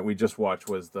the one that we just watched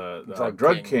was the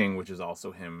Drug King, which is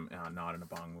also him not in a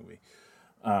Bong movie.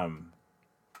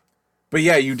 But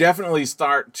yeah, you definitely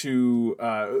start to,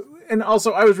 and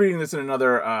also I was reading this in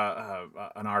another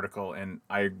an article, and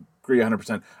I agree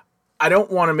 100%. I don't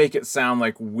want to make it sound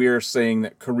like we're saying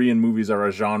that Korean movies are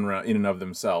a genre in and of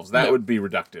themselves. That would be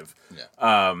reductive.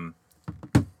 Yeah.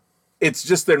 It's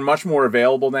just they're much more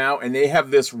available now, and they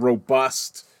have this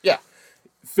robust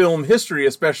film history,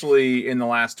 especially in the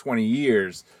last 20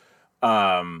 years,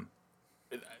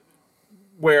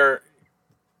 where...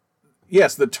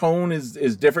 Yes, the tone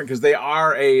is different because they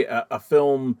are a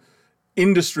film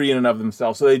industry in and of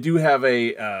themselves. So they do have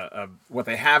what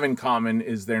they have in common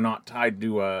is they're not tied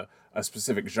to a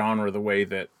specific genre the way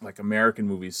that like American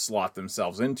movies slot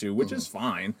themselves into, which is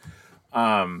fine.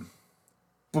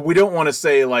 But we don't want to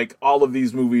say like all of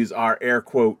these movies are air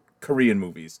quote Korean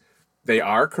movies. They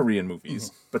are Korean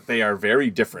movies, but they are very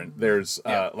different. There's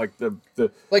like the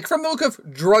like from the look of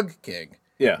Drug King.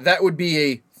 Yeah, that would be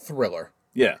a thriller.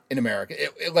 Yeah, in America,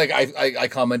 like I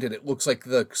commented, it looks like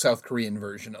the South Korean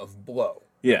version of Blow.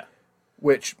 Yeah,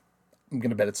 which I'm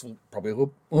gonna bet it's probably a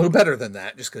little better than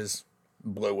that, just because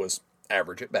Blow was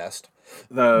average at best.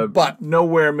 But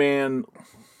Nowhere Man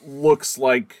looks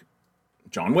like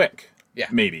John Wick. Yeah.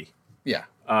 Maybe. Yeah.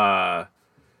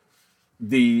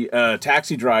 The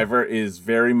Taxi Driver is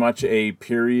very much a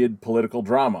period political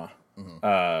drama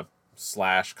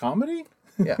 / comedy.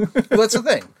 Yeah. Well, that's the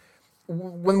thing.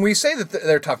 When we say that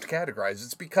they're tough to categorize,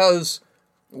 it's because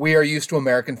we are used to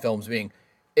American films being,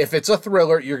 if it's a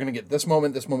thriller, you're going to get this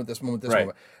moment, this moment, this moment, this Right.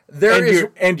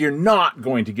 moment. And you're not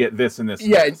going to get this and this. And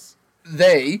Yeah, this.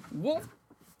 they will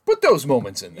put those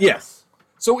moments in there. Yes.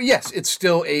 So, yes, it's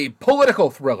still a political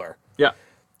thriller, Yeah.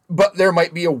 but there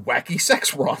might be a wacky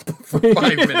sex romp for 5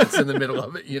 minutes in the middle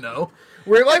of it,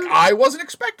 Where you're like, I wasn't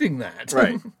expecting that.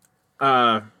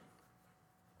 Right.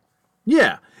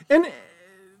 Yeah. And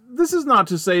this is not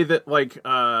to say that, like,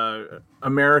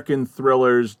 American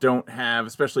thrillers don't have,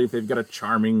 especially if they've got a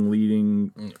charming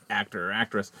leading actor or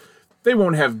actress, they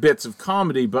won't have bits of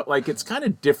comedy, but, like, it's kind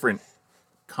of different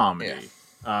comedy.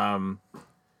 Yeah.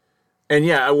 And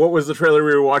yeah, what was the trailer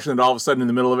we were watching that all of a sudden in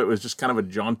the middle of it was just kind of a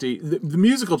jaunty... The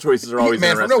musical choices are always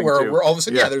Man from interesting, Nowhere, too. where all of a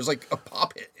sudden, there's like a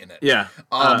pop hit in it. Yeah.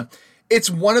 It's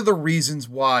one of the reasons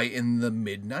why in the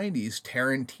mid-90s,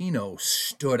 Tarantino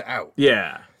stood out.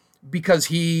 Yeah. Because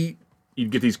he...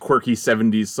 You'd get these quirky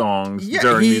 70s songs Yeah,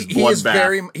 during these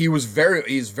bloodbaths.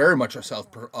 He's very much a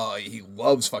he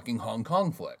loves fucking Hong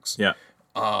Kong flicks. Yeah.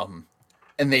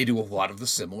 And they do a lot of the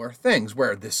similar things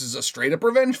where this is a straight up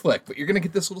revenge flick, but you're going to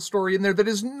get this little story in there that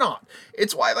is not.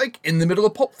 It's why, like, in the middle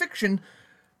of Pulp Fiction,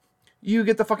 you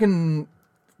get the fucking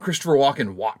Christopher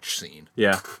Walken watch scene.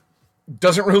 Yeah.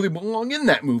 Doesn't really belong in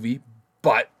that movie,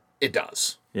 but it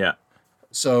does. Yeah.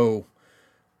 So,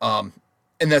 and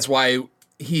that's why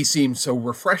he seemed so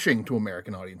refreshing to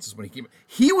American audiences when he came.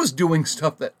 He was doing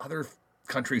stuff that other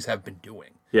countries have been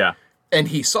doing. Yeah. And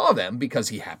he saw them because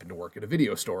he happened to work at a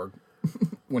video store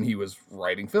when he was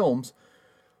writing films.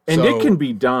 And So- it can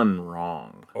be done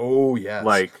wrong. Oh, yes.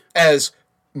 Like- as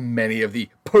many of the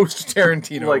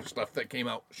post-Tarantino Like- stuff that came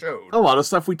out showed. A lot of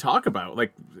stuff we talk about,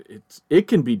 like, it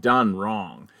can be done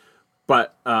wrong.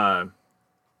 But yeah,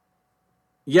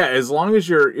 as long as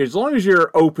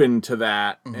you're open to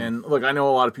that, and look, I know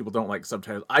a lot of people don't like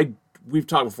subtitles. We've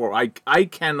talked before. I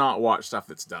cannot watch stuff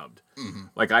that's dubbed.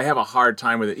 Like, I have a hard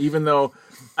time with it, even though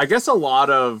I guess a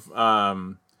lot of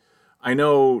I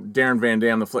know Darren Van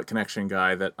Dam, the Flick Connection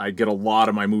guy, that I get a lot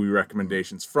of my movie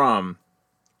recommendations from.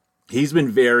 He's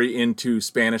been very into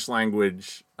Spanish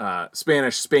language,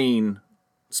 Spain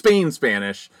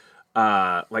Spanish,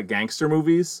 like gangster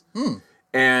movies,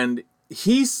 and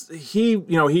he'll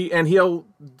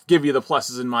give you the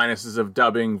pluses and minuses of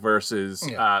dubbing versus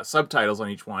subtitles on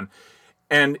each one,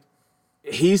 and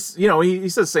he says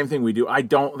the same thing we do.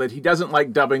 He doesn't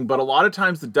like dubbing, but a lot of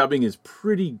times the dubbing is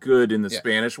pretty good in the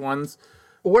Spanish ones.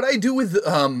 What I do with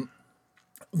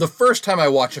the first time I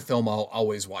watch a film, I'll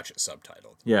always watch it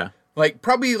subtitled. Yeah. Like,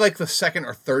 probably like the second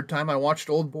or third time I watched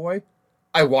Old Boy,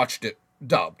 I watched it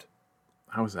dubbed.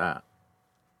 How was that?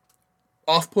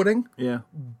 Off-putting, Yeah.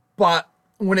 but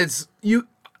when it's you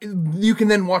can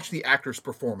then watch the actors'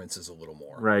 performances a little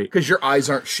more, Right. Because your eyes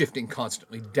aren't shifting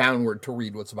constantly downward to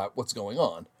read what's going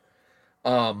on.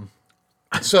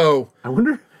 So I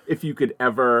wonder if you could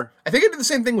ever. I think I did the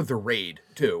same thing with The Raid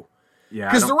too, Yeah.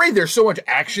 because The Raid there's so much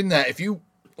action that if you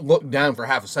look down for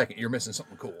half a second, you're missing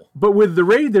something cool. But with The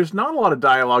Raid, there's not a lot of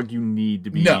dialogue you need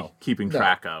to be keeping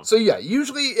track of. So yeah,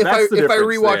 usually if That's the I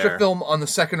difference rewatch there. a film on the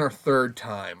second or third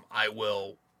time, I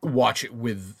will watch it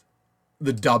with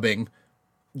the dubbing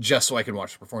just so I can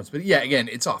watch the performance. But yeah, again,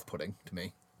 it's off-putting to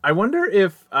me. I wonder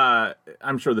if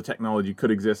I'm sure the technology could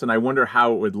exist, and I wonder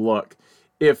how it would look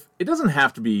if it doesn't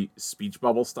have to be speech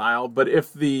bubble style, but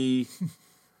if the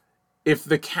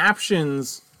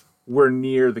captions were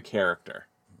near the character.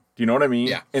 Do you know what I mean?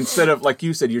 Yeah. Instead of, like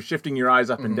you said, you're shifting your eyes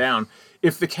up and down.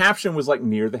 If the caption was like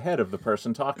near the head of the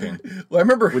person talking, Well, I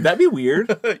remember would that be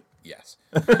weird? yes.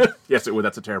 Yes, it would.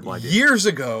 That's a terrible idea. Years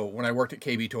ago, when I worked at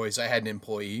KB Toys, I had an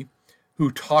employee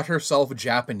who taught herself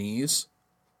Japanese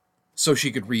so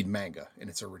she could read manga in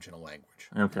its original language.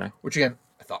 Okay. Which again,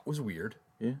 I thought was weird.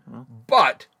 Yeah. Well.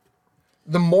 But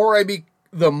the more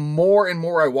and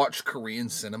more I watch Korean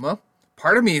cinema,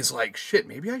 part of me is like, shit,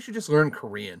 maybe I should just learn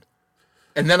Korean.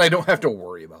 And then I don't have to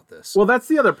worry about this. Well, that's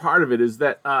the other part of it is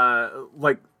that,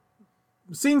 like,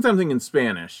 seeing something in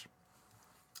Spanish,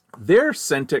 their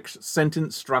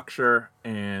sentence structure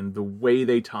and the way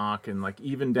they talk, and like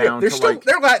even down they're to still, like,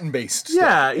 they're Latin based.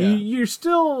 yeah, you're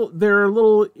still, there are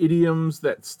little idioms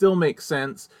that still make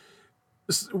sense.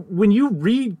 When you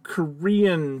read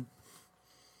Korean,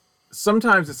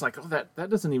 sometimes it's like, oh, that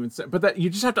doesn't even say, but that you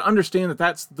just have to understand that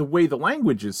that's the way the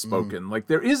language is spoken. Like,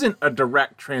 there isn't a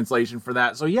direct translation for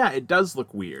that. So yeah, it does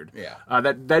look weird. Yeah.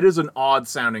 That is an odd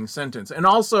sounding sentence. And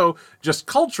also, just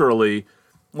culturally,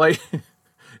 Like,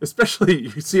 especially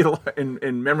you see it a lot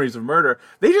in Memories of Murder,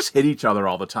 they just hit each other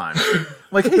all the time.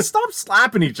 Like, hey, stop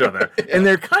slapping each other. And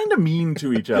they're kind of mean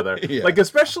to each other. Yeah. Like,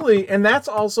 especially, and that's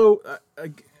also,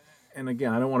 and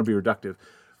again, I don't want to be reductive.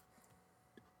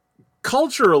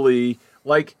 Culturally,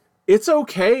 like, it's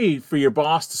okay for your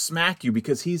boss to smack you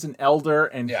because he's an elder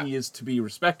and he is to be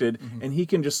respected, and he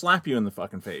can just slap you in the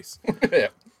fucking face. Yeah.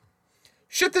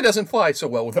 Shit that doesn't fly so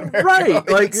well with an American Right,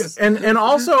 like, audience. and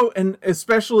also, and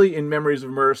especially in Memories of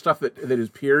Murder, stuff that is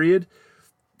period,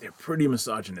 they're pretty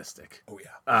misogynistic. Oh,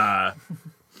 yeah.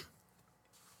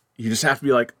 You just have to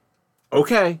be like,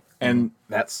 okay, and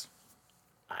that's,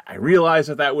 I realize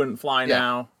that wouldn't fly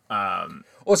now. Well,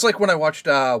 it's like when I watched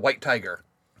White Tiger,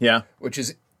 Yeah. which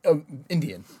is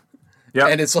Indian. Yeah.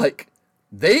 And it's like,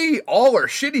 they all are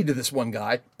shitty to this one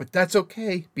guy, but that's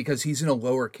okay because he's in a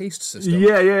lower caste system.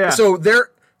 Yeah. So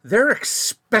they're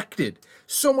expected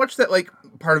so much that, like,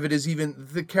 part of it is even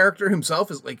the character himself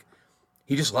is like,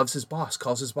 he just loves his boss,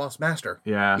 calls his boss master.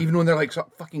 Yeah. Even when they're like,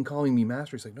 stop fucking calling me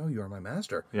master, he's like, no, you are my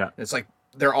master. Yeah. And it's like,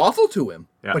 they're awful to him,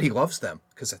 Yeah. but he loves them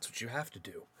because that's what you have to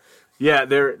do. Yeah,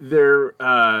 they're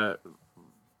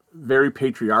very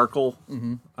patriarchal.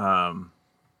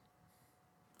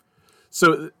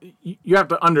 So you have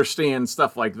to understand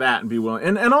stuff like that and be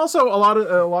willing. And also a lot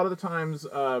of the times,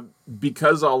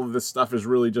 because all of this stuff is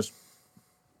really just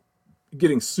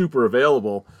getting super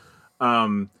available.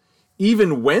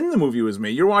 Even when the movie was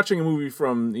made, you're watching a movie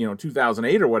from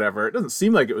 2008 or whatever. It doesn't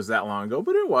seem like it was that long ago,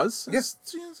 but it was. It's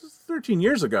 13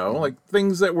 years ago. Like,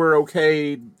 things that were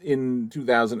okay in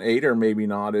 2008 are maybe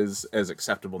not as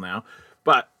acceptable now.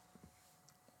 But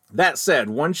that said,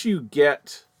 once you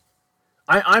get,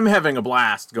 I'm having a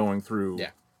blast going through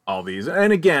all these,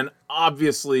 and again,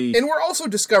 obviously, And we're also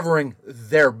discovering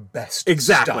their best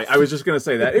exactly. stuff. I was just going to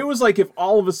say that. It was like if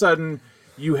all of a sudden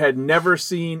you had never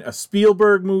seen a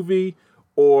Spielberg movie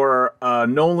or a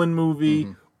Nolan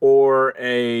movie or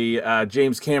a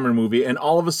James Cameron movie, and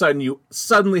all of a sudden you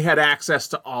suddenly had access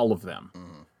to all of them.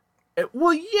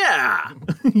 Well, yeah.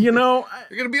 You're going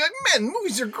to be like, man,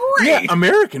 movies are great. Yeah,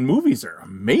 American movies are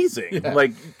amazing.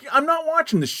 Like, I'm not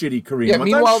watching the shitty Korean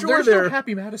ones. Meanwhile, I'm sure there's they're no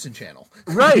Happy Madison channel.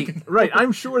 right.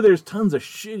 I'm sure there's tons of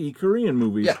shitty Korean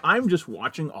movies. Yeah. I'm just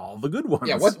watching all the good ones.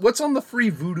 Yeah, what's on the free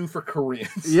Voodoo for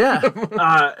Koreans? Yeah.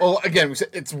 Well, again, we said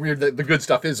it's weird that the good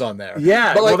stuff is on there.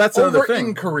 Yeah, but, like, well, that's another over thing.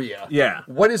 in Korea. Yeah.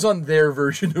 What is on their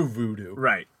version of Voodoo?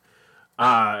 Right.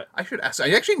 I should ask.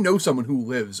 I actually know someone who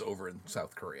lives over in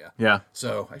South Korea. Yeah.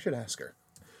 So I should ask her.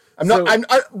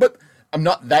 But I'm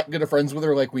not that good of friends with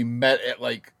her. Like, we met at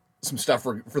like some stuff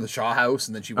for the Shaw House,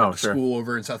 and then she went to sure. school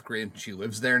over in South Korea, and she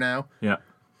lives there now. Yeah.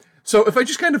 So if I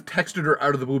just kind of texted her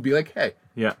out of the blue, be like, "Hey,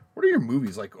 Yeah. what are your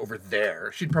movies like over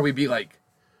there?" She'd probably be like,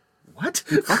 "What?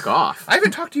 Fuck off. I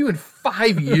haven't talked to you in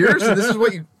 5 years, and this is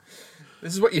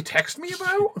what you text me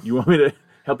about?" You want me to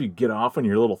help you get off on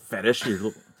your little fetish? Your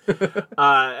little...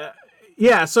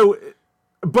 yeah, so,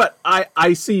 but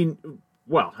I see,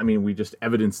 well, I mean, we just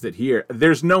evidenced it here.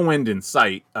 There's no end in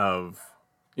sight of,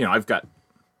 I've got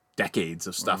decades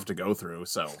of stuff to go through,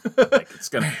 so, like, it's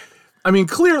gonna... I mean,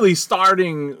 clearly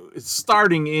starting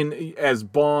in as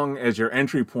Bong as your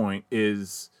entry point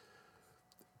is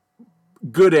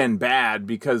good and bad,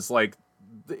 because, like,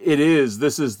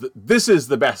 this is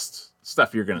the best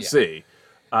stuff you're gonna see.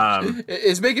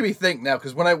 It's making me think now,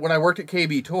 because when I worked at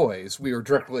KB Toys, we were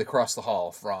directly across the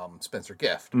hall from Spencer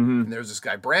Gift, and there was this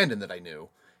guy Brandon that I knew.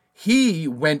 He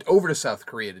went over to South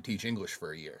Korea to teach English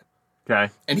for a year,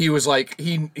 Okay. and he was like,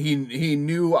 he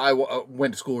knew I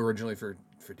went to school originally for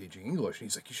teaching English, and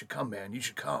he's like, "You should come, man. You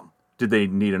should come." Did they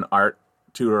need an art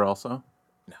tutor also?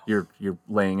 No. You're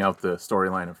laying out the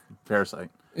storyline of Parasite.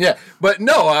 Yeah, but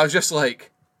no, I was just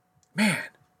like, man,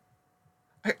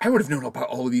 I would have known about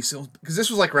all of these films, because this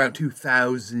was like around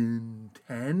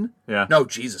 2010. Yeah. No,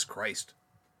 Jesus Christ.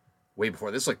 Way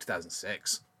before. This is like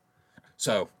 2006.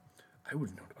 So, I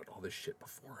would have known about all this shit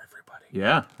before everybody.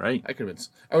 Yeah, right. I would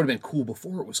have been cool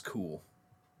before it was cool.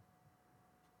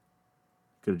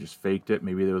 Could have just faked it.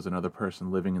 Maybe there was another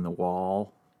person living in the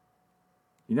wall.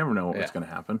 You never know what's going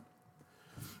to happen.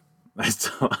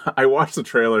 I watch the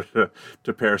trailer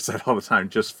to Parasite all the time,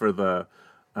 just for the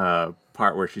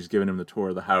part where she's giving him the tour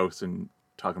of the house and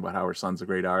talking about how her son's a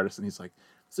great artist, and he's like,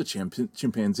 "It's a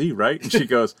chimpanzee, right?" And she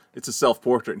goes, "It's a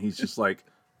self-portrait," and he's just like,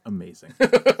 "Amazing."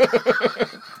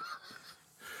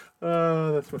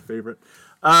 That's my favorite.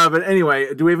 But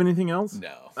anyway, do we have anything else?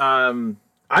 No.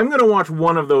 I'm gonna watch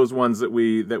one of those ones that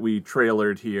we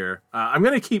trailered here. I'm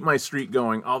gonna keep my streak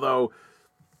going, although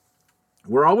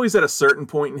we're always at a certain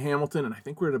point in Hamilton, and I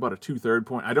think we're at about a 2/3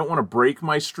 point. I don't want to break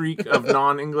my streak of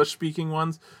non-English speaking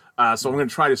ones, so I'm going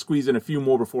to try to squeeze in a few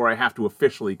more before I have to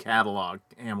officially catalog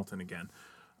Hamilton again.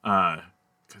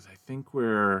 Because I think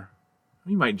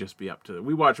we might just be up to...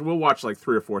 We'll watch like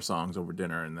 3 or 4 songs over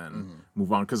dinner and then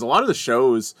move on. Because a lot of the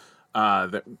shows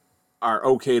that are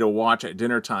okay to watch at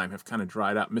dinner time have kind of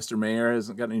dried up. Mr. Mayor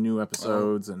hasn't got any new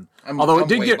episodes, and I'm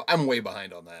way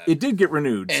behind on that. It did get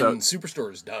renewed. And so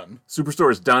Superstore is done.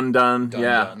 Superstore is done.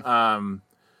 Yeah. Done.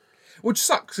 Which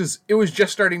sucks, because it was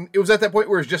just starting. It was at that point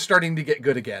where it was just starting to get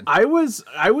good again. I was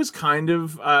kind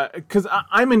of because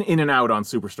I'm an in and out on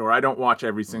Superstore. I don't watch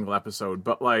every single episode,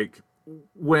 but like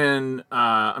when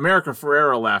America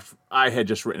Ferrera left, I had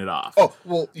just written it off. Oh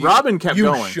well, Robin kept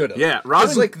going. You should have. Yeah,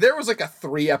 Robin. Like there was like a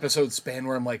 3-episode span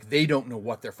where I'm like, they don't know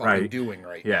what they're fucking doing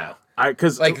right now.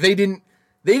 Because like they didn't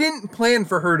plan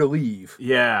for her to leave.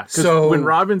 Yeah. So when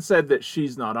Robin said that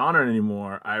she's not on it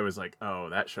anymore, I was like, oh,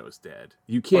 that show's dead.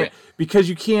 You can't because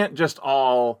you can't just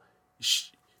all.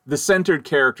 The centered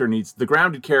character the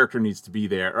grounded character needs to be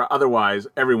there, or otherwise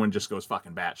everyone just goes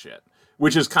fucking batshit.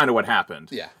 Which is kind of what happened.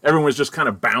 Yeah. Everyone was just kind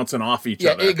of bouncing off each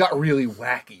other. Yeah, it got really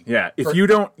wacky. Yeah. If you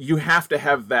don't, you have to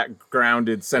have that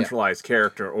grounded, centralized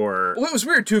character or... Well, it was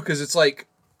weird, too, because it's like,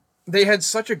 they had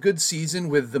such a good season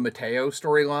with the Mateo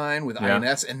storyline, with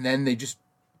INS, and then they just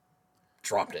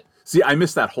dropped it. See, I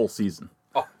missed that whole season.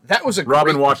 Oh, that was a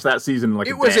Robin watched that season like a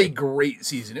day. It was a great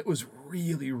season. It was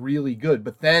really, really good.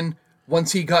 But then,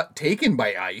 once he got taken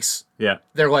by ICE,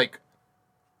 they're like,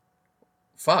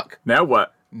 fuck. Now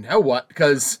what? Now what?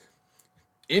 Because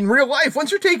in real life,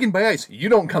 once you're taken by ICE, you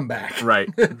don't come back. Right.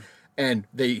 And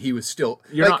he was still...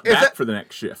 You're not back for the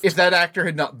next shift. If that actor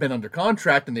had not been under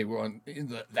contract and they were on...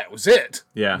 That was it.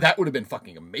 Yeah. That would have been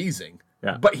fucking amazing.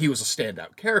 Yeah. But he was a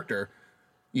standout character.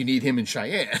 You need him in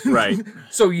Cheyenne. Right.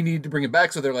 So you need to bring him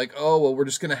back. So they're like, oh, well, we're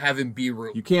just going to have him be...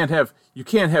 You can't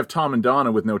have Tom and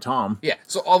Donna with no Tom. Yeah.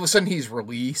 So all of a sudden he's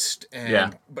released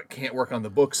but can't work on the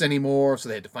books anymore. So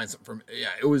they had to find something from... Yeah,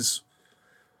 it was...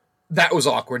 That was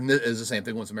awkward, and it was the same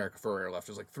thing once America Ferrera left.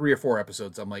 It was like 3 or 4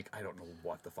 episodes. I'm like, I don't know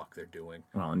what the fuck they're doing.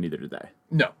 Well, neither did they.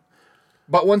 No,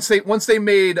 but once they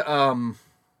made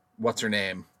what's her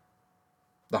name,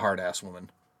 the hard ass woman,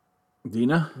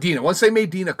 Dina. Once they made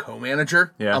Dina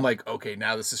co-manager, I'm like, okay,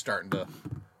 now this is starting to.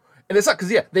 And it's not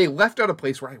because they left out a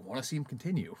place where I want to see him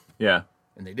continue. Yeah,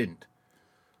 and they didn't.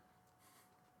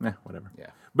 Whatever. Yeah.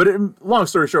 But long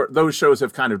story short, those shows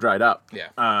have kind of dried up. Yeah.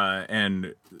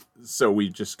 And so we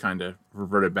just kind of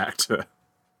reverted back to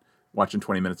watching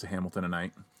 20 minutes of Hamilton a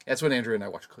night. That's when Andrew and I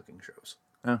watch cooking shows.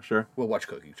 Oh, sure. We'll watch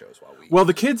cooking shows while we... Well,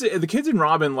 the kids in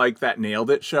Robin like that Nailed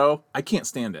It show. I can't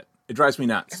stand it. It drives me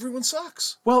nuts. Everyone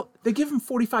sucks. Well, they give them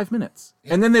 45 minutes.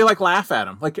 Yeah. And then they like laugh at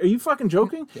them. Like, are you fucking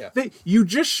joking? Yeah. You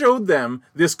just showed them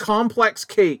this complex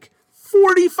cake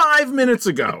 45 minutes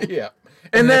ago. Yeah.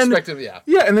 And then,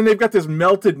 and then they've got this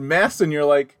melted mess, and you're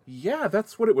like, yeah,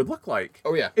 that's what it would look like.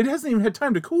 Oh, yeah. It hasn't even had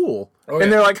time to cool. Oh, and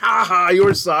they're like, ha ha,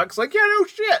 yours sucks. Like, yeah, no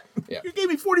shit. Yeah. You gave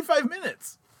me 45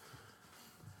 minutes.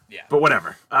 Yeah. But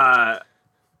whatever.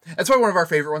 That's why one of our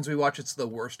favorite ones we watch, it's The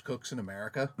Worst Cooks in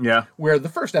America. Yeah. Where the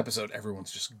first episode,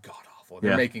 everyone's just god-awful.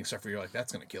 They're making stuff where you're like,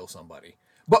 that's going to kill somebody.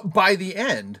 But by the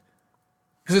end...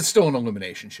 Because it's still an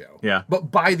elimination show. Yeah.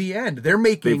 But by the end, they're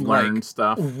making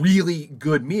stuff. really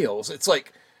good meals. It's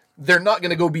like they're not going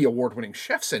to go be award-winning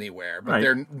chefs anywhere, but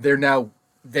they're now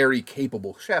very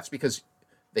capable chefs because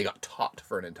they got taught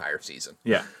for an entire season.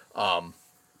 Yeah.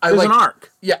 There's an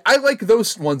arc. Yeah, I like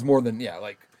those ones more than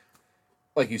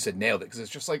like you said, Nailed It, because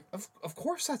it's just like, of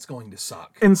course that's going to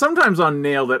suck. And sometimes on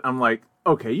Nailed It, I'm like,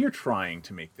 okay, you're trying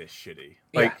to make this shitty.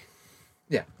 Like.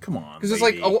 Yeah. Come on. Because it's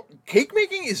like, cake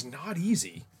making is not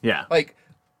easy. Yeah. Like,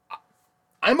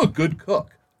 I'm a good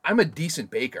cook. I'm a decent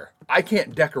baker. I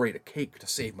can't decorate a cake to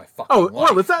save my fucking life.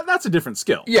 Oh, well, that's a different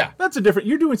skill. Yeah.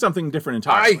 You're doing something different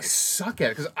entirely. I suck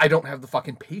at it because I don't have the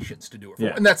fucking patience to do it.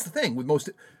 Yeah. And that's the thing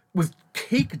with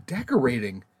cake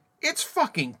decorating, it's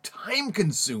fucking time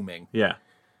consuming. Yeah.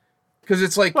 Because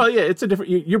it's like... Well, yeah, it's a different...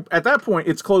 You're at that point,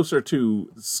 it's closer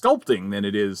to sculpting than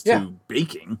it is to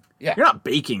baking. Yeah. You're not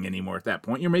baking anymore at that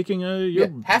point. You're making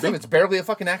half of it's barely a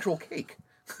fucking actual cake.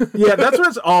 Yeah, that's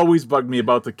what's always bugged me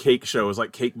about the cake shows,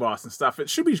 like Cake Boss and stuff. It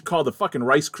should be called the fucking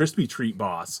Rice Krispie Treat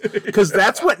Boss. Because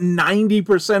that's what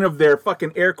 90% of their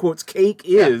fucking air quotes cake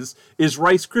is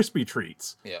Rice Krispie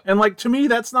Treats. Yeah. And like, to me,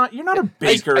 you're not a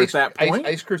baker at that point.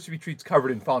 Ice Krispie Treats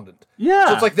covered in fondant. Yeah.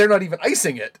 So it's like they're not even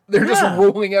icing it. They're just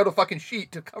rolling out a fucking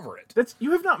sheet to cover it.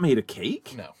 You have not made a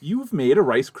cake. No. You've made a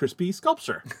Rice Krispie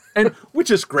sculpture. And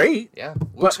which is great. Yeah.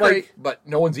 Looks great, but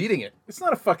no one's eating it. It's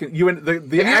not a fucking...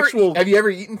 Have you ever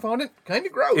eaten fondant? Kind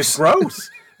of gross. It's gross.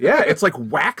 Yeah, it's like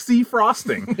waxy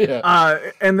frosting.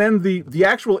 And then the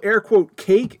actual air quote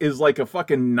cake is like a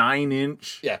fucking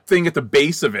 9-inch thing at the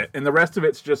base of it, and the rest of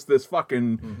it's just this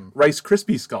fucking Rice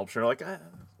Krispie sculpture. Like,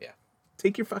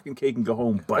 take your fucking cake and go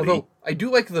home, buddy. Although I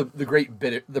do like the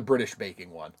the British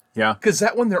baking one. Yeah, because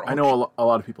that one they're all I know a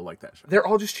lot of people like that show. They're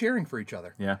all just cheering for each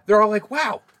other. Yeah, they're all like,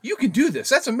 "Wow, you can do this!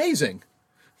 That's amazing."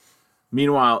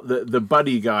 Meanwhile, the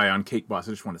buddy guy on Cake Boss,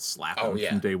 I just want to slap him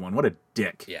from day one. What a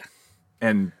dick. Yeah.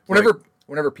 And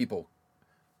whenever people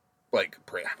like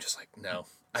pray, I'm just like, no,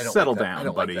 I don't settle like that. down, I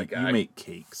don't buddy. Like that guy. You make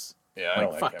cakes. Yeah, I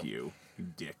don't fuck him. you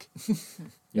dick.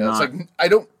 Yeah, it's like I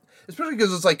don't, especially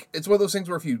because it's like it's one of those things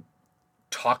where if you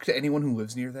talk to anyone who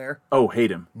lives near there,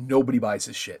 hate him. Nobody buys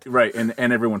his shit. Right, and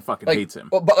everyone fucking hates him.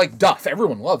 But like Duff,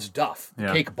 everyone loves Duff, the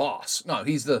Cake Boss. No,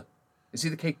 is he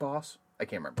the Cake Boss? I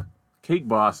can't remember. Cake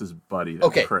Boss is Buddy.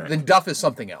 Okay, prick. then Duff is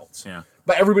something else. Yeah.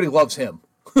 But everybody loves him.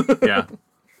 Yeah.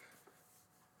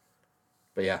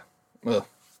 But yeah. Ugh.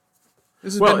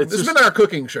 This has been our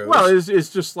cooking show. Well, it's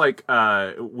just like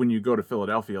when you go to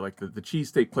Philadelphia, like the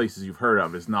cheesesteak places you've heard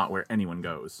of is not where anyone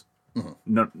goes. Mm-hmm.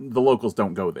 No, the locals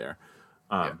don't go there.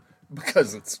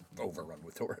 Because it's overrun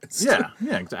with tourists. Yeah,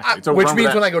 exactly. Which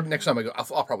means when I go next time,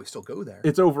 I'll probably still go there.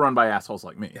 It's overrun by assholes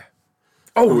like me. Yeah.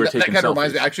 Oh, that kind of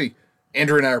reminds me. Actually,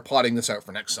 Andrew and I are plotting this out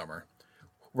for next summer.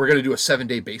 We're going to do a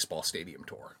 7-day baseball stadium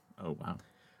tour. Oh, wow.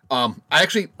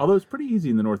 Although it's pretty easy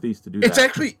in the Northeast to do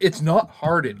that. It's not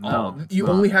hard at all. You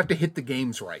only have to hit the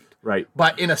games right. Right.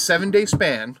 But in a 7-day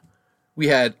span, we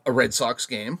had a Red Sox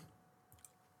game,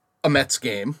 a Mets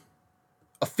game,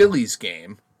 a Phillies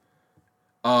game.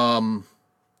 I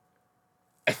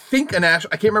think I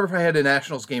can't remember if I had a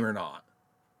Nationals game or not.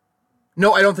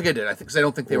 No, I don't think I did. Because I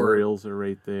don't think they were. Orioles are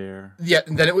right there. Yeah,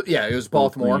 and then it was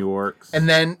Baltimore. New York's. And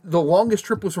then the longest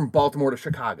trip was from Baltimore to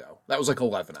Chicago. That was like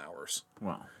 11 hours.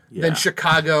 Wow. Yeah. Then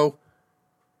Chicago,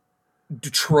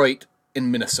 Detroit,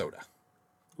 and Minnesota.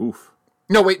 Oof.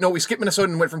 No, we skipped Minnesota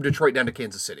and went from Detroit down to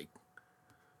Kansas City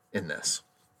in this.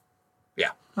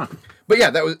 Yeah. Huh. But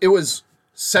yeah, it was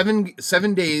 7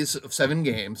 days of 7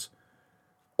 games.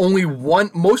 Only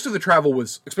most of the travel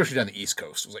was, especially down the East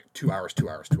Coast, was like 2 hours.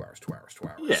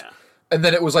 Yeah. And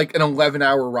then it was like an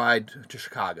 11-hour ride to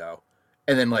Chicago.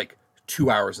 And then like 2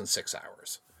 hours and 6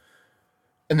 hours.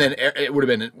 And then it would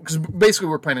have been, because basically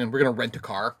we're going to rent a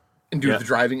car and do the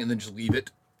driving and then just leave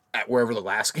it at wherever the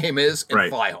last game is and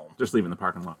fly home. Just leave in the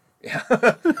parking lot. Yeah.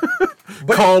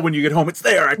 Call when you get home. It's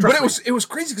there. I trust it was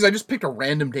crazy because I just picked a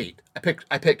random date. I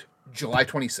picked July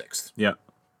 26th. Yeah.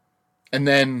 And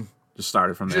then just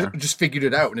started from there. Just figured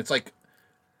it out. And it's like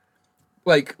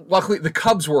luckily the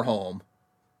Cubs were home.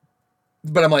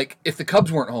 But I'm like, if the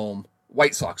Cubs weren't home,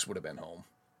 White Sox would have been home.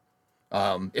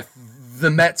 If the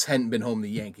Mets hadn't been home, the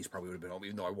Yankees probably would have been home,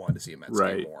 even though I wanted to see a Mets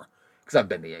game more. Because I've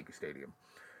been to Yankee Stadium.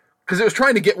 Because it was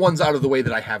trying to get ones out of the way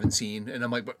that I haven't seen. And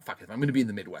I'm like, but fuck it, if I'm going to be in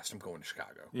the Midwest, I'm going to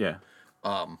Chicago. Yeah.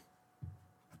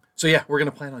 So yeah, we're going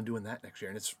to plan on doing that next year.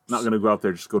 And it's not going to go out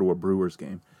there, just go to a Brewers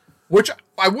game. Which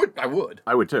I would. I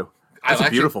would too. It's a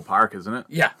beautiful park, isn't it?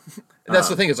 Yeah. And that's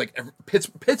the thing, is like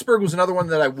Pittsburgh was another one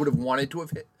that I would have wanted to have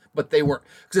hit. But they weren't,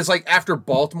 because it's like after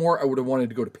Baltimore, I would have wanted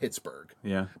to go to Pittsburgh.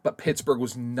 Yeah. But Pittsburgh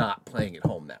was not playing at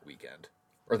home that weekend,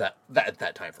 or that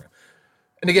time frame.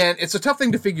 And again, it's a tough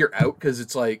thing to figure out because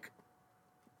it's like,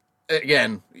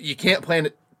 again, you can't plan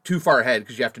it too far ahead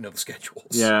because you have to know the schedules.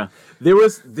 Yeah. There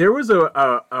was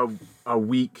a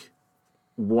week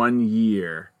one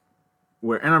year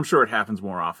where, and I'm sure it happens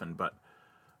more often, but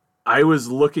I was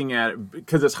looking at it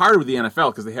because it's hard with the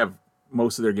NFL because they have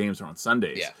most of their games are on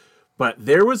Sundays. Yeah. But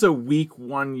there was a week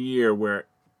one year where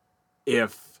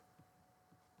if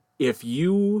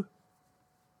you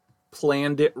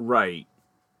planned it right,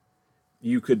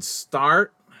 you could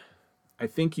start, I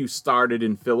think you started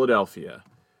in Philadelphia.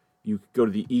 You could go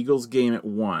to the Eagles game at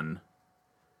 1,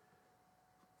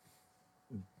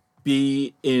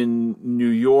 be in New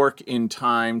York in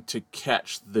time to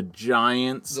catch the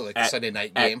Giants Sunday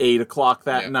night game at 8 o'clock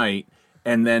that night,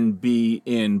 and then be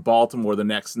in Baltimore the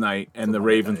next night, and the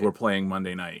Ravens were playing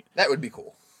Monday night. That would be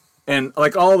cool. And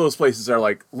like all those places are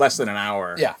like less than an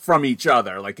hour from each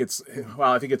other. Like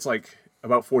I think it's like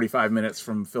about 45 minutes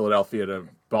from Philadelphia to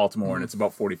Baltimore, and it's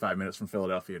about 45 minutes from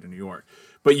Philadelphia to New York.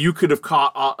 But you could have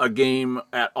caught a game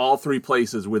at all 3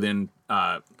 places within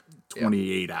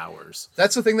 28 hours.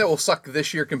 That's the thing that will suck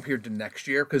this year compared to next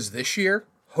year, because this year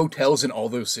hotels in all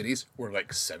those cities were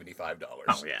like $75.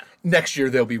 Oh yeah. Next year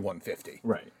they'll be $150.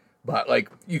 Right. But like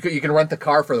you can rent the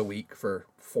car for the week for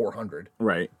 $400.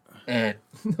 Right. And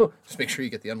just make sure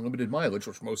you get the unlimited mileage,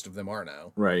 which most of them are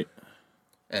now. Right.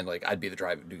 And like I'd be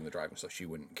doing the driving, so she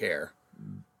wouldn't care.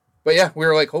 But yeah, we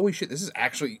were like, holy shit, this is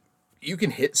actually you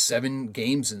can hit 7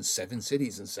 games in 7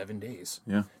 cities in 7 days.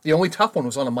 Yeah. The only tough one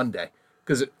was on a Monday,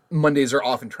 because Mondays are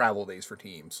often travel days for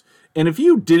teams. And if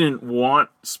you didn't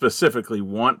specifically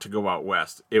want to go out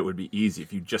west, it would be easy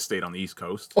if you just stayed on the East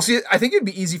Coast. Well, see, I think it'd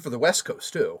be easy for the West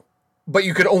Coast, too. But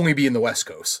you could only be in the West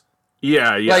Coast.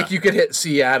 Yeah. Like, you could hit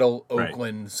Seattle,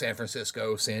 Oakland, San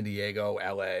Francisco, San Diego,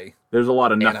 L.A. There's a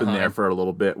lot of nothing Anaheim. there for a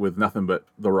little bit with nothing but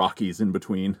the Rockies in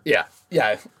between. Yeah.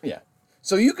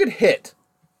 So you could hit,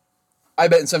 I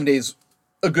bet in 7 days,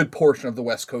 a good portion of the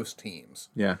West Coast teams.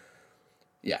 Yeah.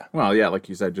 Yeah. Well, yeah, like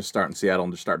you said, just start in Seattle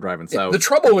and just start driving south. The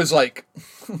trouble is, like,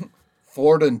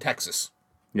 Florida and Texas.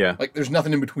 Yeah. Like, there's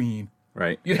nothing in between.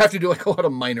 Right. You'd have to do, like, a lot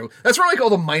of minor... That's where, like,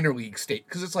 all the minor league state,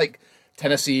 because it's, like,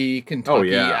 Tennessee,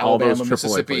 Kentucky, all Alabama, those AAA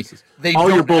Mississippi. places. They All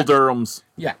your don't Bull have- Durhams.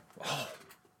 Yeah. Oh,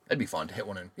 that'd be fun to hit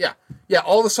one in. Yeah. Yeah,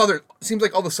 all the southern... Seems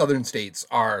like all the southern states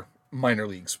are minor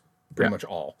leagues, pretty much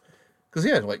all. Because,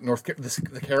 yeah, like,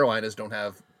 the Carolinas don't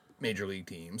have major league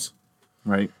teams.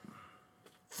 Right.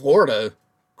 Florida,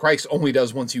 Christ, only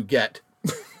does once you get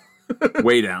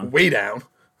Way down. way down.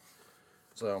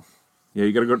 So, Yeah,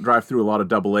 you got to go drive through a lot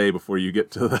of AA before you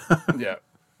get to the... yeah.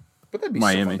 But that'd be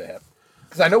Miami. so fun to hit.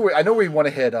 Because I know we want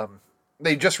to hit...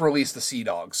 they just released the Sea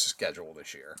Dogs schedule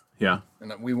this year. Yeah.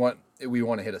 And we want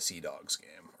to hit a Sea Dogs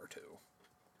game or two.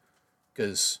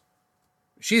 Because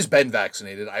she's been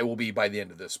vaccinated. I will be by the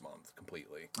end of this month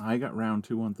completely. I got round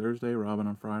 2 on Thursday, Robin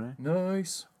on Friday.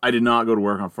 Nice. I did not go to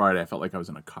work on Friday. I felt like I was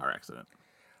in a car accident.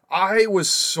 I was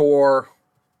sore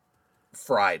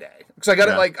Friday. Because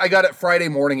I got it Friday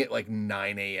morning at like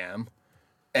 9 a.m.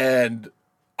 And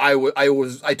I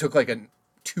took like a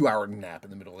 2-hour nap in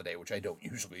the middle of the day, which I don't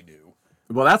usually do.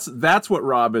 Well, that's what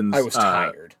Robin's... I was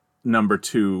tired. Number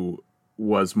 2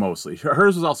 was mostly.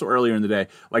 Hers was also earlier in the day.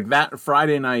 Like that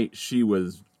Friday night, she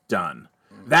was done.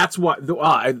 That's what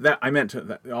I meant to.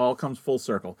 That it all comes full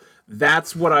circle.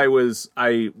 That's what I was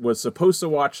supposed to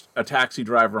watch A Taxi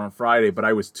Driver on Friday, but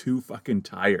I was too fucking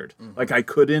tired. Like I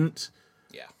couldn't.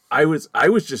 Yeah. I was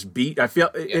just beat. I feel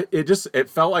it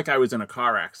felt like I was in a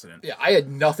car accident. Yeah, I had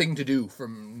nothing to do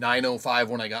from 9:05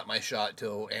 when I got my shot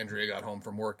till Andrea got home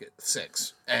from work at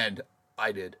 6, and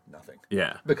I did nothing.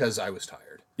 Yeah. Because I was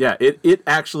tired. Yeah, it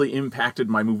actually impacted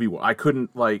my movie. I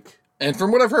couldn't like. And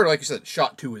from what I've heard, like you said,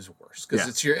 shot 2 is worse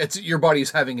because Yeah. it's your body's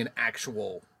having an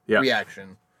actual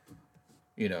reaction.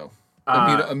 You know,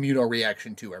 immuno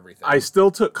reaction to everything. I still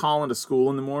took Colin to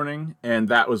school in the morning, and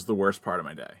that was the worst part of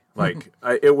my day. Like,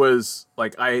 that was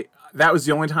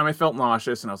the only time I felt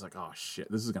nauseous, and I was like, oh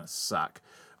shit, this is gonna suck.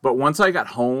 But once I got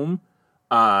home,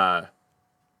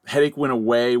 headache went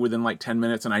away within like 10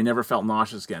 minutes, and I never felt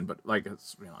nauseous again. But like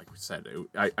like we said,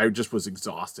 I just was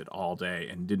exhausted all day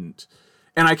and didn't.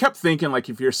 And I kept thinking, like,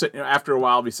 if you're sitting, after a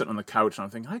while, I'll be sitting on the couch, and I'm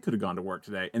thinking, I could have gone to work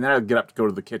today. And then I'd get up to go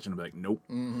to the kitchen and be like, nope.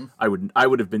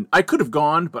 I could have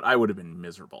gone, but I would have been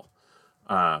miserable.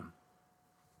 But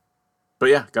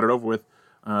yeah, got it over with.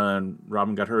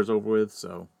 Robin got hers over with,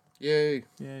 so. Yay.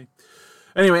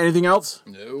 Anyway, anything else?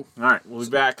 No. All right, we'll be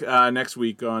back next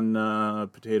week on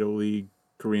Potato League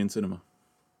Korean Cinema.